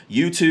on.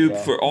 YouTube,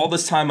 for all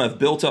this time I've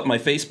built up my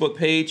Facebook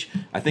page.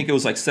 I think it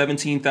was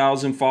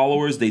 17,000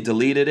 followers. They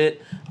deleted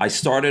it. I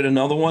started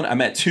another one. I'm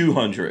at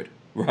 200,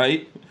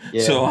 right?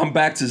 Yeah. So I'm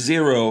back to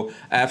 0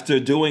 after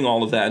doing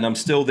all of that, and I'm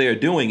still there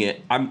doing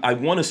it. I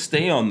want to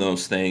stay on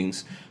those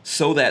things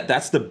so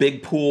that's the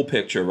big pool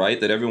picture, right?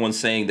 That everyone's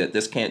saying that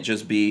this can't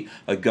just be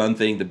a gun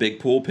thing, the big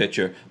pool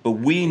picture. But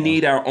we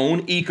need our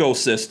own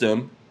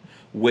ecosystem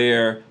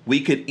where we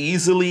could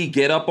easily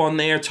get up on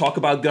there, talk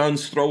about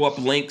guns, throw up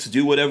links,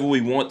 do whatever we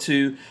want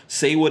to,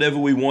 say whatever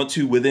we want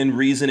to within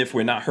reason if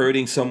we're not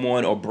hurting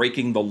someone or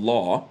breaking the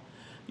law,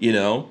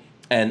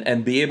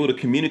 and be able to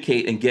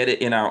communicate and get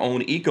it in our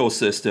own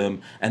ecosystem.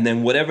 And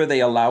then whatever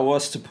they allow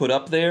us to put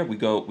up there, we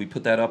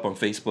put that up on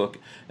Facebook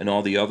and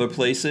all the other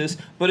places.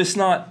 But it's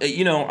not,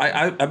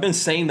 I've been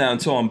saying that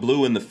until I'm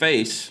blue in the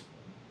face,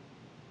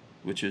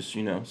 which is,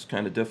 it's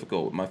kind of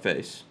difficult with my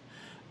face.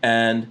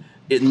 And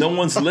no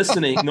one's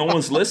listening. No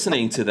one's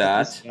listening to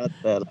that.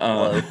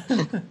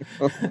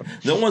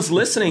 No one's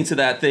listening to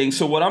that thing.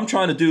 So what I'm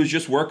trying to do is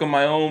just work on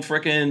my own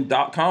freaking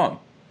 .com.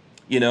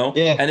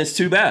 And it's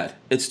too bad.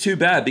 It's too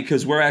bad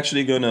because we're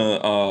actually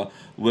gonna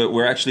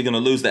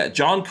lose that.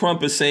 John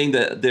Crump is saying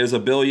that there's a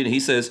billion. He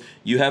says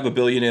you have a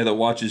billionaire that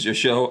watches your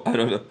show. I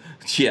don't know.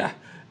 Yeah,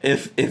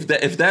 if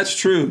that's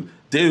true,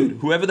 dude,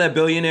 whoever that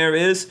billionaire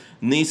is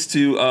needs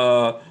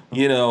to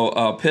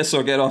piss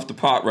or get off the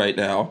pot right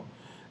now.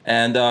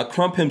 And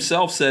Crump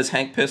himself says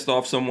Hank pissed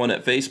off someone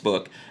at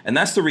Facebook, and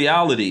that's the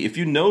reality. If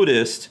you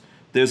noticed,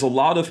 there's a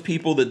lot of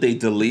people that they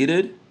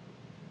deleted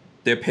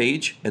their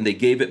page and they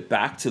gave it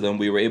back to them.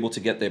 We were able to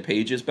get their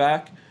pages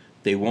back.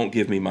 They won't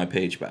give me my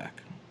page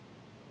back.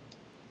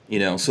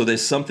 So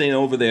there's something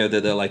over there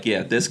that they're like,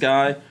 yeah, this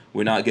guy,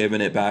 we're not giving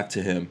it back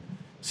to him.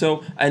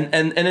 So, and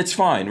it's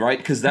fine, right?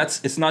 Because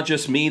it's not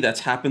just me.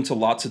 That's happened to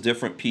lots of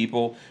different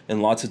people in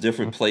lots of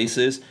different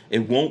places.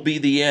 It won't be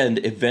the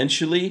end.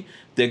 Eventually,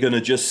 they're going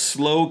to just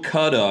slow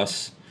cut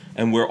us,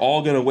 and we're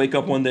all going to wake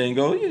up one day and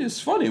go, yeah, it's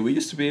funny. We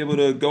used to be able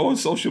to go on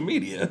social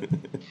media.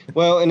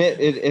 Well, and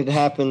it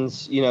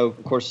happens,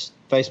 of course,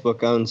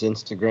 Facebook owns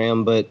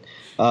Instagram, but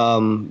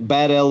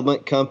Bad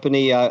Element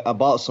Company, I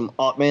bought some,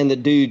 the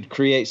dude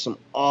creates some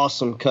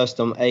awesome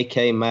custom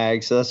AK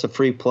mags. So that's a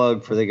free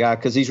plug for the guy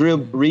because he's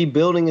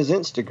rebuilding his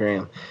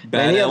Instagram.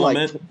 Bad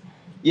Element?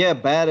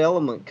 Bad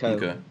Element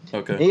Co.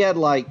 Okay. He had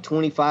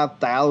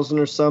 25,000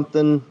 or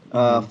something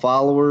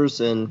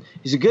followers, and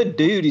he's a good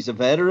dude. He's a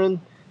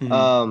veteran.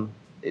 Mm-hmm.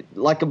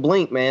 Like a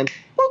blink, man.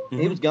 Boop,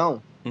 he was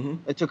gone. Mm-hmm.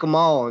 They took them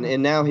all,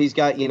 and now he's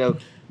got,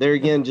 there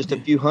again, just a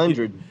few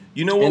hundred.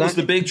 You know what was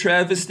the big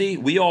travesty?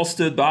 We all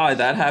stood by.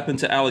 That happened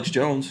to Alex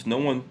Jones. No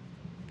one,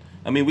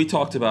 we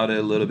talked about it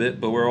a little bit,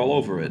 but we're all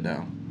over it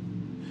now.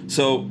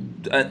 So,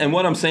 and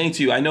what I'm saying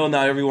to you, I know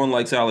not everyone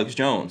likes Alex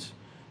Jones,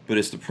 but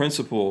it's the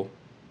principles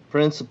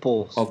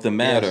of the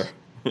matter.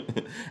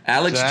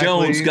 Alex Exactly.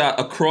 Jones got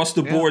across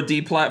the board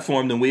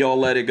deplatformed, and we all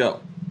let it go.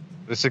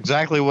 That's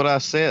exactly what I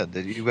said.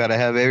 That you got to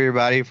have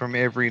everybody from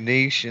every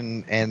niche,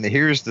 and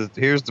here's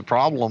the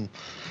problem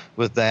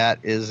with that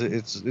is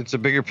it's a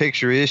bigger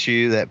picture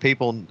issue that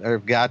people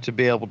have got to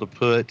be able to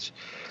put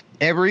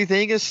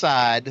everything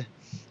aside,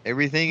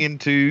 everything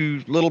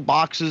into little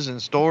boxes and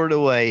store it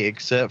away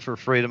except for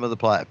freedom of the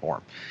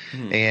platform.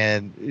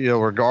 And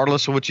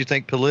regardless of what you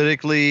think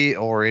politically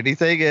or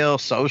anything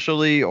else,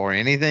 socially or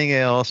anything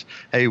else,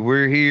 hey,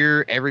 we're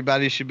here.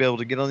 Everybody should be able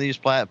to get on these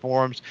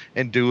platforms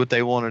and do what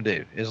they want to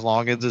do. As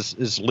long as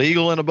it's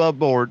legal and above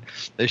board,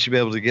 they should be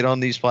able to get on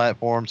these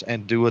platforms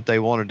and do what they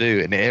want to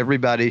do. And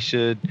everybody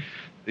should,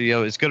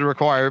 it's going to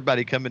require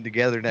everybody coming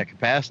together in that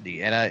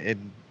capacity.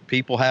 And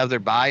people have their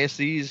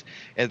biases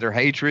and their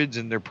hatreds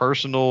and their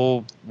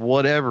personal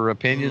whatever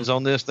opinions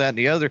on this, that, and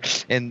the other.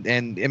 And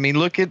I mean,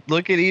 look at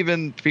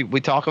even we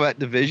talk about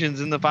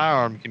divisions in the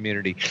firearm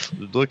community.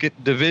 Look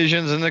at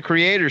divisions in the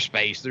creator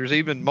space. There's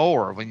even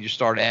more when you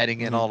start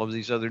adding in all of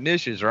these other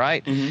niches,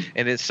 right?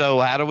 And it's so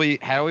how do we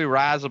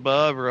rise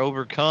above or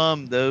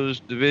overcome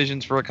those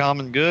divisions for a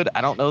common good? I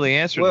don't know the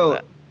answer to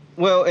that.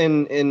 Well,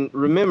 and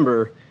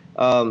remember.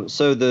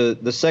 So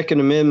the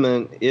Second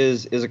Amendment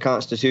is a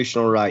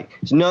constitutional right.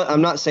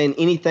 I'm not saying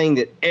anything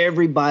that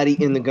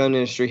everybody in the gun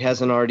industry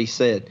hasn't already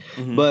said.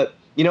 But,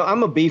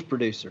 I'm a beef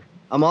producer.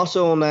 I'm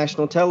also on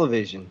national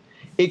television.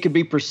 It could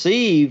be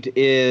perceived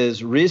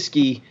as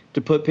risky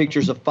to put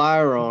pictures of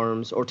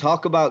firearms or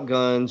talk about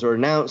guns or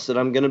announce that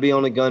I'm going to be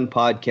on a gun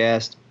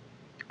podcast.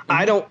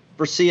 I don't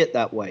foresee it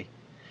that way.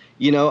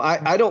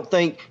 I don't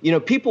think,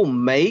 people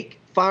make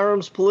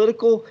firearms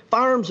political.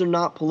 Firearms are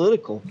not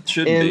political.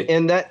 Shouldn't be.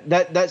 And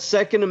that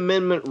Second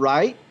Amendment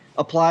right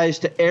applies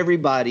to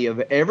everybody of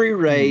every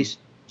race,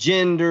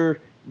 gender,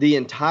 the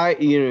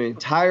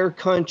entire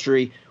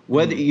country.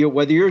 Whether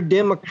you're a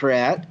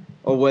Democrat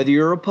or whether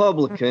you're a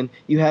Republican,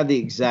 you have the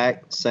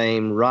exact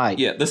same right.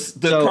 Yeah,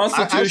 the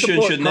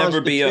Constitution should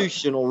never be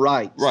constitutional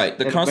rights. Right,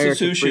 the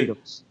Constitution.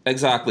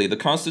 Exactly, the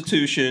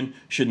Constitution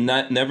should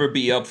never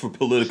be up for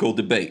political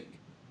debate.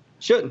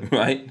 Shouldn't.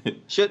 Right?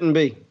 Shouldn't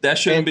be. That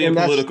shouldn't be a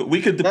political.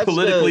 We could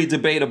politically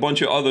debate a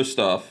bunch of other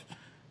stuff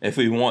if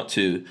we want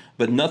to,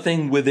 but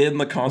nothing within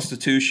the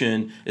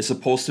Constitution is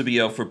supposed to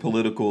be up for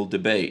political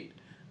debate.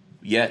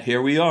 Yet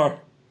here we are.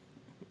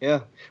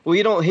 Yeah. Well,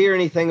 you don't hear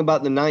anything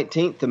about the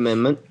 19th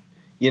Amendment.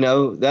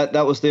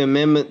 That was the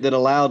amendment that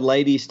allowed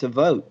ladies to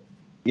vote.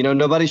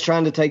 Nobody's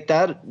trying to take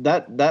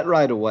that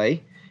right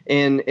away.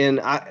 And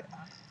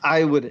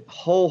I would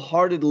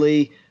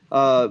wholeheartedly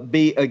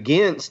be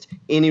against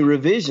any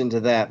revision to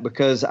that,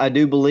 because I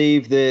do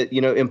believe that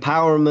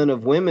empowerment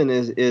of women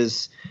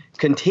is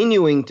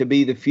continuing to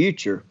be the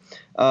future.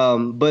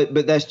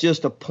 But that's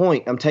just a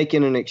point. I'm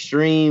taking an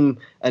extreme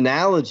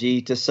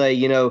analogy to say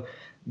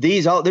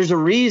there's a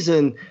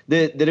reason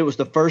that it was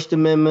the First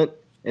Amendment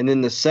and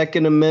then the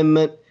Second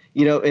Amendment,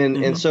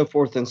 and so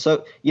forth. And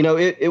so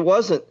it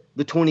wasn't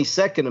the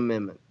 22nd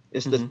Amendment.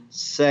 It's the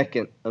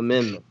Second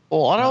Amendment.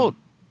 Well,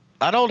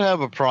 I don't have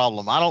a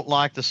problem. I don't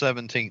like the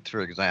 17th,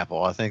 for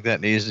example. I think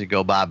that needs to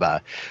go bye-bye.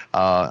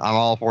 I'm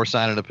all for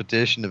signing a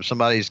petition. If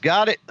somebody's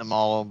got it, I'm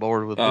all on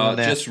board with doing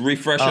that. Just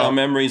refresh our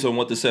memories on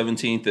what the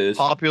 17th is.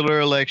 Popular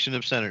election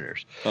of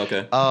senators.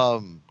 Okay.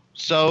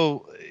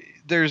 So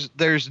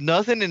there's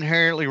nothing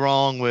inherently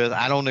wrong with,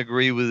 I don't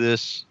agree with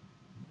this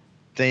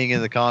thing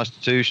in the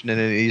Constitution and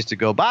it needs to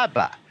go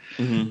bye-bye.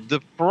 The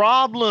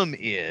problem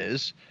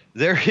is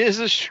there is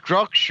a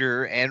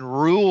structure and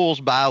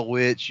rules by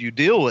which you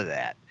deal with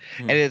that.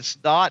 And it's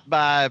not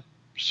by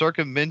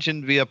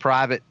circumvention via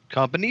private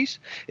companies.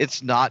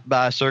 It's not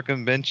by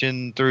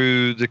circumvention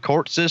through the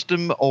court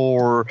system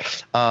or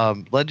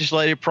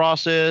legislative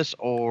process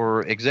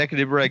or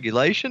executive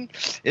regulation.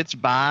 It's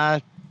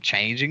by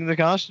changing the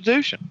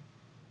Constitution.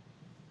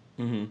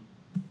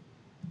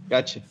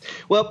 Gotcha.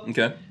 Well,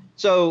 okay.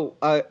 So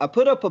I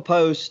put up a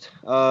post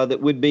that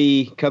would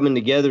be coming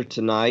together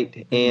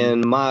tonight,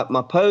 and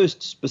my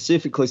post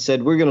specifically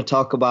said we're going to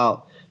talk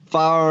about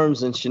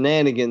firearms and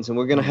shenanigans, and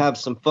we're going to have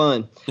some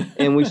fun.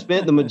 And we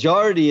spent the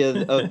majority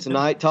of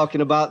tonight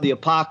talking about the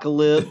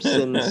apocalypse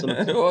and some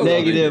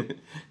negative.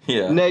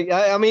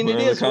 I mean, it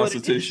is the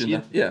Constitution.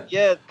 What it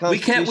is.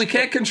 Constitution. We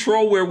can't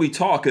control where we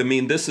talk. I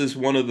mean, this is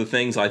one of the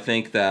things I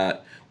think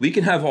that we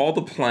can have all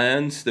the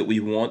plans that we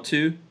want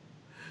to.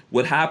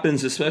 What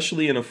happens,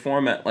 especially in a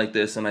format like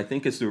this, and I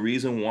think it's the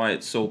reason why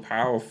it's so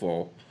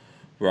powerful,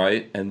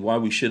 right, and why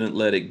we shouldn't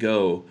let it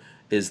go,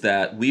 is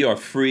that we are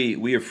free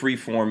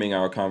forming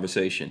our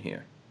conversation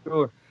here.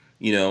 Sure.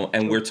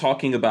 And we're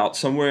talking about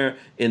somewhere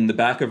in the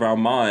back of our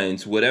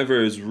minds,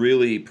 whatever is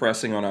really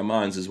pressing on our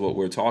minds is what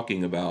we're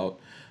talking about.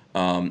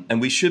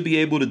 And we should be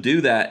able to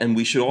do that, and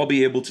we should all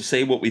be able to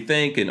say what we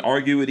think and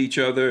argue with each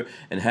other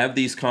and have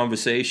these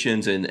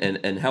conversations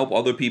and help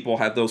other people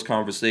have those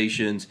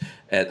conversations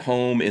at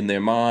home in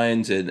their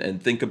minds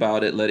and think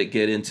about it, let it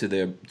get into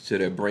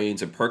their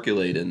brains and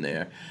percolate in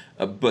there.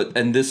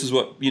 And this is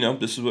what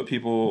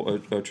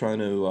people are trying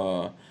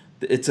to.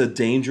 It's a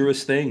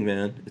dangerous thing,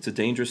 man. It's a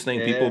dangerous thing.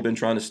 Yeah. People have been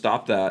trying to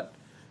stop that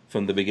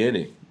from the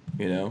beginning.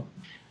 You know.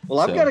 Well,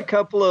 I've got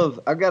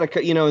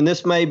a, and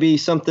this may be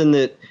something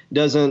that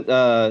doesn't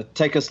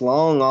take us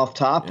long off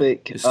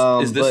topic. Is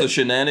this a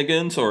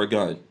shenanigans or a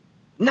gun?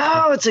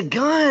 No, it's a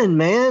gun,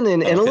 man,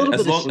 and a little bit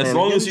of shenanigans. As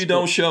long as you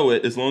don't show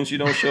it,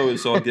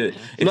 it's all good.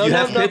 If you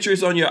have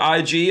pictures on your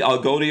IG, I'll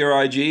go to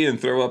your IG and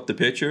throw up the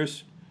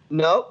pictures.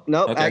 No.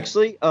 Okay.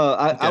 Actually,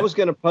 I was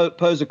going to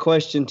pose a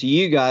question to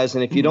you guys,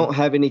 and if you don't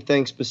have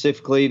anything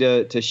specifically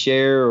to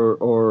share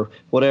or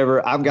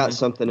whatever, I've got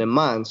something in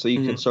mind, so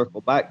you can circle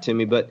back to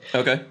me. But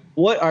okay,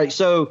 all right,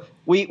 so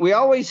we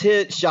always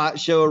hit SHOT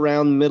Show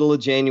around the middle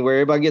of January.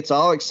 Everybody gets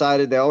all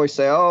excited. They always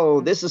say,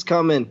 "Oh, this is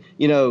coming,"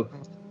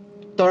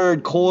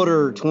 third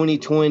quarter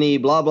 2020,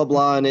 blah blah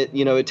blah, and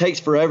it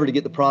takes forever to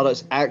get the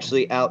products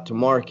actually out to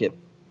market.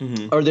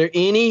 Are there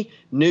any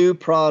new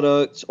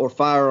products or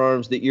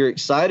firearms that you're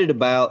excited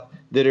about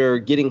that are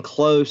getting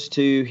close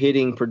to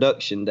hitting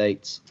production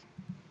dates?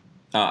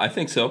 I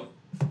think so.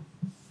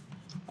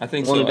 I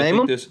think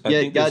there's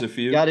a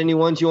few. Got any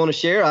ones you want to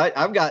share?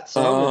 I've got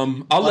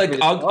some. I'll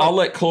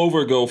let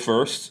Clover go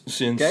first,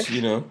 since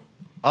the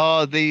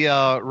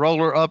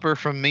roller upper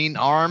from Mean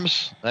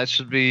Arms, that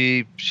should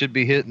be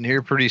hitting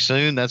here pretty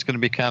soon. That's going to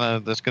be kind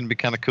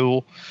of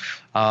cool.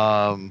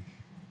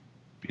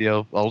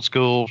 Old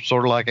school,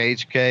 sort of like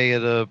HK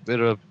at a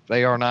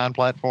AR9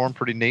 platform,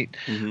 pretty neat.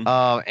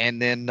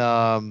 And then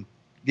I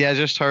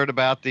just heard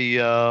about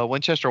the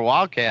Winchester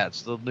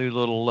Wildcats, the new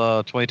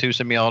little 22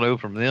 semi-auto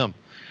from them.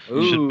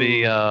 Ooh,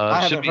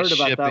 I haven't heard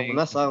about that one.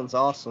 That sounds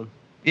awesome.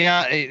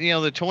 Yeah,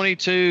 the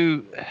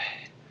 22.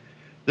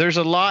 There's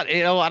a lot.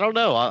 I don't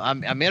know.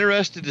 I'm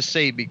interested to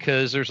see,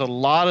 because there's a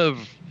lot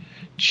of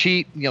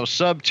cheap,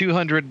 sub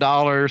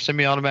 $200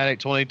 semi-automatic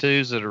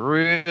 22s that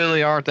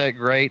really aren't that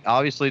great.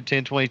 Obviously,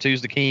 1022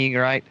 is the king,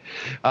 right?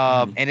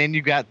 And then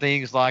you got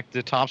things like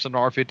the Thompson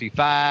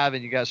R55,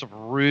 and you got some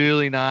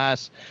really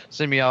nice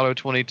semi-auto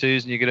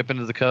 22s, and you get up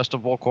into the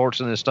custom full courts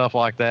and stuff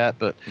like that.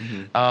 But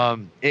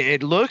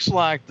it looks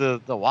like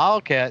the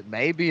Wildcat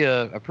may be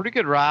a pretty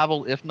good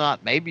rival, if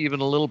not maybe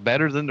even a little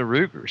better than the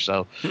Ruger.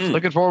 So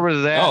looking forward to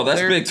that. Oh, that's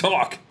big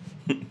talk.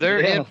 They're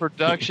in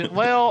production.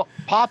 Well,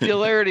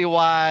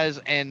 popularity-wise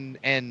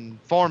and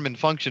form and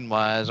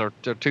function-wise are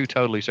two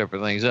totally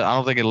separate things. I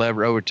don't think it'll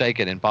ever overtake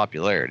it in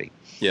popularity.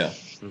 Yeah.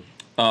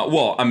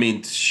 Well, I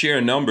mean,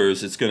 sheer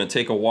numbers, it's going to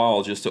take a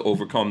while just to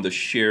overcome the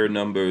sheer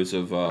numbers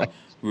of Ruger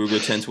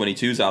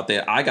 1022s out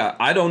there.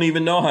 I don't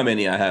even know how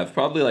many I have.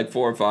 Probably like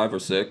 4 or 5 or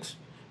 6.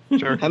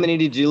 Sure. How many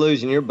did you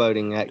lose in your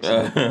boating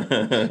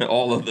accident?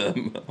 All of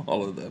them.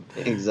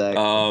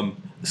 Exactly.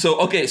 So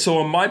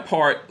on my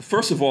part,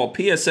 first of all,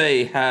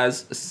 PSA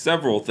has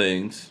several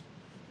things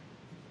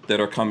that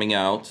are coming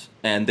out,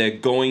 and they're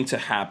going to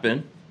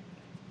happen.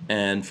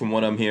 And from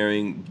what I'm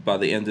hearing, by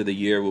the end of the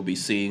year, we'll be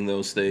seeing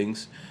those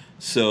things.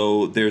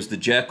 So there's the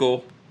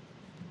Jekyll,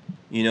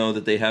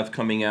 that they have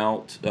coming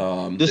out.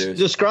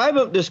 Describe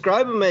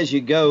them as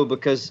you go,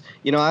 because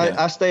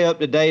I stay up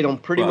to date on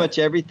pretty much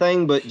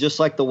everything, but just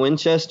like the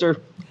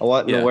Winchester, I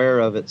wasn't aware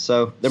of it.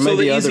 So there may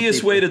be other the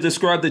easiest people. way to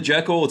describe the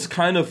Jekyll, it's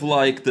kind of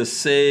like the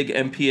SIG,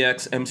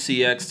 MPX,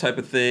 MCX type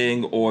of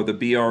thing, or the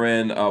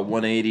BRN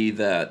 180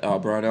 that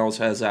Brownells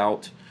has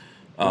out.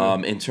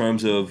 In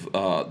terms of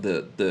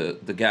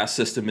the gas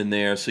system in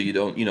there, so you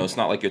don't, it's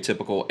not like your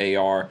typical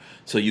AR,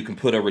 so you can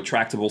put a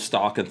retractable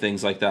stock and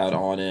things like that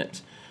on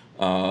it.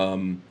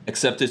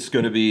 Except it's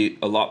going to be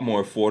a lot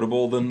more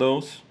affordable than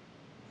those.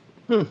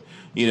 So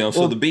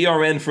the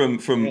BRN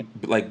from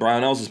like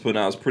Brownells is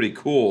putting out is pretty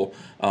cool.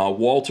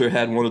 Walter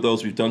had one of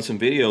those. We've done some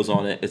videos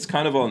on it. It's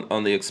kind of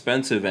on the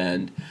expensive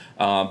end.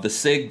 The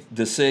SIG,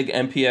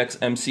 MPX,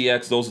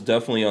 MCX, those are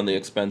definitely on the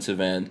expensive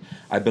end.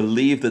 I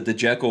believe that the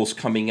Jekyll's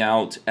coming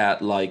out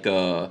at like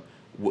the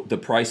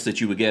price that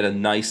you would get a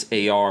nice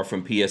AR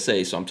from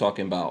PSA. So I'm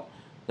talking about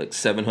like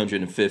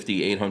 $750,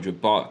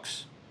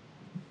 $800.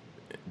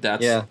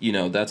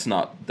 That's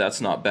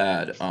not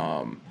bad.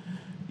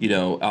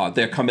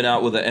 They're coming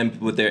out with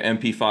their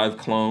MP5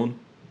 clone.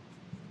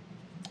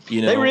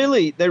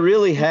 They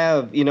really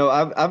have.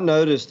 I've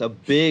noticed a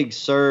big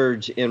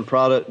surge in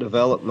product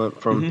development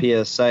from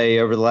PSA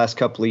over the last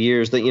couple of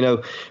years.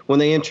 That when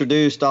they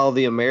introduced all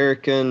the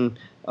American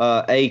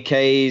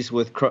AKs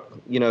with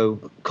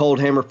cold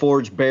hammer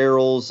forged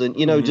barrels, and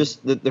just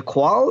the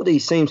quality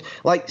seems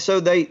like, so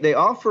they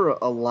offer a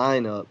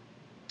lineup.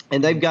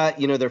 And they've got,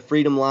 their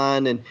Freedom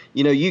line, and,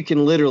 you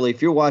can literally,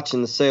 if you're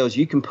watching the sales,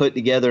 you can put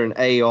together an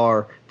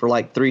AR for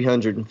like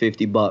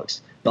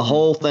 $350. The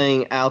whole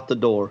thing out the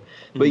door.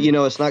 But,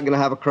 it's not going to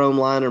have a chrome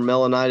line or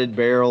melanated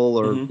barrel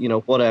or,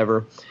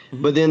 whatever.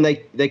 But then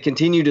they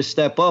continue to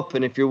step up,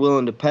 and if you're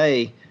willing to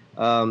pay,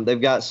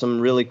 they've got some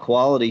really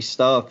quality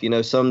stuff,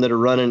 some that are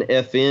running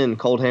FN,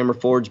 cold hammer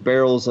forged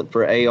barrels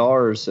for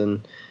ARs,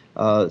 and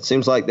it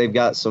seems like they've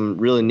got some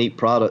really neat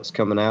products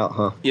coming out,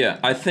 huh? Yeah,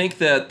 I think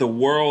that the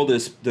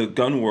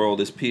gun world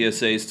is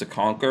PSA's to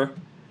conquer,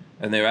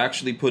 and they're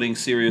actually putting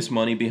serious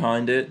money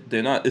behind it.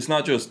 It's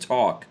not just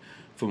talk,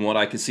 from what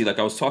I can see. Like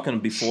I was talking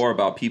before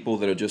about people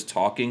that are just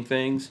talking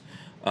things.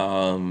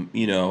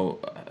 You know,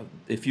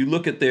 if you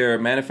look at their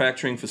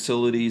manufacturing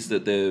facilities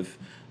that they've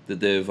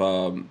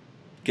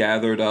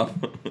gathered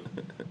up,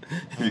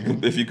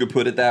 if you could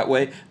put it that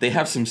way, they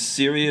have some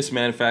serious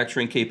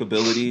manufacturing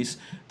capabilities.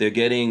 They're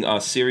getting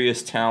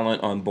serious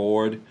talent on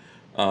board.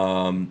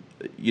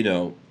 You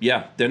know,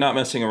 yeah, they're not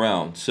messing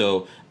around.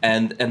 So,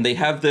 and they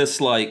have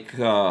this like,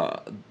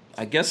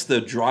 I guess the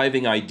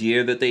driving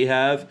idea that they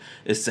have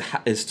is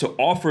to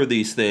offer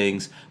these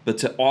things, but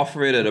to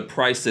offer it at a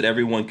price that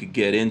everyone could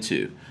get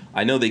into.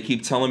 I know they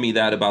keep telling me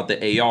that about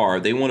the AR.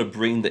 They want to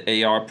bring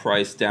the AR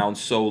price down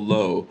so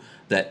low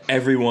that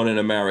everyone in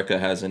America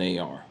has an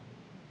AR.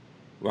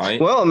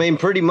 Right. Well, I mean,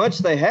 pretty much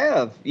they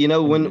have. You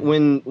know,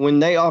 when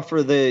they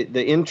offer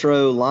the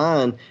intro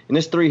line, and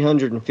it's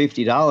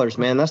 $350,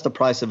 man, that's the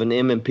price of an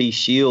M&P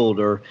Shield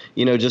or,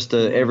 you know, just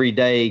a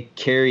everyday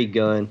carry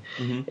gun.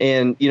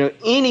 And, you know,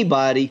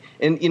 anybody,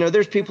 and, you know,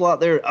 there's people out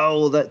there,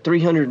 oh, that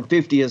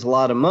 $350 is a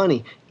lot of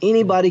money.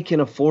 Anybody can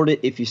afford it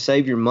if you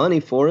save your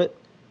money for it.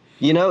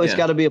 You know, it's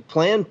got to be a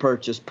planned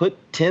purchase.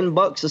 Put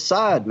 $10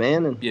 aside,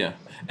 man. And,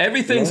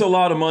 everything's a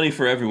lot of money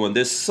for everyone.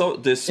 There's so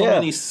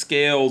many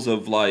scales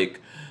of like.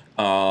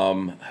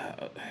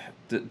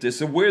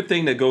 There's a weird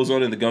thing that goes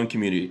on in the gun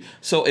community.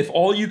 So if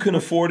all you can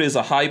afford is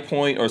a High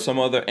Point or some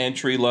other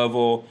entry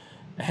level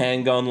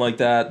handgun like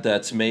that,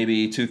 that's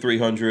maybe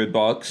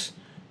 $200-300.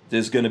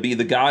 There's going to be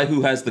the guy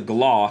who has the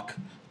Glock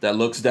that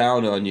looks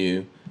down on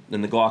you.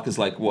 And the Glock is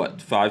like what,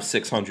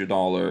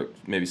 $500-600,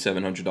 maybe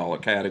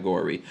 $700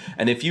 category.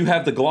 And if you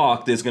have the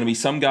Glock, there's going to be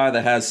some guy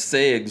that has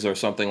SIGs or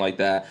something like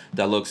that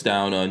looks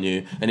down on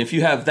you. And if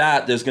you have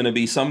that, there's going to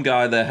be some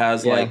guy that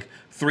has like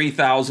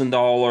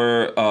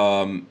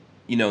 $3,000,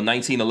 you know,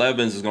 1911s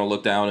is going to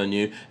look down on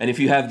you. And if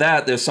you have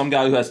that, there's some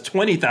guy who has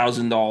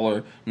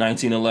 $20,000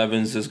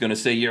 1911s is going to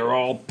say you're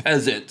all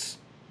peasants.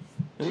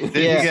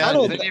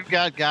 Then you've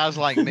got guys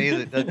like me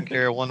that doesn't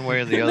care one way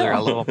or the other. I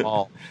love them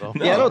all. So.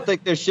 Yeah, I don't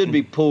think there should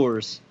be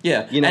pours.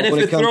 Yeah, you know, and if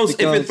it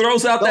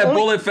throws out that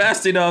bullet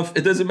fast enough,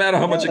 it doesn't matter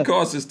how much it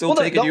costs. It's still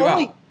taking you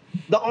out.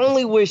 The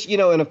only wish, you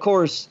know, and of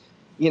course,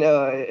 you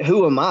know,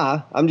 who am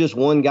I? I'm just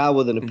one guy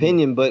with an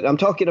opinion, but I'm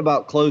talking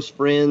about close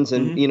friends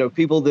and, you know,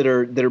 people that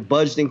are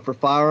budgeting for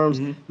firearms.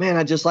 Man,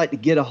 I just like to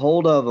get a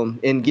hold of them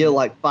and get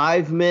like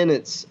 5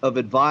 minutes of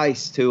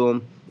advice to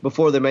them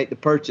before they make the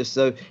purchase.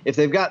 So if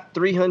they've got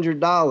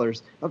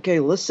 $300, okay,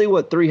 let's see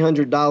what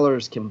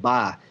 $300 can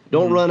buy.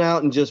 Don't run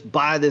out and just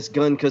buy this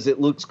gun because it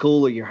looks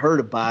cool or you heard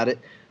about it.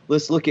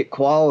 Let's look at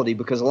quality,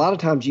 because a lot of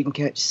times you can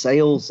catch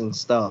sales and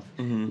stuff.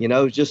 You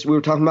know, just we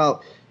were talking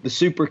about the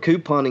super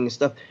couponing and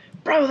stuff.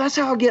 Bro, that's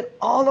how I get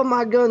all of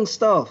my gun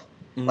stuff.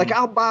 Like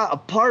I'll buy a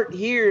part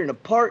here and a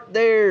part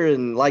there,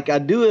 and like I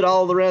do it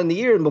all around the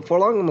year. And before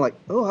long, I'm like,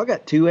 oh, I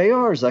got 2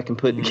 ARs I can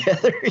put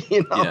together.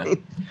 You know, I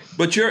mean?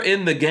 But you're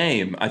in the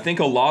game. I think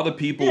a lot of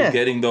people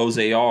getting those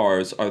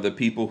ARs are the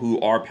people who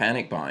are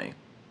panic buying.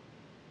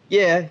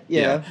 Yeah.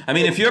 I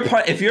mean, if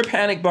you're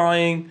panic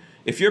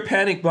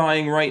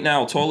buying right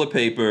now, toilet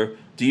paper,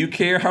 do you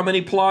care how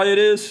many ply it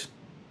is?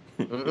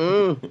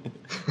 You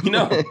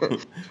know,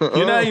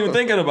 you're not even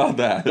thinking about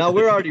that. No,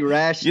 we're already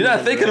rationing. You're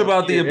not thinking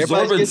about the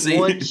absorbency.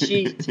 One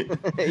sheet.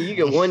 You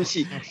get one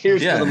sheet.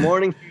 Here's for the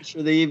morning, here's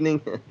for the evening.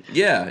 But,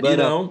 you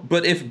know,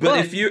 but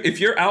if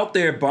you're out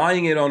there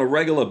buying it on a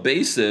regular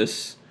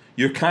basis,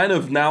 you're kind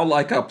of now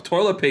like a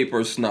toilet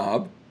paper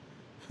snob,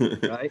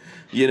 right?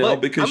 You know,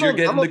 because you're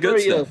getting the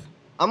good stuff.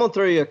 I'm gonna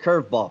throw you a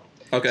curveball.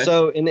 Okay.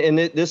 So,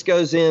 this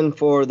goes in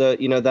for the,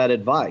 you know, that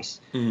advice.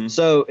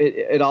 So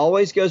it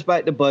always goes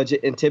back to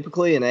budget, and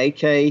typically an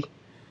AK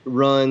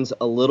runs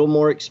a little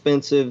more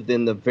expensive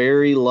than the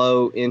very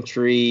low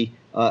entry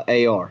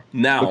AR.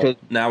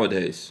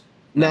 Nowadays,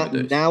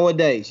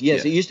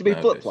 yes, it used to be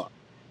flip flop.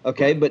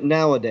 Okay, but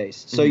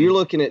nowadays, so you're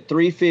looking at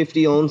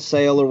 $350 on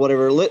sale or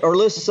whatever, or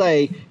let's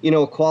say, you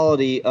know,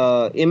 quality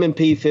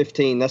M&P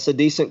 15. That's a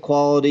decent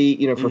quality,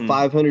 you know, for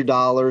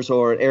 $500,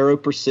 or an Aero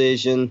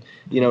Precision,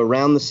 you know,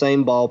 around the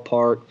same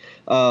ballpark.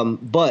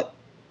 But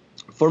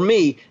for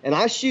me, and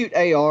I shoot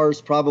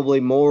ARs probably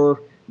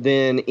more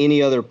than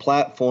any other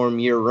platform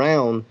year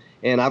round,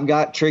 and I've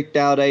got tricked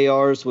out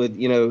ARs with,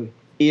 you know,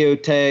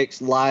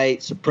 EOTechs, light,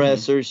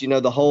 suppressors, you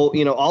know, the whole,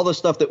 you know, all the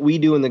stuff that we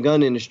do in the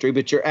gun industry.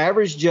 But your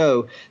average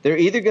Joe, they're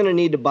either going to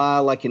need to buy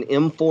like an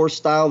M4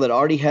 style that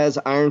already has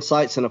iron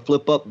sights and a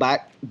flip-up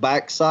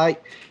back sight.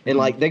 And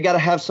like they got to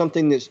have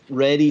something that's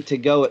ready to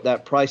go at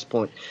that price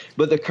point.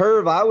 But the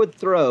curve I would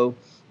throw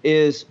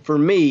is, for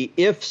me,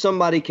 if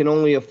somebody can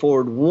only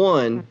afford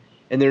one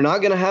and they're not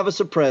going to have a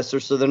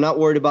suppressor, so they're not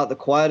worried about the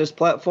quietest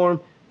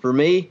platform, for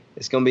me,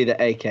 it's going to be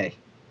the AK.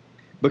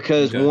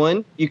 Because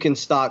one, you can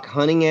stock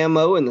hunting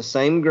ammo in the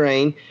same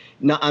grain.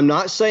 Now, I'm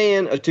not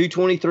saying a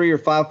 223 or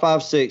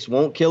 5.56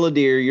 won't kill a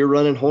deer. You're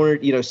running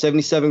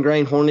 77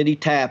 grain Hornady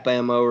tap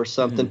ammo or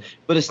something,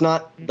 but it's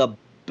not the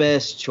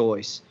best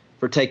choice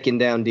for taking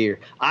down deer.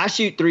 I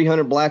shoot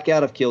 300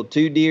 blackout. I've killed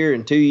 2 deer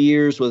in 2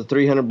 years with a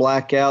 300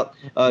 blackout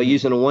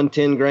using a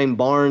 110 grain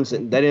Barnes,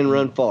 and that didn't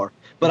run far.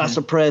 But I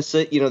suppress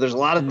it. You know, there's a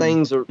lot of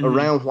things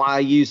around why I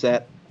use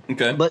that.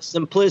 Okay. But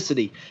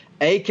simplicity.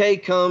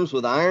 AK comes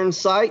with iron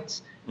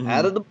sights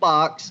out of the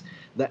box.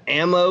 The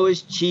ammo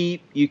is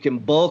cheap. You can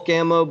bulk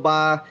ammo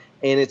buy,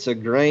 and it's a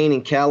grain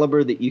and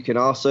caliber that you can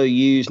also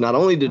use not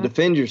only to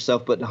defend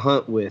yourself but to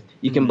hunt with.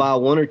 You can buy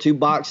 1 or 2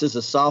 boxes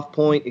of soft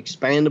point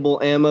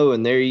expandable ammo,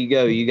 and there you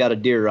go. You got a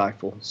deer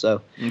rifle.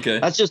 So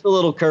that's just a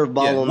little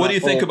curveball. What do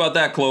you think about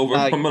that, Clover?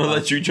 I'm going to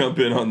let you jump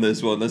in on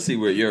this one. Let's see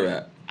where you're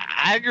at.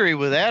 I agree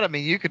with that. I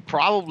mean, you could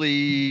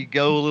probably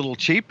go a little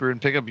cheaper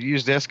and pick up a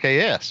used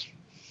SKS.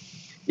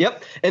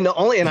 Yep. And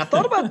I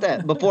thought about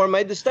that before I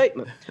made the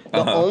statement.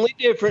 The only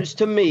difference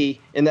to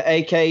me in the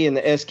AK and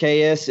the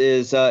SKS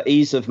is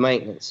ease of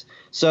maintenance.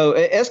 So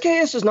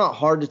SKS is not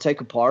hard to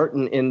take apart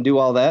and do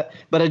all that,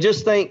 but I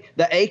just think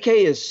the AK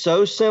is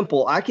so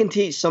simple. I can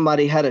teach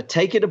somebody how to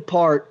take it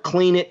apart,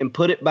 clean it, and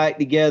put it back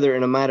together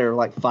in a matter of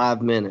like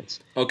 5 minutes.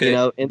 Okay. You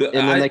know, and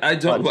then I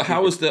don't. But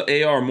how is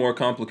the AR more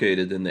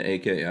complicated than the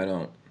AK? I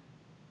don't.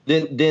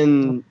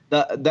 Then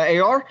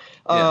the AR?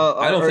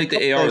 I don't think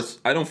the AR is.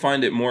 I don't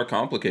find it more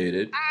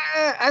complicated.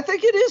 I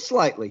think it is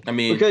slightly. I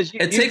mean, because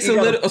it takes a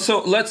little.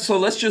 So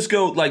let's just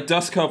go like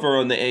dust cover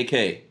on the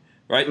AK,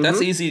 right? That's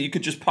easy. You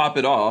could just pop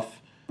it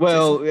off.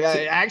 Well,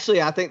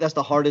 actually, I think that's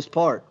the hardest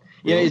part.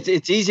 Really? Yeah,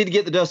 it's easy to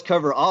get the dust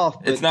cover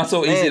off. But it's not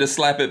so easy to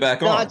slap it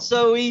back on. Not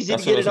so easy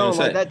to get it on.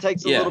 Like, that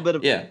takes a little bit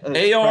of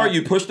AR.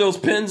 You push those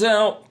pins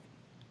out.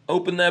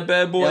 Open that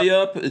bad boy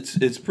up.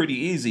 It's pretty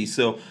easy.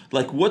 So,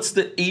 like, what's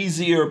the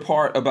easier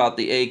part about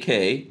the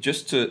AK?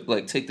 Just to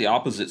like take the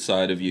opposite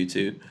side of you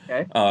two.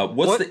 Okay.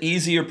 What's the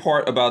easier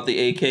part about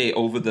the AK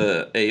over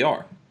the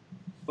AR?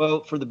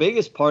 Well, for the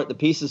biggest part, the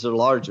pieces are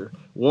larger.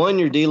 One,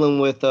 you're dealing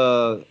with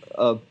a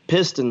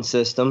piston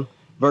system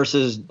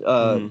versus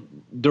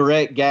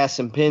direct gas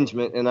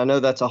impingement, and I know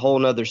that's a whole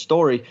nother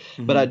story.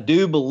 But I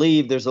do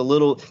believe there's a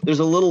little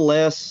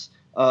less.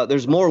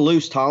 There's more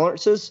loose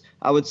tolerances,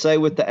 I would say,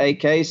 with the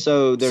AK.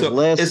 So there's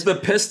less. Is the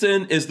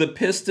piston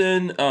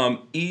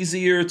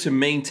easier to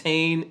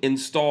maintain,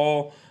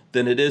 install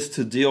than it is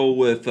to deal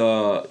with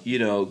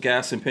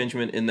gas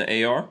impingement in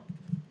the AR?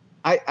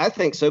 I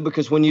think so,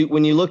 because when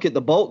you look at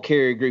the bolt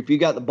carrier group, you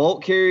got the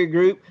bolt carrier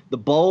group, the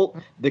bolt,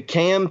 the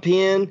cam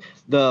pin,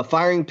 the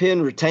firing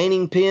pin,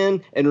 retaining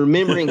pin, and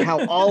remembering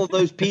how all of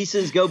those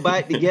pieces go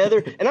back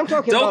together. And I'm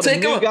talking about a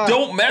new guy.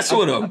 Don't mess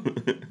with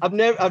them. I've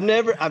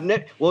never.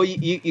 Well,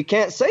 you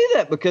can't say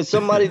that, because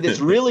somebody that's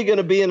really going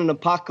to be in an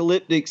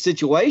apocalyptic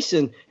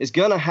situation is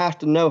going to have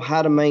to know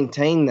how to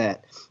maintain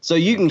that. So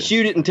you can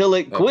shoot it until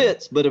it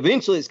quits, but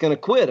eventually it's going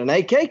to quit. An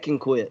AK can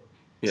quit.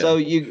 Yeah. So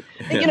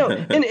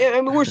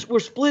and we're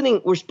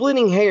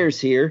splitting hairs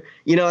here,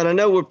 and I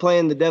know we're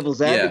playing the devil's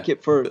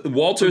advocate for.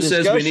 Walter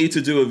says we need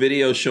to do a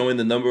video showing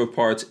the number of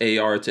parts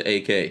AR to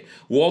AK.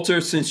 Walter,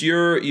 since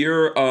you're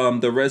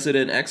the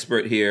resident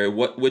expert here,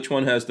 which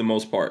one has the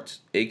most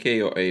parts, AK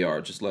or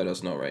AR? Just let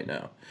us know right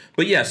now.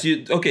 But yes,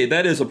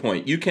 that is a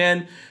point. You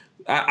can.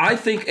 I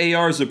think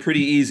ARs are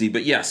pretty easy,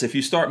 but yes, if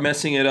you start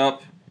messing it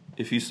up,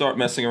 if you start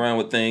messing around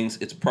with things,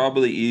 it's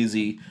probably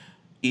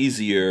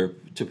easier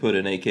to put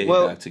an AK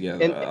back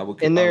together.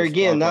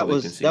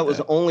 That was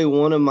only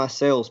one of my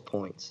sales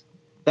points.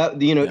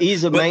 That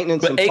ease of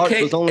maintenance and parts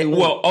was only one.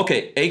 Well,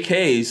 okay,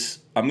 AKs.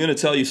 I'm going to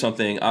tell you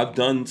something. I've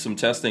done some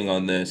testing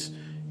on this.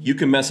 You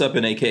can mess up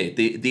an AK.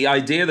 The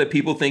idea that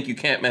people think you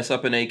can't mess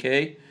up an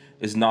AK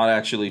is not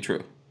actually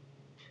true.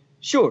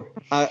 Sure,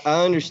 I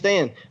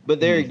understand, but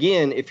there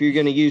again, if you're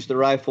going to use the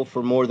rifle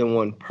for more than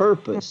one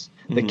purpose,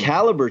 the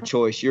caliber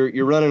choice,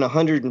 you're running a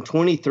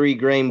 123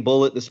 grain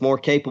bullet that's more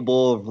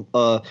capable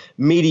of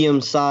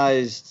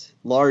medium-sized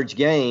large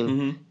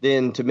game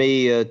than, to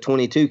me, a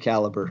 22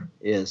 caliber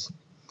is.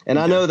 And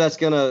I know that's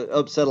going to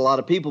upset a lot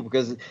of people,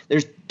 because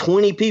there's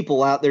 20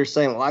 people out there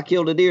saying, well, I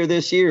killed a deer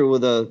this year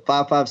with a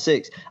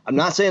 5.56. I'm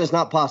not saying it's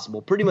not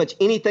possible. Pretty much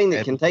anything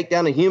that can take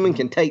down a human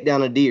can take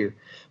down a deer.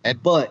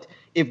 But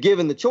if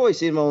given the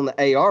choice, even on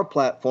the AR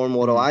platform,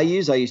 what do I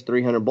use? I use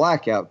 300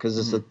 Blackout, because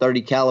it's a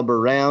 30 caliber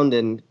round,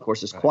 and of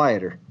course it's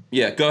quieter.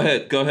 Yeah, go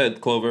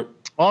ahead, Clover.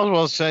 All I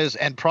will say is,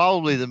 and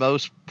probably the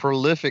most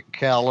prolific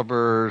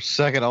caliber,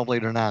 second only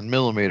to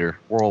 9mm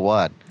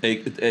worldwide.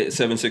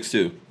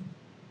 7.62.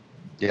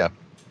 Yeah.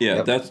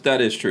 Yeah, yep. That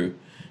is true.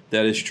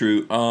 That is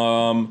true.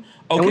 Okay.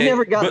 And we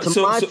never got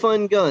to my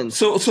fun guns.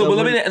 But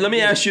let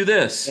me ask you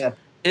this. Yeah.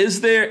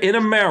 Is there in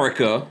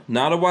America,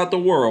 not about the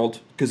world,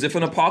 because if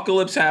an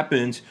apocalypse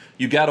happens,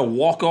 you got to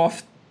walk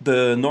off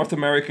the North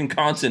American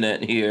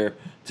continent here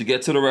to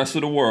get to the rest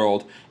of the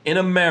world. In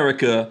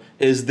America,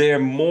 is there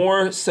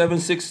more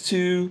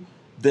 7.62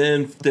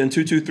 than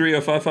 223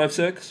 or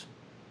 5.56?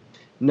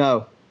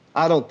 No,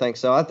 I don't think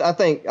so. I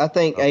think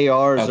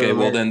ARs. Okay,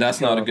 well then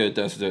that's not a good.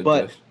 That's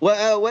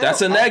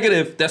a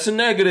negative. That's a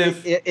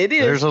negative. It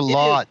is. There's a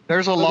lot.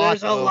 There's a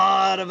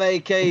lot of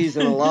AKs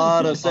and a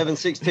lot of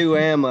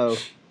 7.62 ammo.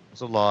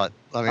 There's a lot.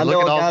 I mean,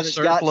 look at all the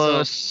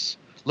surplus.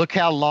 Look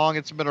how long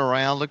it's been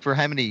around. Look for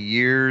how many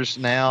years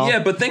now.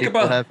 Yeah, but think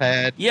about have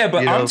had. Yeah,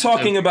 but I'm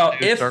talking about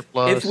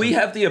if we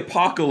have the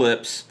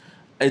apocalypse,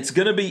 it's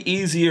going to be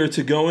easier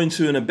to go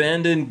into an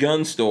abandoned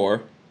gun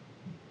store,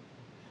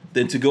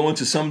 than to go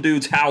into some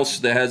dude's house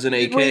that has an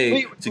AK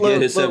to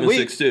get his look,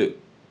 7.62.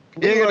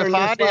 You're gonna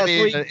find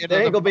it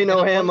there ain't gonna be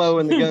no ammo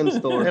in the gun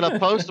store. in a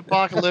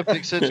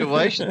post-apocalyptic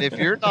situation. If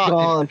you're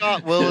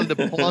not willing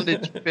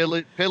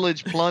to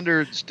pillage,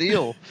 plunder, and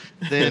steal,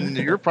 then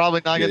you're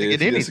probably not going to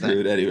get anything.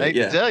 Screwed anyway. I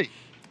can tell you.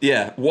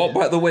 Yeah.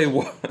 By the way,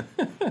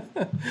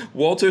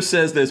 Walter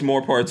says there's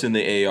more parts in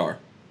the AR.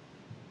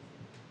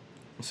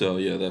 So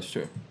yeah, that's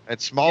true.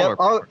 It's smaller.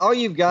 Yep, all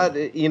you've got,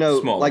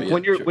 Smaller, like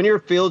when you're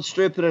field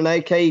stripping an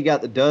AK, you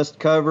got the dust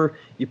cover.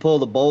 You pull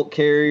the bolt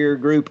carrier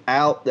group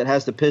out that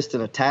has the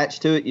piston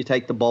attached to it. You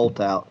take the bolt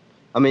out.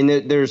 I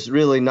mean, there's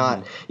really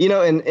not,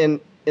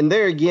 and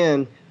there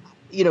again,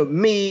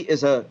 me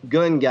as a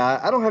gun guy,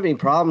 I don't have any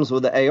problems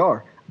with the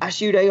AR. I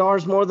shoot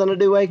ARs more than I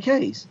do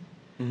AKs.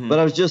 Mm-hmm. But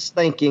I was just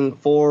thinking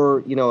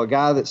for, a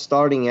guy that's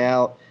starting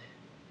out,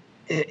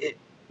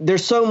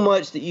 there's so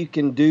much that you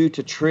can do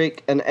to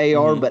trick an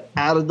AR, but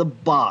out of the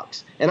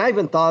box. And I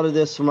even thought of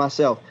this for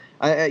myself.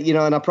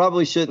 And I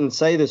probably shouldn't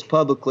say this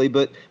publicly,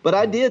 but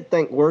I did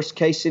think worst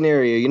case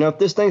scenario. If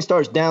this thing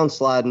starts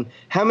downsliding,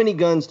 how many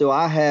guns do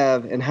I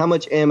have and how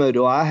much ammo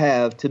do I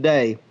have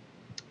today?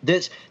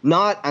 That's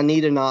not I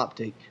need an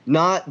optic,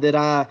 not that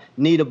I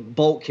need a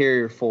bolt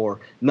carrier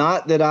for,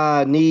 not that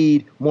I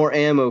need more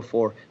ammo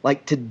for.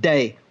 Like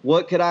today,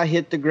 what could I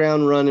hit the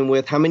ground running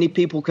with? How many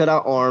people could I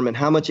arm, and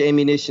how much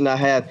ammunition I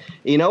have?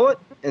 You know what?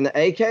 And the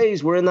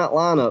AKs were in that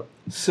lineup.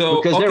 So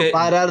because they're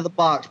right out of the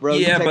box, bro.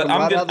 Yeah, but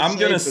I'm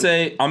gonna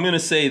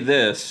say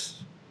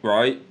this,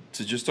 right?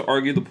 To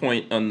argue the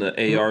point on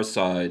the AR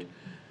side,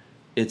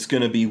 it's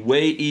gonna be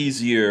way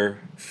easier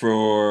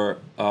for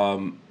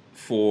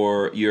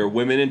your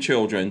women and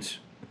children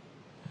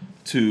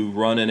to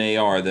run an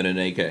AR than an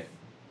AK.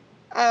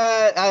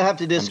 I have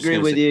to disagree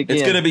with you again.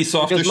 It's going to be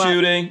softer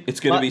shooting. It's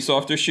going to be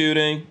softer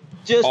shooting.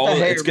 Just the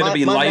hair. It's going to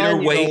be lighter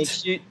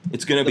weight.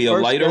 It's going to be a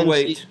lighter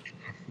weight.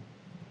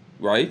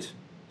 Right?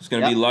 It's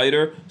going to be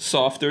lighter,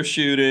 softer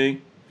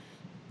shooting.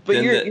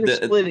 But you're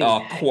splitting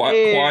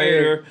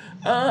quieter.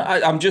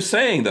 I'm just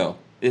saying, though.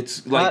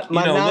 It's like,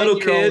 my little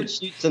kid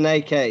shoots an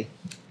AK.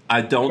 I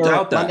don't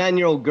doubt that. My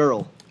 9-year-old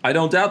girl. I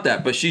don't doubt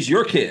that, but she's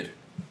your kid.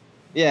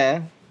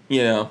 Yeah.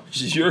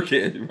 She's your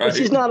kid, right? But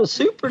she's not a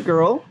super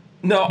girl.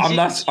 No, I'm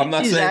not saying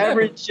that. She's an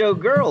average Joe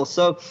girl.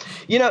 So,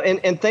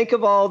 and think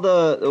of all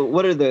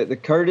what are the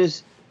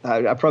Kurdish,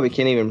 I probably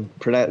can't even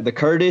pronounce, the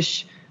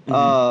Kurdish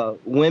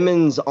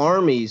women's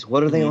armies.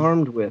 What are they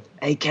armed with?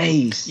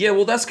 AKs. Yeah,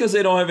 well, that's because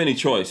they don't have any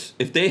choice.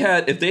 If they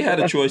had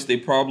a choice, they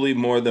probably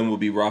more than would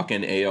be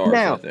rocking ARs,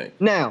 I think.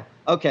 Now,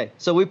 okay,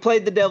 so we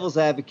played the devil's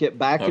advocate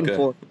back and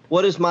forth.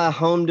 What is my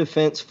home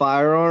defense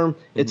firearm?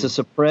 It's a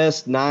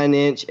suppressed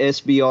 9-inch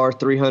SBR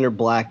 300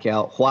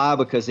 Blackout. Why?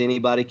 Because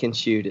anybody can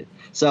shoot it.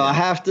 So I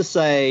have to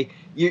say,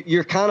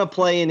 you're kind of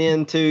playing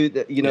into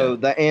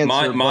the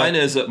answer. Mine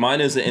is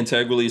an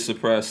integrally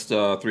suppressed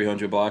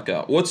 300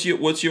 Blackout. What's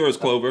yours,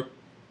 Clover?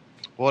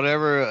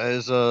 Whatever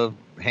is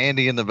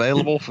handy and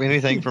available, for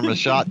anything from a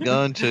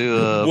shotgun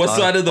to what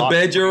side of the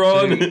bed you're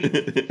on?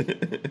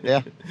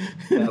 Yeah.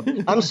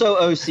 I'm so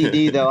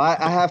OCD though.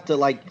 I have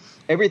to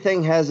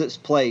everything has its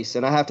place,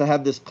 and I have to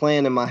have this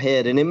plan in my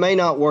head, and it may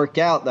not work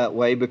out that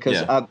way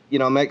because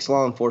I'm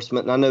ex-law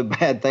enforcement and I know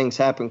bad things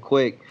happen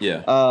quick.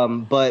 Yeah.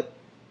 But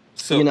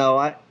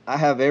I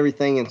have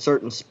everything in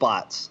certain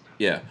spots.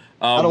 Yeah.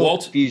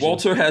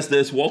 Walter has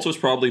this. Walter's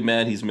probably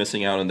mad he's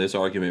missing out on this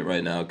argument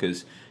right now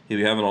because he'll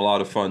be having a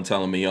lot of fun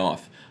telling me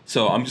off.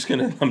 So I'm just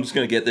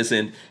gonna get this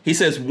in. He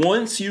says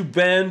once you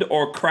bend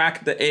or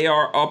crack the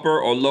AR upper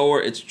or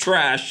lower, it's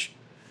trash.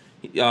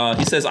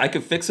 He says I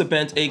could fix a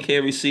bent AK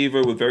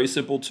receiver with very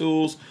simple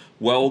tools,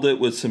 weld it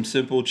with some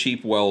simple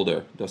cheap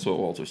welder. That's what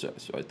Walter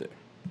says right there.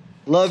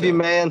 Love you,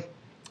 man.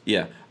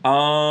 Yeah.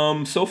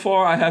 So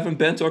far I haven't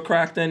bent or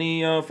cracked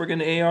any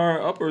friggin'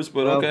 AR uppers,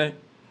 but okay.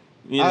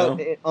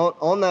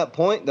 On that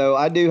point though,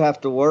 I do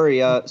have to worry.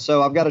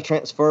 So I've got a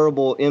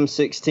transferable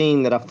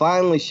M16 that I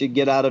finally should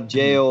get out of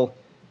jail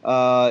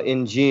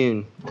in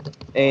June,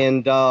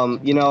 and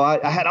I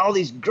had all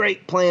these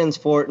great plans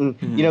for it,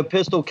 and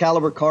pistol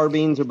caliber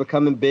carbines are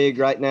becoming big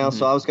right now.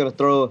 So I was going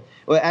to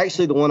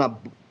actually the one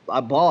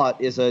I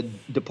bought is a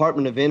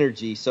Department of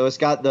Energy, so it's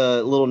got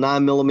the little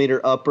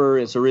 9mm upper.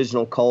 It's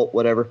original Colt,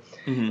 whatever.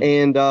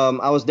 And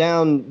I was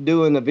down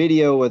doing a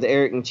video with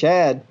Eric and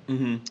Chad,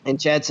 and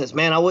Chad says,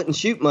 "Man, I wouldn't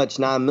shoot much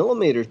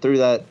 9mm through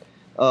that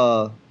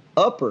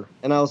upper."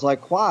 And I was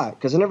like, "Why?"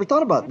 Because I never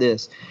thought about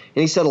this.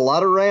 And he said a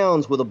lot of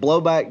rounds with a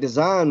blowback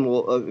design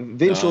will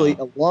eventually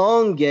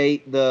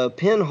elongate the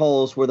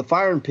pinholes where the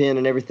firing pin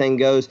and everything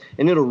goes,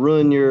 and it'll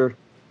ruin your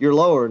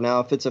lower. Now,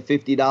 if it's a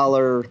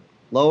 $50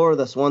 lower,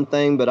 that's one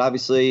thing, but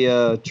obviously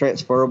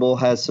transferable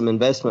has some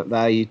investment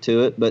value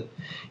to it. But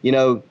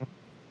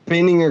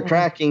bending or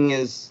cracking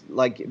is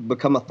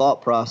become a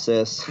thought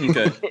process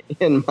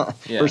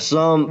for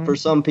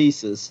some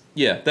pieces.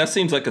 Yeah, that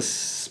seems like a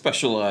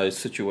specialized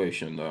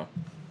situation, though.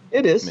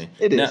 It is.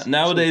 It is.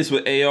 Nowadays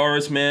with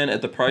ARs, man,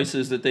 at the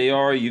prices that they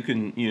are, you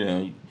can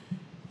you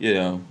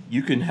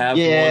can have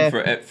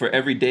one for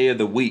every day of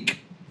the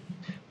week.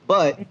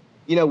 But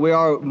we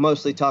are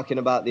mostly talking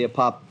about the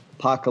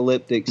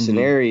apocalyptic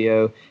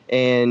scenario,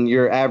 and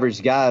your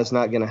average guy is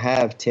not going to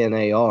have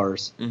 10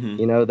 ARs.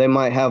 They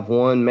might have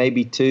one,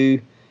 maybe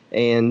two,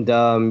 and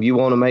you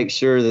want to make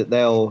sure that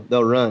they'll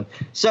run.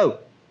 So,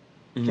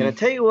 can I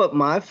tell you what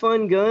my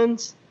fun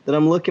guns that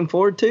I'm looking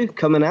forward to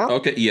coming out?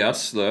 Okay,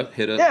 yes,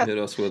 hit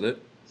us with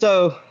it.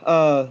 So,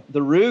 the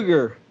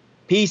Ruger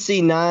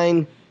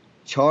PC9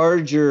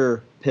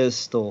 Charger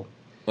pistol.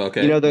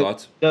 Okay,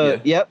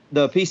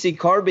 the PC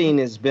carbine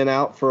has been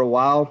out for a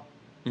while,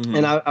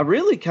 and I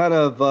really kind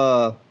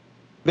of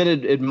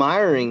been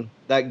admiring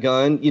that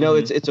gun.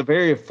 It's a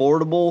very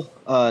affordable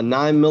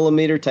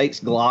 9mm, takes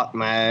Glock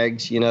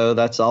mags.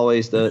 That's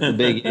always the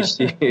big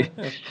issue.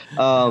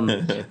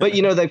 But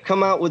they've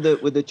come out with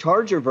the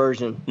Charger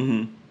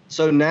version.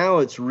 So now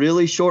it's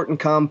really short and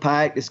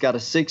compact. It's got a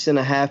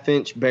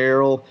 6.5-inch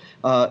barrel.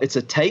 It's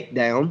a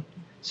takedown,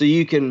 so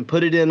you can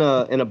put it in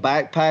a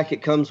backpack.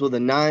 It comes with a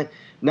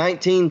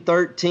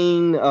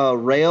 1913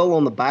 rail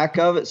on the back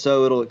of it,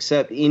 so it'll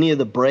accept any of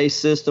the brace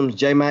systems.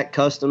 JMac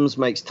Customs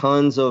makes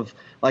tons of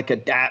like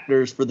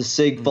adapters for the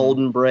SIG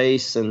folding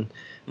brace and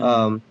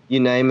you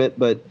name it.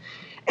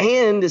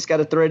 And it's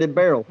got a threaded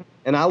barrel,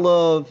 and I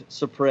love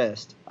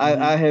suppressed.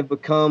 I have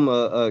become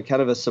a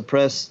kind of a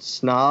suppressed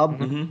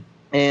snob.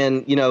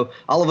 And,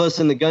 all of us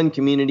in the gun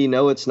community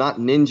know it's not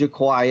ninja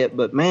quiet,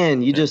 but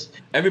man,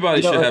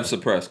 everybody should have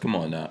suppressed. Come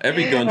on now.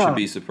 Every gun should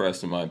be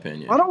suppressed, in my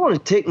opinion. I don't want to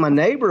tick my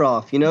neighbor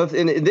off, and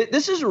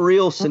this is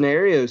real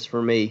scenarios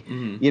for me.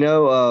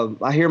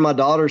 I hear my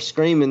daughter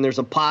screaming, there's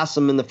a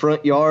possum in the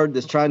front yard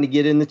that's trying to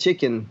get in the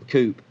chicken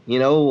coop.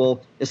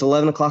 Well, it's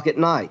 11 o'clock at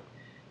night,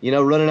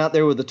 running out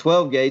there with a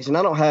 12 gauge. And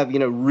I don't have,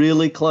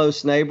 really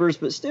close neighbors,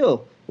 but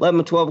still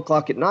 11 or 12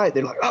 o'clock at night,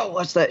 they're like, oh,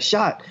 what's that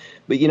shot?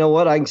 But you know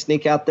what? I can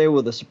sneak out there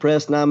with a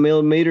suppressed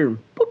 9mm and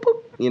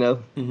boop,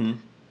 boop,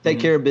 take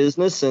care of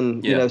business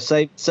and,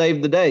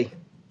 save the day.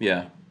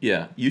 Yeah.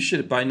 Yeah.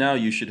 By now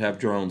you should have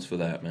drones for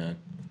that, man.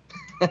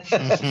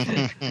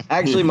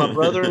 Actually, my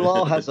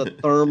brother-in-law has a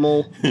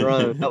thermal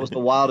drone. That was the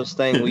wildest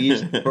thing we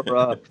used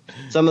for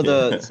some of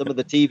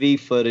the TV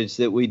footage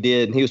that we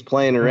did. And he was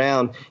playing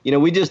around.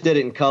 We just did it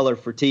in color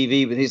for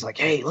TV, but he's like,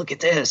 "Hey, look at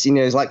this!"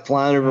 He's like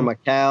flying over my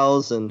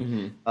cows,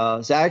 and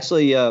so I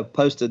actually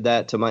posted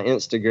that to my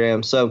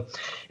Instagram. So,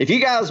 if you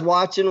guys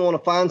watching want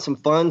to find some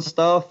fun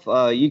stuff,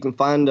 you can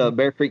find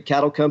Bear Creek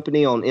Cattle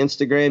Company on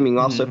Instagram. You can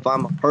also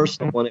find my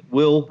personal one at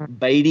Will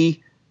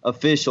Beatty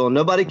Official.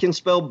 Nobody can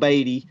spell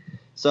Beatty.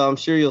 So I'm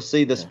sure you'll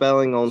see the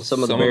spelling on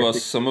some of the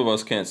some of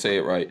us can't say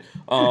it right.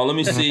 Let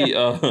me see.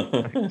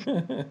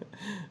 I'm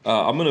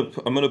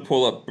gonna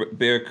pull up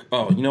Bear.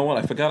 Oh, you know what?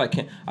 I forgot.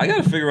 I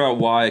got to figure out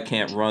why I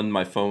can't run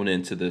my phone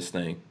into this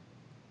thing.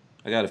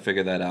 I got to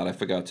figure that out. I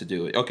forgot to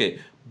do it. Okay,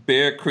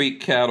 Bear Creek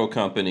Cattle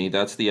Company.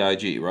 That's the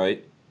IG,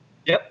 right?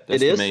 Yep,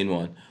 that's the main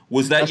one.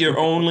 Was that your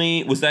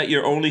only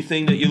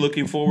thing that you're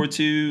looking forward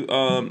to?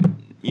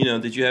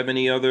 Did you have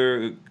any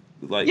other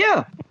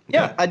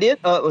Yeah, I did.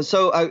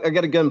 So I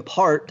got a gun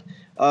part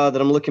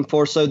that I'm looking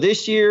for. So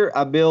this year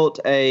I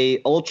built a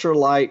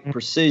ultralight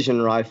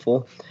precision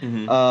rifle,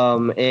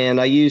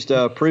 and I used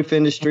Proof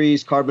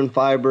Industries carbon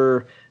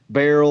fiber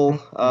barrel.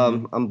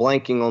 I'm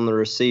blanking on the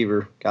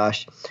receiver.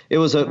 Gosh, it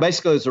was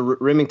basically a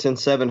Remington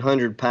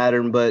 700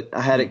 pattern, but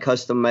I had it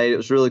custom made. It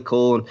was really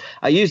cool, and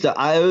I used the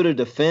Iota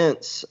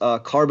Defense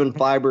carbon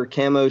fiber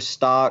camo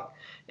stock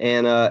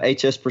and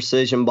HS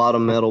Precision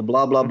bottom metal.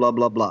 Blah blah blah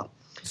blah blah.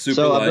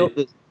 Super light. I built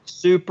this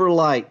super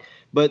light,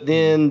 but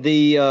then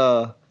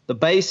the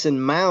base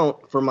and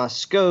mount for my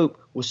scope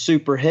was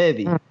super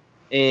heavy,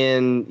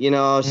 and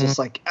I was just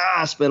like,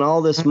 I spent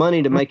all this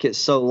money to make it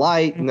so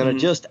light, and then I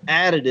just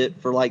added it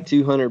for like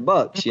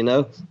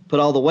 $200, put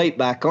all the weight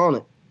back on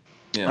it.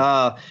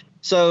 Yeah.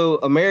 So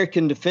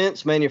American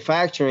Defense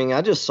Manufacturing,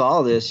 I just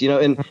saw this,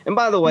 and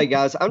by the way,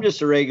 guys, I'm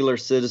just a regular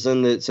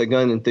citizen that's a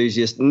gun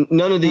enthusiast.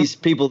 None of these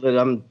people that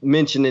I'm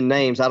mentioning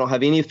names, I don't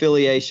have any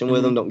affiliation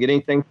with them, don't get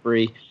anything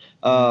free.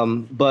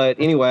 But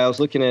anyway, I was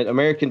looking at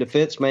American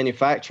Defense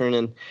Manufacturing,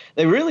 and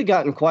they've really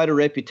gotten quite a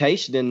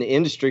reputation in the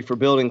industry for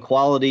building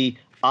quality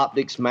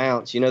optics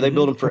mounts. They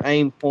build them for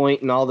aim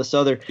point and all this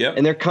other,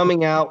 and they're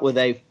coming out with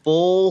a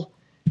full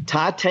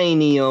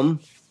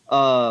titanium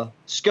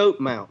scope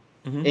mount.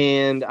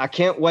 And I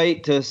can't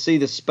wait to see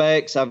the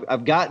specs.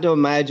 I've got to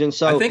imagine.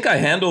 So I think I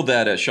handled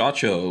that at SHOT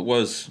Show. It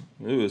was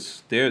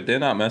they're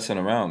not messing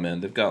around, man.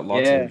 They've got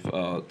lots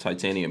of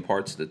titanium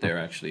parts that they're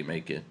actually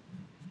making.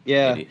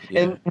 Yeah.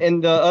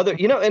 And the other,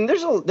 and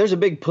there's a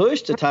big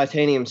push to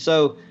titanium.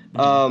 So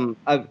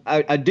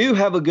I do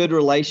have a good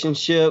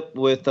relationship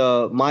with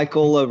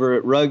Michael over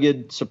at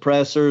Rugged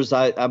Suppressors.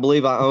 I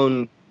believe I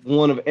own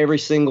one of every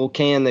single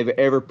can they've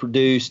ever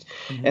produced,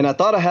 and I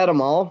thought I had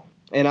them all.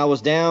 And I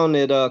was down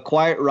at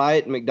Quiet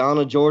Right in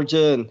McDonough,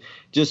 Georgia, and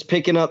just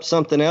picking up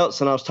something else.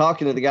 And I was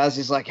talking to the guys.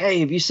 He's like, "Hey,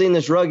 have you seen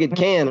this Rugged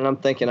can?" And I'm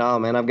thinking, "Oh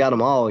man, I've got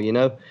them all,"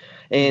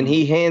 And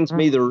he hands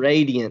me the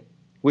Radiant,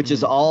 which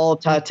is all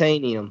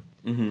titanium.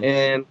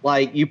 And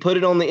like you put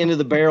it on the end of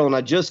the barrel, and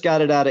I just got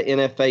it out of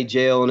NFA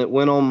jail, and it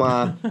went on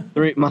my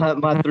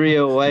my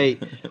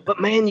 308. But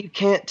man, you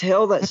can't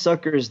tell that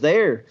sucker is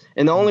there.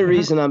 And the only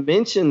reason I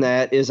mention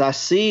that is I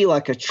see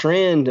like a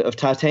trend of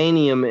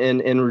titanium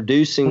and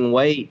reducing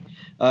weight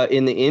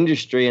in the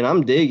industry, and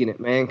I'm digging it,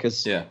 man,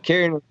 because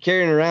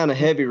carrying around a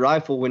heavy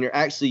rifle when you're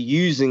actually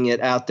using it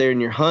out there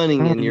and you're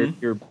hunting and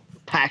you're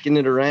packing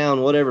it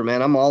around, whatever,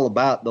 man, I'm all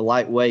about the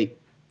lightweight.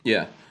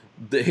 Yeah.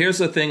 Here's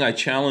the thing I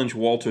challenge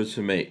Walter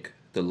to make,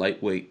 the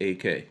lightweight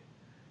AK.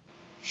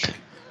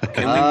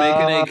 Can we make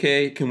an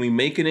AK? Can we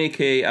make an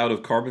AK out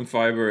of carbon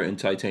fiber and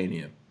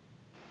titanium?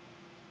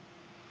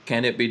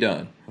 Can it be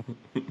done?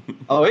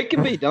 Oh, it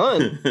can be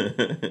done.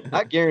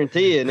 I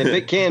guarantee it. And if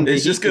it can be,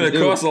 it's just going to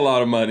cost a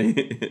lot of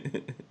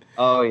money.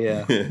 Oh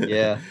yeah,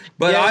 yeah.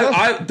 But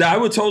I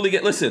would totally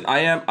get. Listen,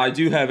 I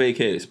do have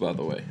AKs, by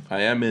the way.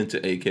 I am into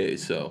AKs,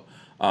 so.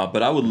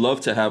 But I would love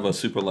to have a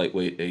super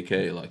lightweight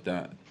AK like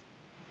that.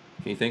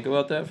 Can you think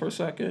about that for a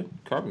second?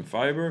 Carbon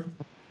fiber.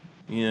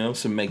 You know,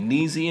 some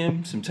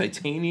magnesium, some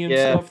titanium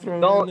stuff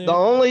thrown in there.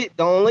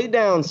 The only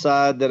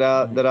downside that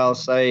I'll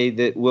say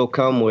that will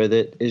come with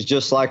it is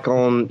just like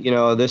on, you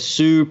know, this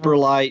super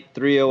light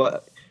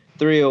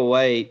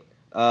 308,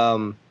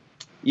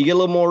 you get a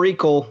little more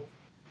recoil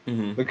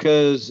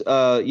because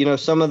you know,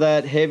 some of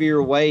that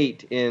heavier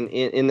weight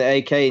in the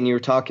AK, and you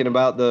were talking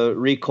about the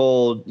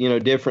recoil, you know,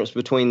 difference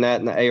between that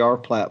and the AR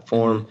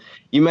platform.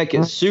 You make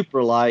it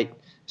super light,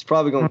 it's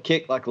probably going to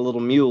kick like a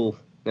little mule.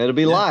 It'll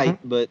be light,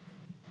 but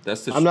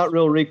I'm not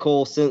real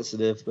recoil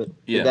sensitive, but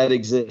that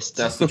exists.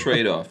 That's the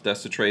trade-off.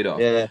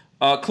 Yeah.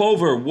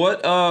 Clover,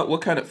 what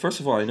kind of? First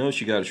of all, I noticed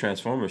you got a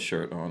Transformers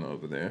shirt on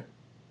over there.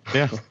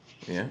 Yeah.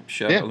 Yeah.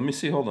 Shout out. Let me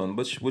see. Hold on.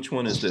 Which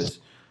one is this?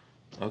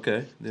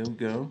 Okay, there we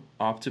go.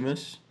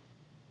 Optimus.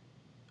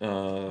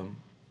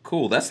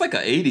 Cool. That's like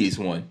an '80s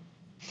one.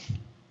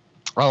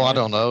 Oh, I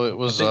don't know. It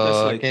was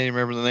I can't even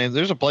remember the name.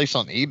 There's a place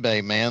on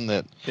eBay, man,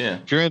 that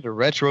if you're into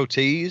retro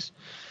tees,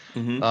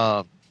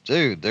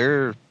 dude,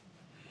 they're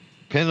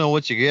depending on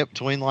what you get,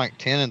 between like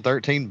 $10 and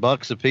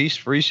 $13 a piece,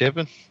 free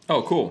shipping.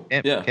 Oh, cool.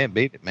 Can't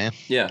beat it, man.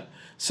 Yeah.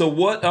 So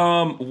what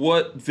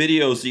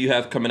videos do you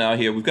have coming out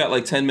here? We've got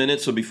like 10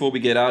 minutes, so before we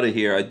get out of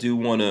here, I do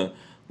want to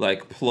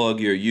like plug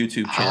your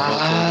YouTube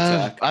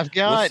channel. I've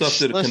got what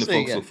stuff can the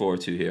folks look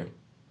forward to here?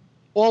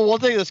 Well,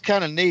 one thing that's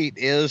kind of neat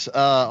is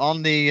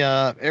on the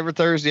every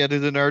Thursday I do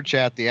the Nerd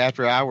Chat, the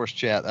After Hours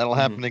Chat. That'll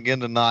happen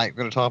again tonight. We're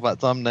going to talk about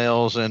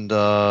thumbnails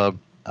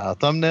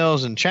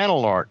and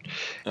channel art.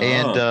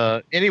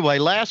 And anyway,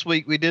 last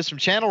week we did some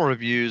channel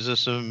reviews of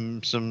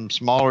some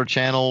smaller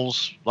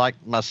channels like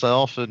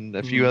myself and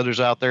a few others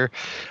out there.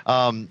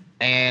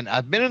 And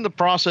I've been in the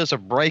process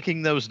of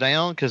breaking those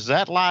down because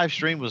that live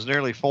stream was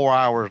nearly 4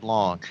 hours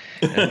long.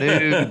 And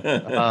dude,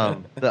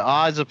 the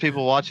odds of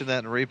people watching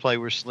that in replay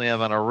were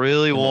slim, and I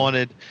really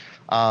wanted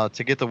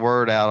to get the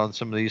word out on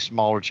some of these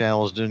smaller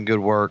channels doing good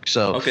work.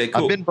 So okay,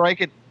 cool. I've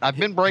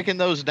been breaking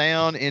those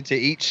down into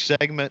each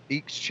segment,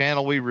 each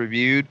channel we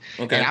reviewed,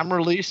 and I'm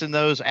releasing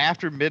those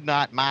after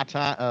midnight my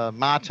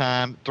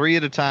time, 3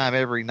 at a time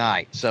every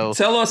night. So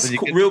tell us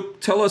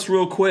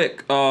real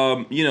quick,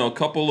 you know, a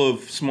couple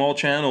of small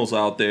channels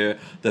out there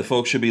that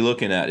folks should be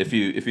looking at, if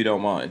you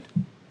don't mind.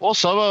 Well,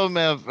 some of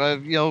them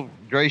have, you know,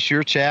 Grace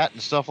Your Chat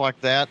and stuff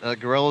like that.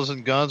 Gorillas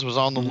and Guns was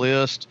on the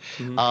list.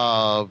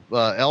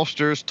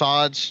 Elfster's,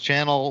 Todd's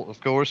channel,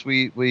 of course,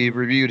 we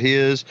reviewed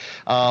his.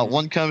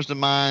 One comes to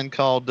mind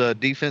called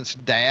Defense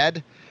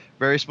Dad,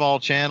 very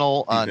small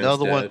channel.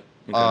 Another one,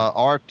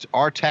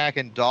 Artac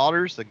and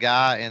Daughters, the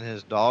guy and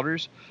his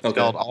daughters. It's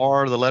called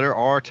the letter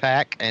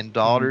Artac and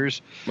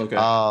Daughters.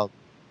 Yeah,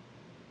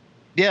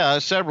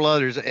 several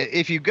others.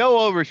 If you don't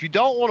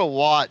want to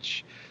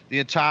watch the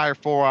entire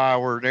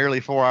nearly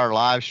 4 hour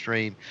live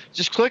stream,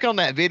 just click on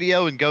that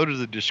video and go to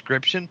the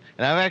description.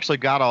 And I've actually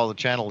got all the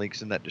channel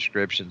links in that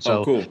description.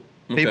 So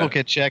people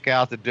can check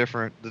out the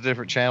different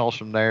channels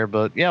from there.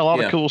 But yeah, a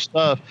lot of cool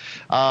stuff.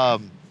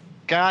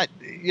 Got,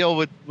 you know,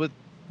 with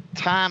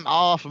time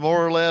off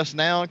more or less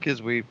now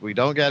because we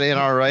don't got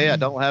NRA. I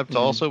don't have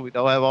Tulsa. We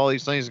don't have all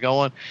these things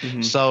going.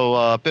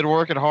 So been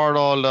working hard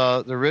on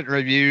the written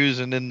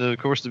reviews and then of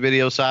course the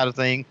video side of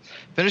thing.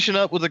 Finishing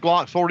up with the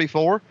Glock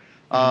 44.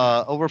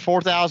 Over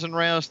 4,000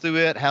 rounds through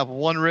it. Have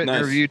one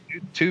written review,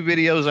 two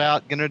videos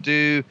out. Gonna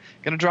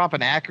drop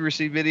an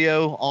accuracy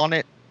video on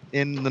it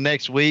in the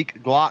next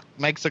week. Glock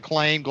makes a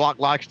claim. Glock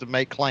likes to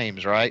make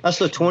claims, right? That's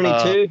the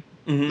 22.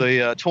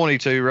 The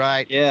 22,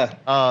 right?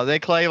 Yeah. They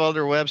claim on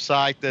their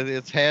website that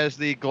it has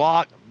the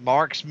Glock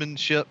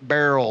marksmanship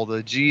barrel,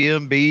 the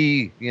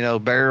GMB, you know,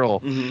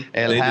 barrel,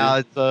 and how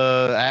it's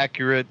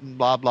accurate and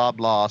blah blah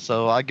blah.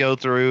 So I go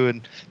through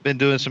and been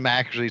doing some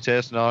accuracy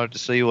testing on it to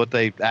see what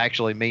they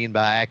actually mean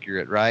by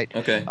accurate, right?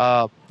 Okay.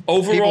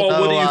 Overall,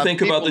 what do you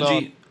think about the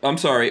G? I'm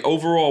sorry.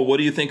 Overall, what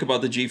do you think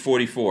about the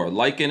G44?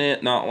 Liking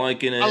it? Not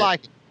liking it? I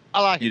like it.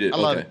 You did? I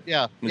love it.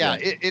 Yeah. Yeah.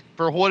 It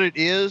for what it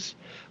is.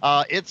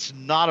 It's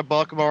not a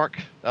Buckmark,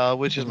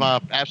 which is my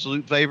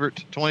absolute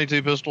favorite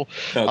 22 pistol.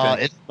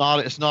 It's not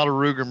a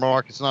Ruger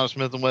Mark. It's not a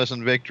Smith &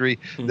 Wesson Victory.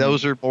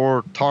 Those are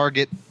more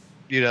target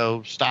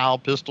style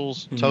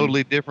pistols,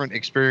 totally different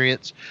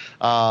experience.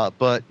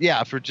 But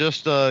yeah, for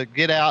just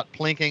get out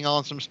plinking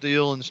on some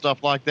steel and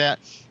stuff like that,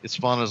 it's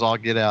fun as all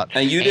get out.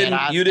 And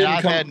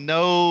I've had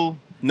no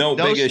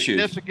big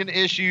significant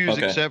issues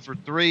except for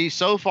 3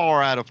 so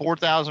far out of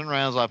 4,000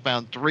 rounds. I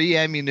found 3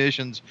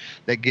 ammunitions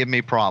that give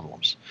me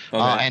problems,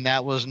 and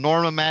that was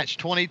Norma Match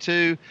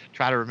 22.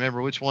 Try to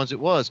remember which ones it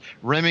was.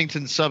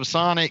 Remington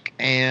Subsonic,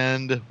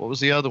 and what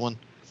was the other one?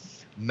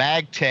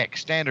 Magtech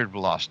Standard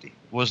Velocity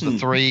was the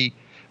 3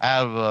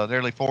 out of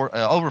nearly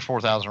over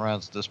 4,000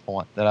 rounds at this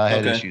point that I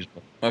had issues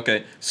with.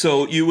 Okay,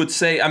 so you would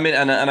say, I mean,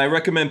 and I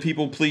recommend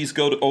people please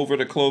go over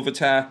to Clove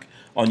Attack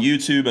on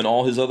YouTube and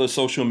all his other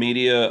social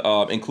media,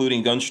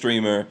 including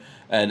Gunstreamer,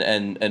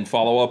 and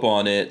follow up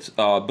on it.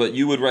 But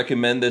you would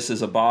recommend this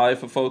as a buy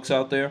for folks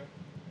out there?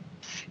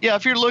 Yeah,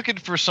 if you're looking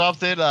for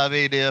something, I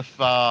mean, if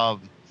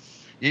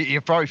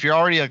you're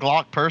already a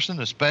Glock person,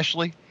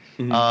 especially.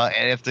 And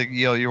if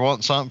you're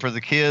wanting something for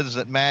the kids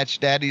that match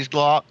Daddy's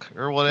Glock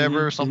or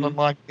whatever, something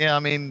like, I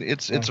mean,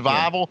 it's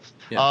viable.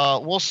 Yeah.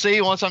 We'll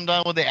see once I'm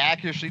done with the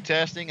accuracy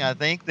testing. I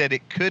think that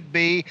it could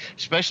be,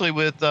 especially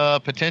with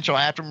potential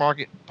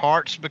aftermarket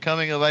parts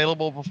becoming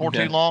available before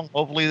too long,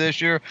 hopefully this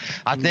year.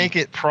 I think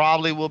it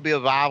probably will be a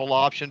viable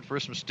option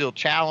for some steel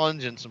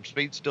challenge and some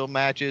speed steel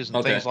matches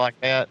and things like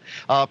that.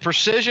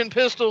 Precision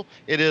pistol,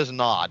 it is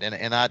not,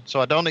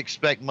 so I don't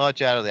expect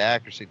much out of the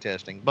accuracy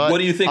testing. But what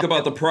do you think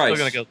about the price? Still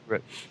gonna go through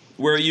it.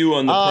 Where are you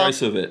on the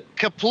price of it?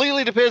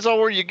 Completely depends on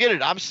where you get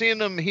it. I'm seeing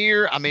them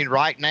here. I mean,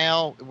 right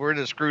now we're in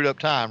a screwed up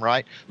time,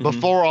 right?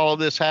 Before all of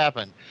this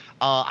happened,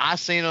 I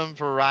seen them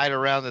for right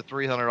around the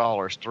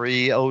 $300,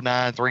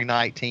 $309,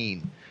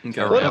 $319.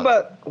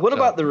 Okay. What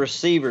about the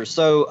receivers?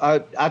 So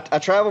I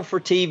travel for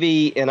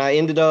TV, and I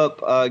ended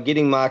up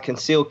getting my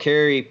concealed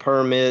carry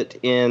permit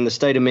in the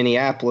state of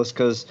Minneapolis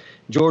because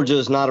Georgia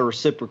is not a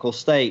reciprocal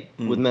state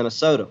with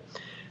Minnesota.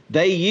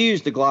 They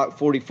used the Glock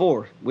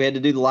 44. We had to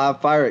do the live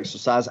fire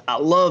exercise. I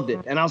loved it.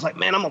 And I was like,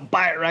 man, I'm going to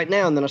buy it right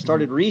now. And then I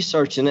started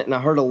researching it, and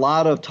I heard a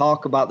lot of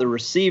talk about the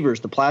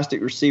receivers, the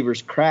plastic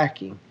receivers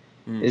cracking.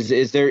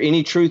 Is there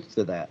any truth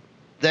to that?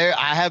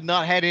 I have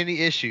not had any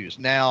issues.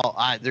 Now,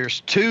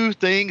 there's 2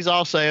 things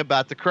I'll say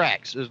about the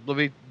cracks. Let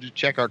me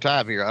check our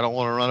time here. I don't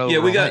want to run over. Yeah,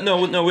 we're good.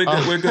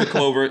 We're good,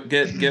 Clover.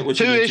 Get what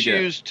you need to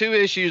get. 2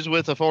 issues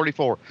with the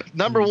 44.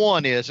 Number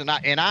one is, and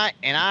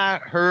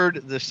I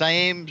heard the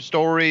same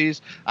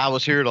stories. I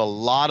was hearing a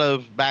lot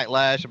of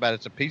backlash about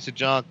it's a piece of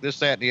junk, this,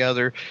 that, and the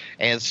other.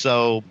 And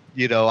so,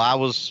 I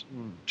was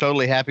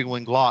totally happy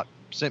when Glock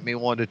sent me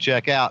one to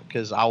check out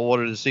because I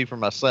wanted to see for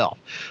myself.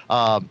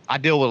 I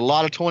deal with a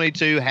lot of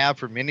 22, have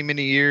for many,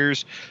 many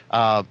years.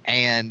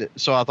 And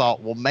so I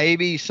thought, well,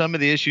 maybe some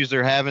of the issues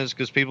they're having is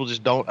because people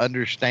just don't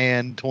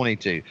understand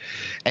 22.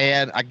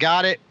 And I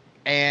got it,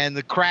 and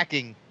the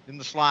cracking in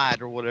the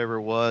slide or whatever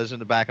it was in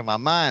the back of my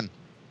mind.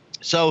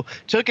 So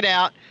took it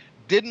out,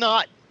 did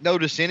not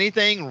notice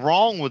anything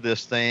wrong with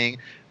this thing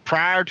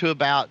prior to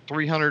about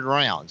 300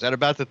 rounds. At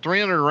about the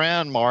 300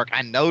 round mark,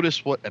 I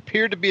noticed what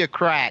appeared to be a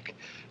crack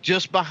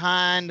just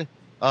behind,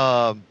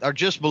 or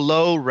just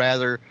below,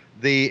 rather,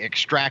 the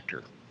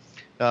extractor,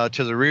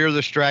 to the rear of the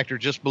extractor,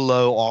 just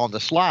below on the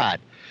slide.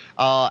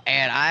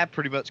 And I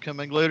pretty much come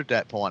unglued at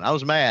that point. I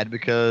was mad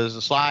because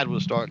the slide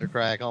was starting to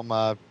crack on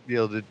my,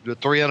 the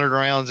 300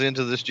 rounds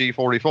into this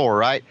G44,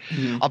 right?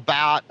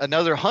 About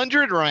another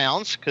 100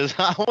 rounds, because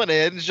I went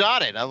ahead and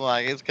shot it. I'm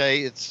like,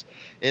 okay,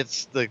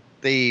 it's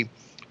the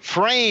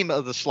frame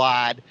of the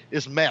slide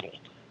is metal.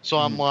 So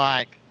I'm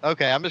like,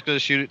 okay, I'm just going to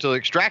shoot it till the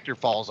extractor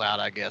falls out,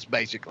 I guess,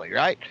 basically,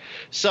 right?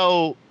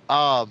 So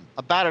about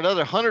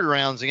another 100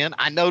 rounds in,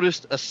 I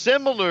noticed a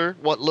similar,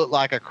 what looked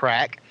like a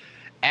crack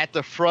at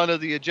the front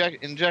of the ejection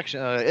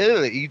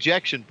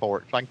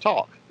port, if I can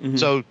talk.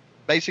 So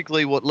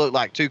basically what looked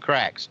like 2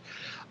 cracks.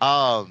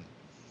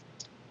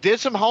 Did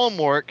some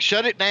homework,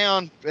 shut it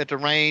down at the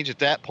range. At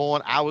that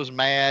point, I was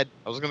mad.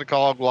 I was going to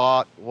call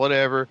Glock,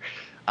 whatever.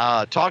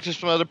 Talked to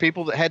some other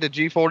people that had the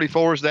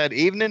G44s that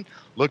evening,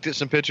 looked at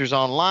some pictures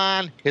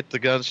online, hit the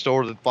gun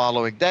store the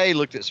following day,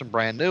 looked at some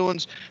brand new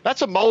ones.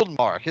 That's a mold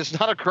mark. It's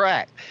not a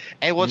crack.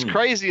 And what's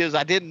crazy is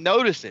I didn't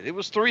notice it. It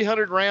was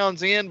 300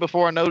 rounds in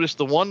before I noticed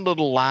the one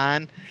little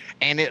line,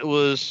 and it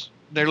was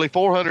nearly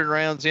 400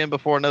 rounds in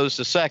before I noticed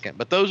the second.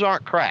 But those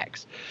aren't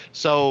cracks.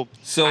 So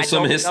some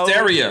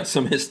hysteria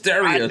taking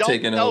over. I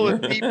don't know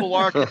if people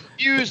are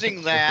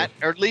confusing that,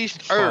 or at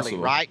least early,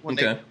 right?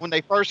 When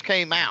they first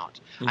came out.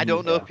 I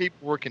don't know if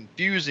people were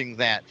confusing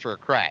that for a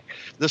crack.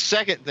 The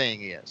second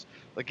thing is,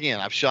 again,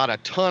 I've shot a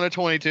ton of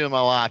 22 in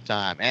my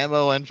lifetime,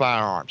 ammo and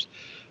firearms.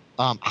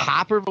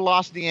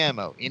 Hypervelocity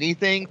ammo,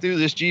 anything through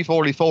this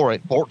G44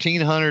 at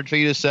 1,400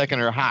 feet a second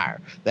or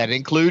higher. That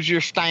includes your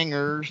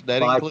Stingers,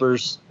 that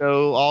Vipers,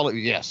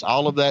 includes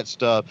all of that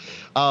stuff.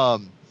 I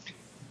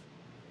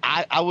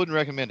wouldn't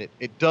recommend it.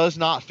 It does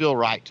not feel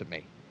right to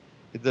me.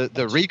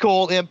 The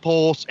recoil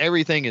impulse,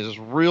 everything is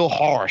real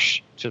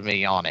harsh to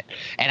me on it.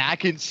 And I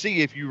can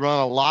see if you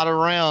run a lot of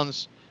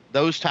rounds,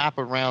 those type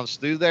of rounds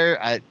through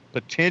there,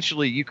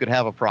 potentially you could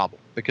have a problem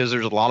because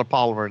there's a lot of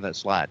polymer in that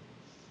slide.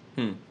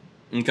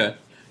 Okay.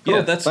 Cool.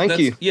 Yeah, Thank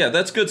you. Yeah,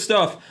 that's good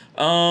stuff.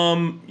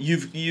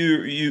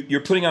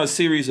 You're putting out a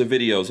series of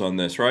videos on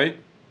this, right?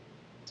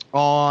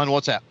 On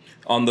what's that?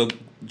 On the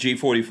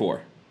G44.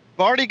 I've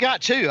already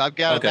got 2. I've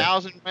got Okay.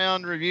 1,000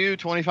 round review,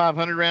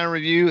 2,500 round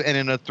review, and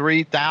then a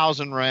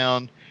 3,000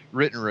 round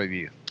written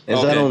review.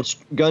 Is that on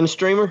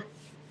Gunstreamer?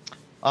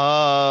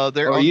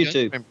 They're or on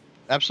YouTube? Gunstreamer.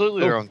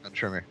 Absolutely, they're on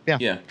Gunstreamer. Yeah.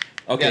 Yeah.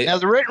 Okay. Yeah, now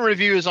the written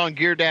review is on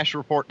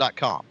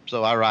gear-report.com.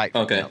 So I write.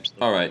 Okay. Them, so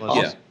All right.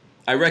 Awesome. Yeah.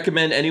 I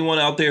recommend anyone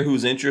out there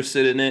who's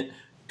interested in it,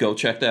 go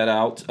check that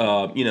out.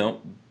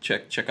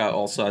 Check out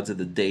all sides of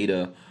the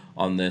data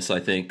on this.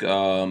 I think.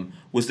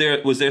 Was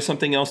there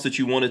something else that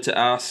you wanted to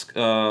ask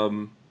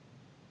on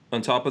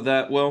top of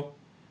that, Will?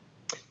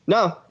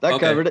 No, that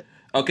covered it.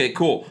 Okay,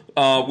 cool.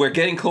 We're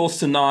getting close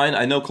to 9.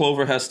 I know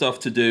Clover has stuff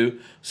to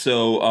do,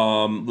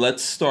 so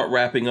let's start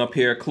wrapping up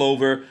here.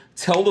 Clover,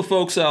 tell the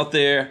folks out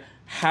there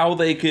how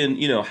they can,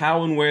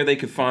 how and where they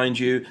can find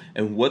you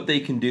and what they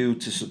can do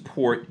to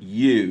support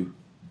you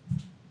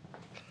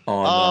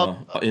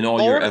on in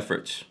all your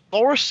efforts.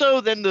 More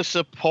so than the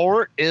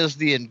support is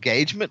the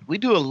engagement. We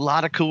do a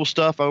lot of cool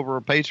stuff over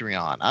on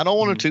Patreon. I don't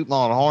want to toot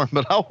my own horn,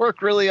 but I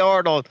work really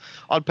hard on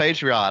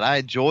Patreon. I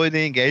enjoy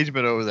the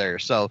engagement over there.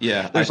 So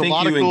yeah, there's I think a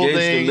lot you of cool engaged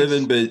things. the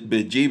living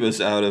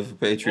bejeebus out of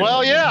Patreon.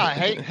 Well, yeah,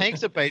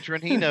 Hank's a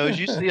patron. He knows.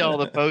 You see all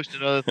the posts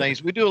and other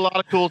things. We do a lot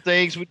of cool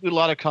things. We do a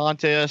lot of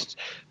contests.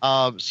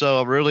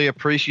 So I'm really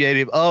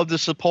appreciative of the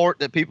support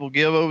that people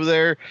give over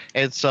there.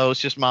 And so it's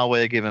just my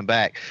way of giving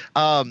back.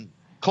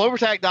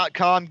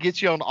 Clovertac.com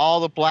gets you on all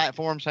the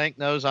platforms. Hank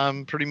knows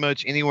I'm pretty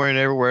much anywhere and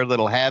everywhere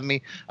that'll have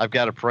me. I've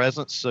got a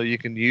presence, so you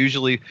can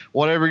usually,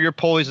 whatever your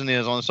poison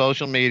is on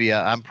social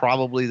media, I'm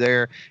probably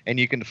there, and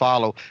you can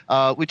follow.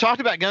 We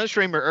talked about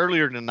Gunstreamer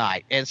earlier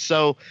tonight, and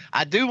so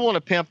I do want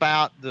to pimp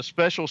out the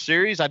special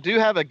series. I do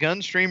have a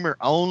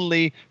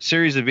Gunstreamer-only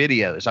series of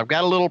videos. I've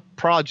got a little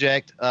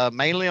project,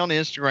 mainly on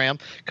Instagram,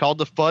 called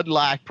the FUD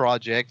Life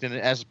Project, and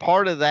as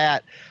part of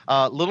that,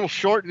 little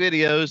short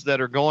videos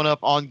that are going up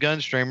on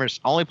Gunstreamer. It's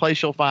the only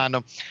place you'll find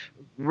them.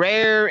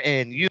 Rare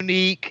and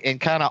unique and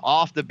kind of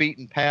off the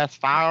beaten path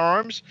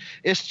firearms.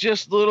 It's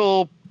just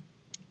little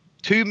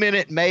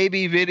 2-minute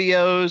maybe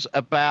videos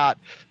about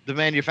the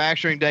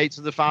manufacturing dates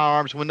of the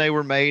firearms, when they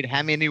were made,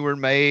 how many were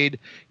made,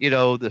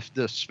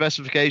 the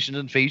specifications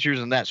and features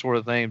and that sort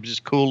of thing.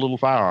 Just cool little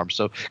firearms.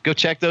 So go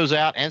check those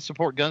out and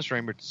support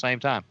Gunstreamer at the same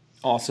time.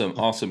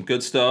 Awesome.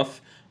 Good stuff.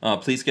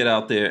 Please get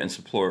out there and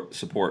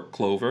support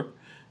Clover.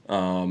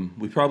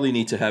 We probably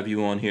need to have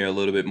you on here a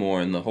little bit more,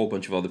 and a whole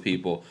bunch of other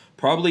people.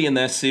 Probably in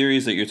that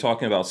series that you're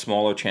talking about,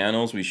 smaller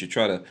channels, we should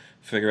try to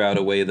figure out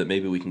a way that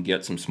maybe we can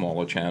get some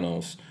smaller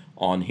channels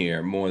on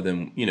here more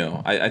than,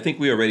 I think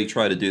we already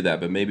try to do that,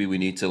 but maybe we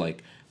need to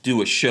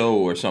do a show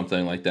or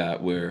something like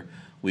that where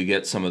we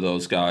get some of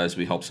those guys,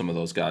 we help some of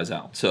those guys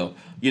out. So,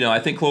 I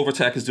think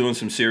Clovertac is doing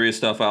some serious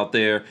stuff out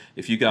there.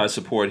 If you guys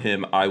support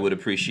him, I would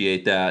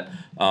appreciate that.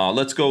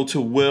 Let's go to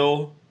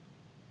Will.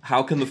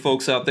 How can the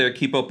folks out there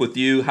keep up with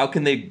you? How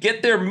can they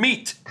get their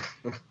meat?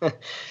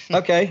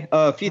 Okay,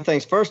 a few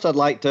things. First, I'd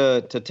like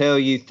to tell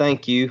you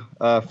thank you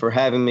for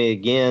having me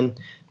again.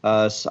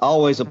 It's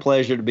always a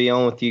pleasure to be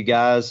on with you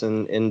guys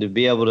and to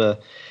be able to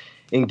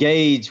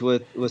engage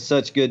with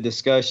such good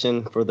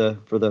discussion for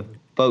the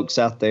folks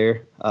out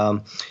there.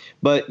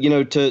 But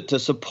to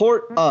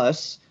support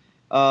us,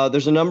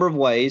 there's a number of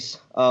ways.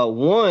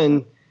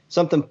 One,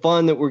 something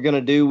fun that we're going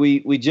to do.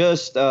 We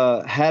just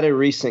had a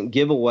recent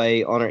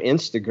giveaway on our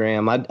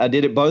Instagram. I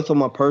did it both on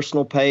my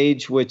personal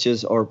page,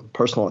 or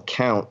personal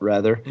account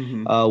rather,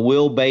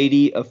 Will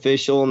Beatty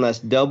Official, and that's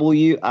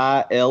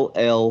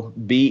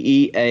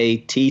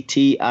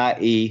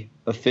WILLBEATTIE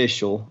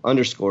official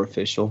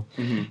 _official.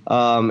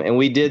 And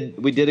we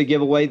did a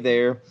giveaway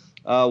there.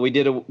 We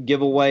did a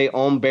giveaway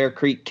on Bear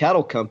Creek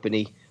Cattle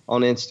Company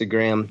on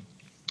Instagram,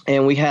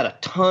 and we had a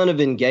ton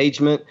of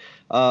engagement.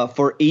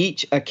 For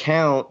each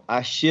account,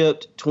 I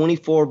shipped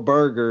 24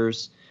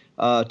 burgers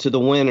to the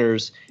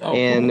winners,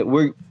 and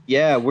cool.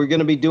 We're going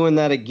to be doing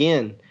that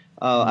again.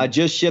 I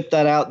just shipped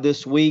that out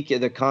this week.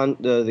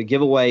 The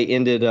giveaway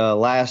ended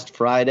last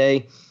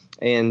Friday,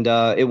 and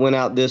it went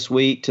out this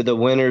week to the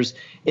winners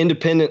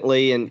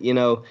independently. And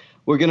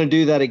we're going to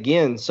do that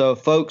again. So if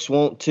folks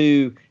want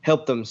to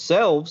help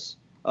themselves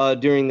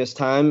during this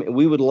time,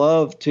 we would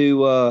love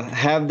to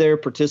have their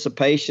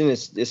participation.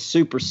 It's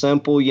super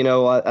simple.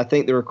 I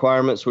think the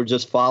requirements were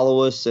just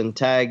follow us and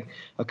tag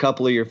a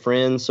couple of your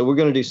friends. So we're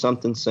going to do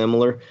something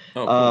similar.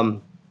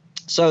 Cool.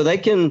 So they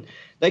can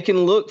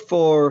look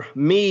for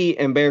me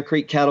and Bear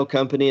Creek Cattle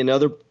Company and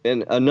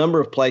a number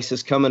of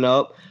places coming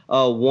up.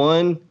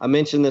 One, I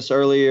mentioned this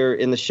earlier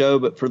in the show,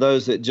 but for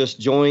those that just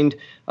joined,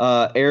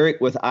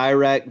 Eric with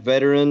Iraq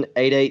Veteran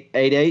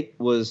 8888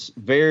 was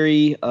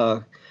very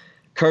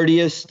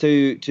courteous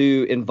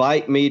to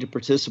invite me to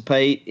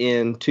participate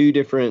in 2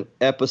 different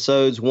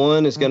episodes.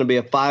 One is going to be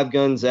a 5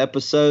 Guns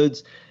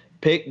episodes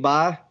picked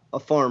by a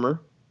farmer,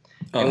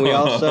 And we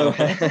also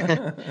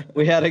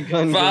we had a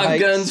gun. Five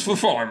gripes. guns for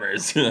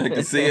farmers. I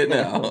can see it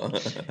now.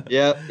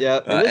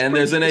 Yep. And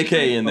there's an AK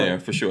in there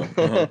for sure.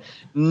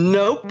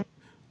 Nope.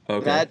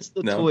 Okay. That's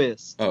the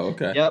twist. Oh,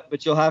 okay. Yep,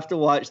 but you'll have to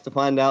watch to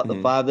find out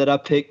the 5 that I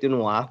picked and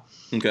why.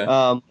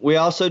 Okay. We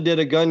also did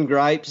a gun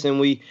gripes, and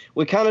we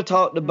kind of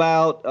talked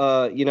about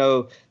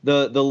the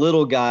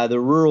little guy, the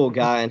rural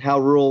guy, and how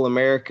rural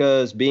America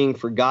is being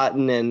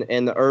forgotten,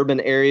 and the urban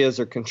areas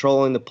are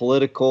controlling the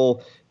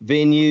political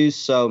venues.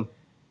 So,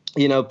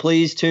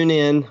 please tune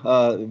in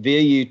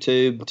via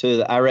YouTube to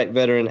the Iraq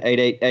Veteran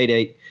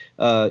 8888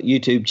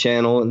 YouTube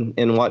channel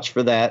and watch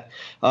for that.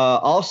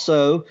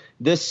 Also,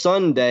 this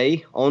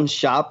Sunday on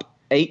Shop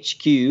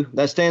HQ,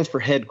 that stands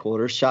for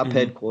headquarters, Shop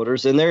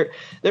Headquarters, and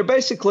they're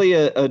basically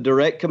a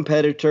direct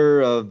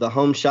competitor of the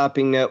Home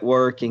Shopping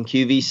Network and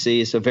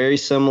QVC. It's a very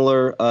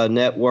similar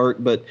network,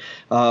 but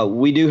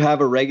we do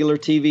have a regular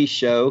TV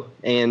show,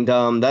 and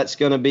that's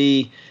going to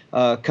be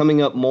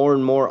coming up more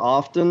and more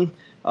often.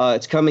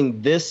 It's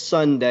coming this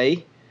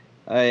Sunday,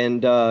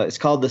 and it's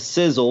called The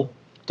Sizzle.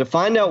 To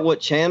find out what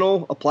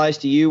channel applies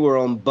to you, we're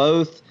on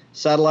both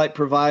satellite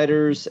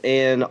providers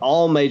and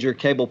all major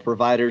cable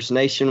providers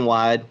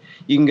nationwide.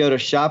 You can go to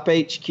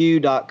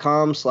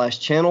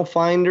shophq.com/channel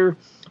finder,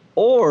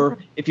 or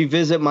if you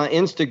visit my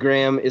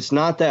Instagram, it's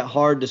not that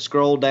hard to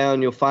scroll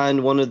down. You'll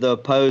find one of the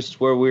posts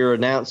where we're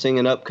announcing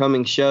an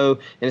upcoming show,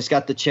 and it's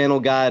got the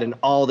channel guide and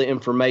all the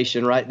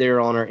information right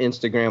there on our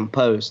Instagram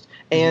post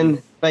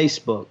and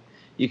Facebook.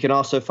 You can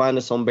also find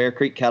us on Bear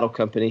Creek Cattle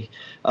Company.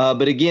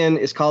 But again,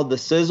 it's called The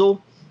Sizzle.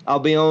 I'll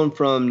be on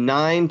from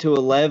 9 to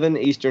 11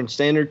 Eastern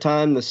Standard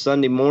Time this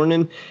Sunday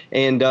morning,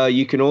 and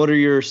you can order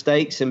your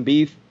steaks and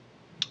beef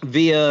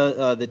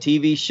via the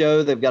TV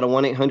show. They've got a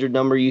 1-800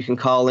 number you can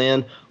call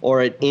in, or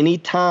at any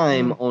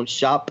time on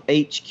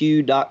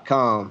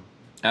shophq.com.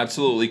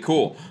 Absolutely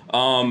cool.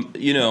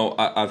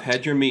 I've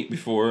had your meat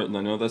before, and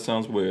I know that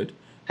sounds weird.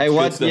 Hey,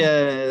 what?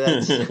 Yeah,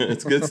 that's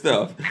it's good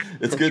stuff.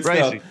 It's good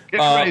crazy.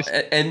 stuff.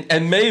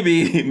 And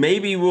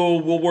maybe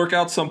we'll work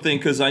out something,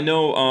 because I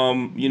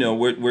know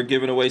we're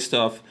giving away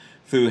stuff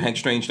through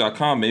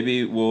hankstrange.com.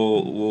 Maybe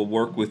we'll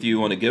work with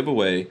you on a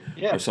giveaway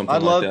or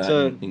something like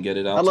that and get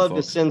it out. I'd love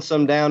to send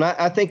some down.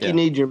 I think you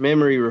need your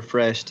memory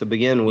refreshed to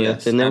begin with.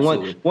 Yes, and then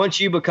absolutely. once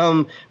you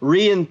become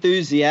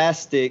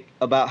re-enthusiastic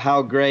about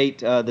how great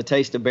the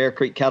Taste of Bear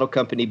Creek Cattle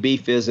Company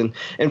beef is. And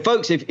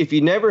folks, if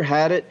you never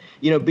had it,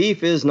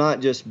 beef is not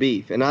just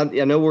beef. And I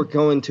know we're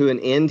going to an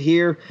end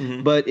here,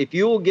 but if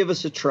you will give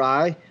us a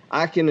try,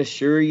 I can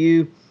assure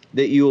you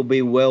that you will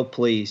be well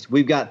pleased.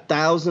 We've got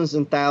thousands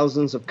and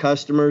thousands of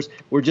customers.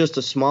 We're just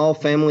a small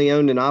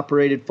family-owned and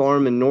operated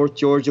farm in North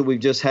Georgia. We've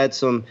just had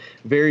some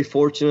very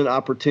fortunate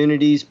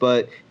opportunities,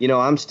 but,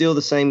 I'm still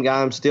the same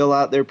guy. I'm still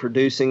out there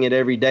producing it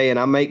every day, and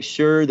I make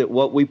sure that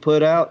what we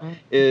put out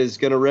is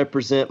going to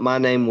represent my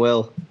name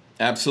well.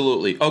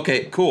 Absolutely.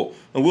 Okay, cool.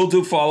 And we'll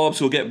do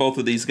follow-ups. We'll get both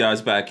of these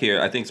guys back here.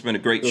 I think it's been a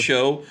great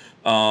show.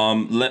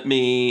 Let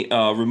me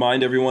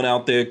remind everyone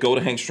out there, go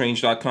to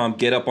hankstrange.com,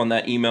 get up on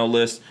that email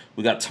list.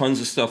 We got tons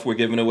of stuff we're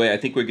giving away. I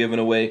think we're giving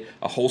away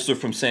a holster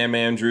from Sam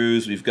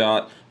Andrews. We've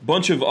got a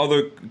bunch of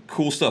other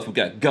cool stuff. We've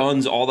got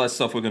guns, all that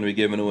stuff we're going to be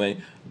giving away.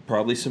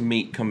 Probably some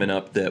meat coming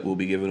up that we'll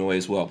be giving away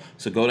as well.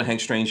 So go to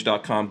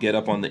hankstrange.com, get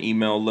up on the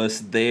email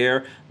list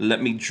there.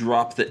 Let me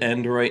drop the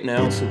end right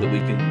now so that we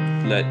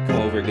can let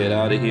Clover get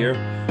out of here.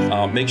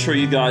 Make sure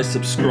you guys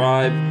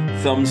subscribe,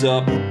 thumbs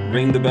up,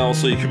 ring the bell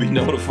so you can be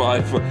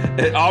notified.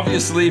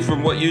 Obviously,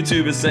 from what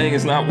YouTube is saying,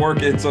 it's not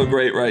working so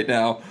great right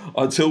now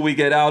until we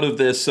get out of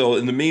this. So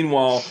in the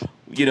meanwhile,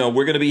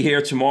 we're going to be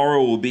here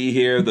tomorrow. We'll be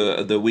here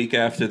the week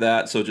after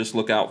that. So just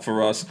look out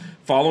for us.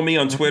 Follow me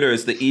on Twitter.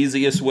 It's the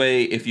easiest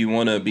way if you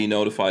want to be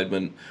notified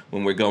when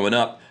we're going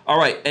up. All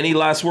right. Any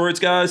last words,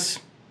 guys?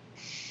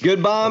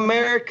 Goodbye,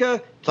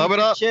 America. Thumb it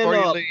up before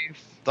you leave.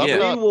 Thumb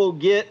it up. We will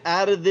get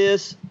out of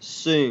this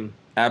soon.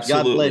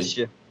 Absolutely. God bless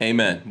you.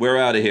 Amen. We're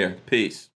out of here. Peace.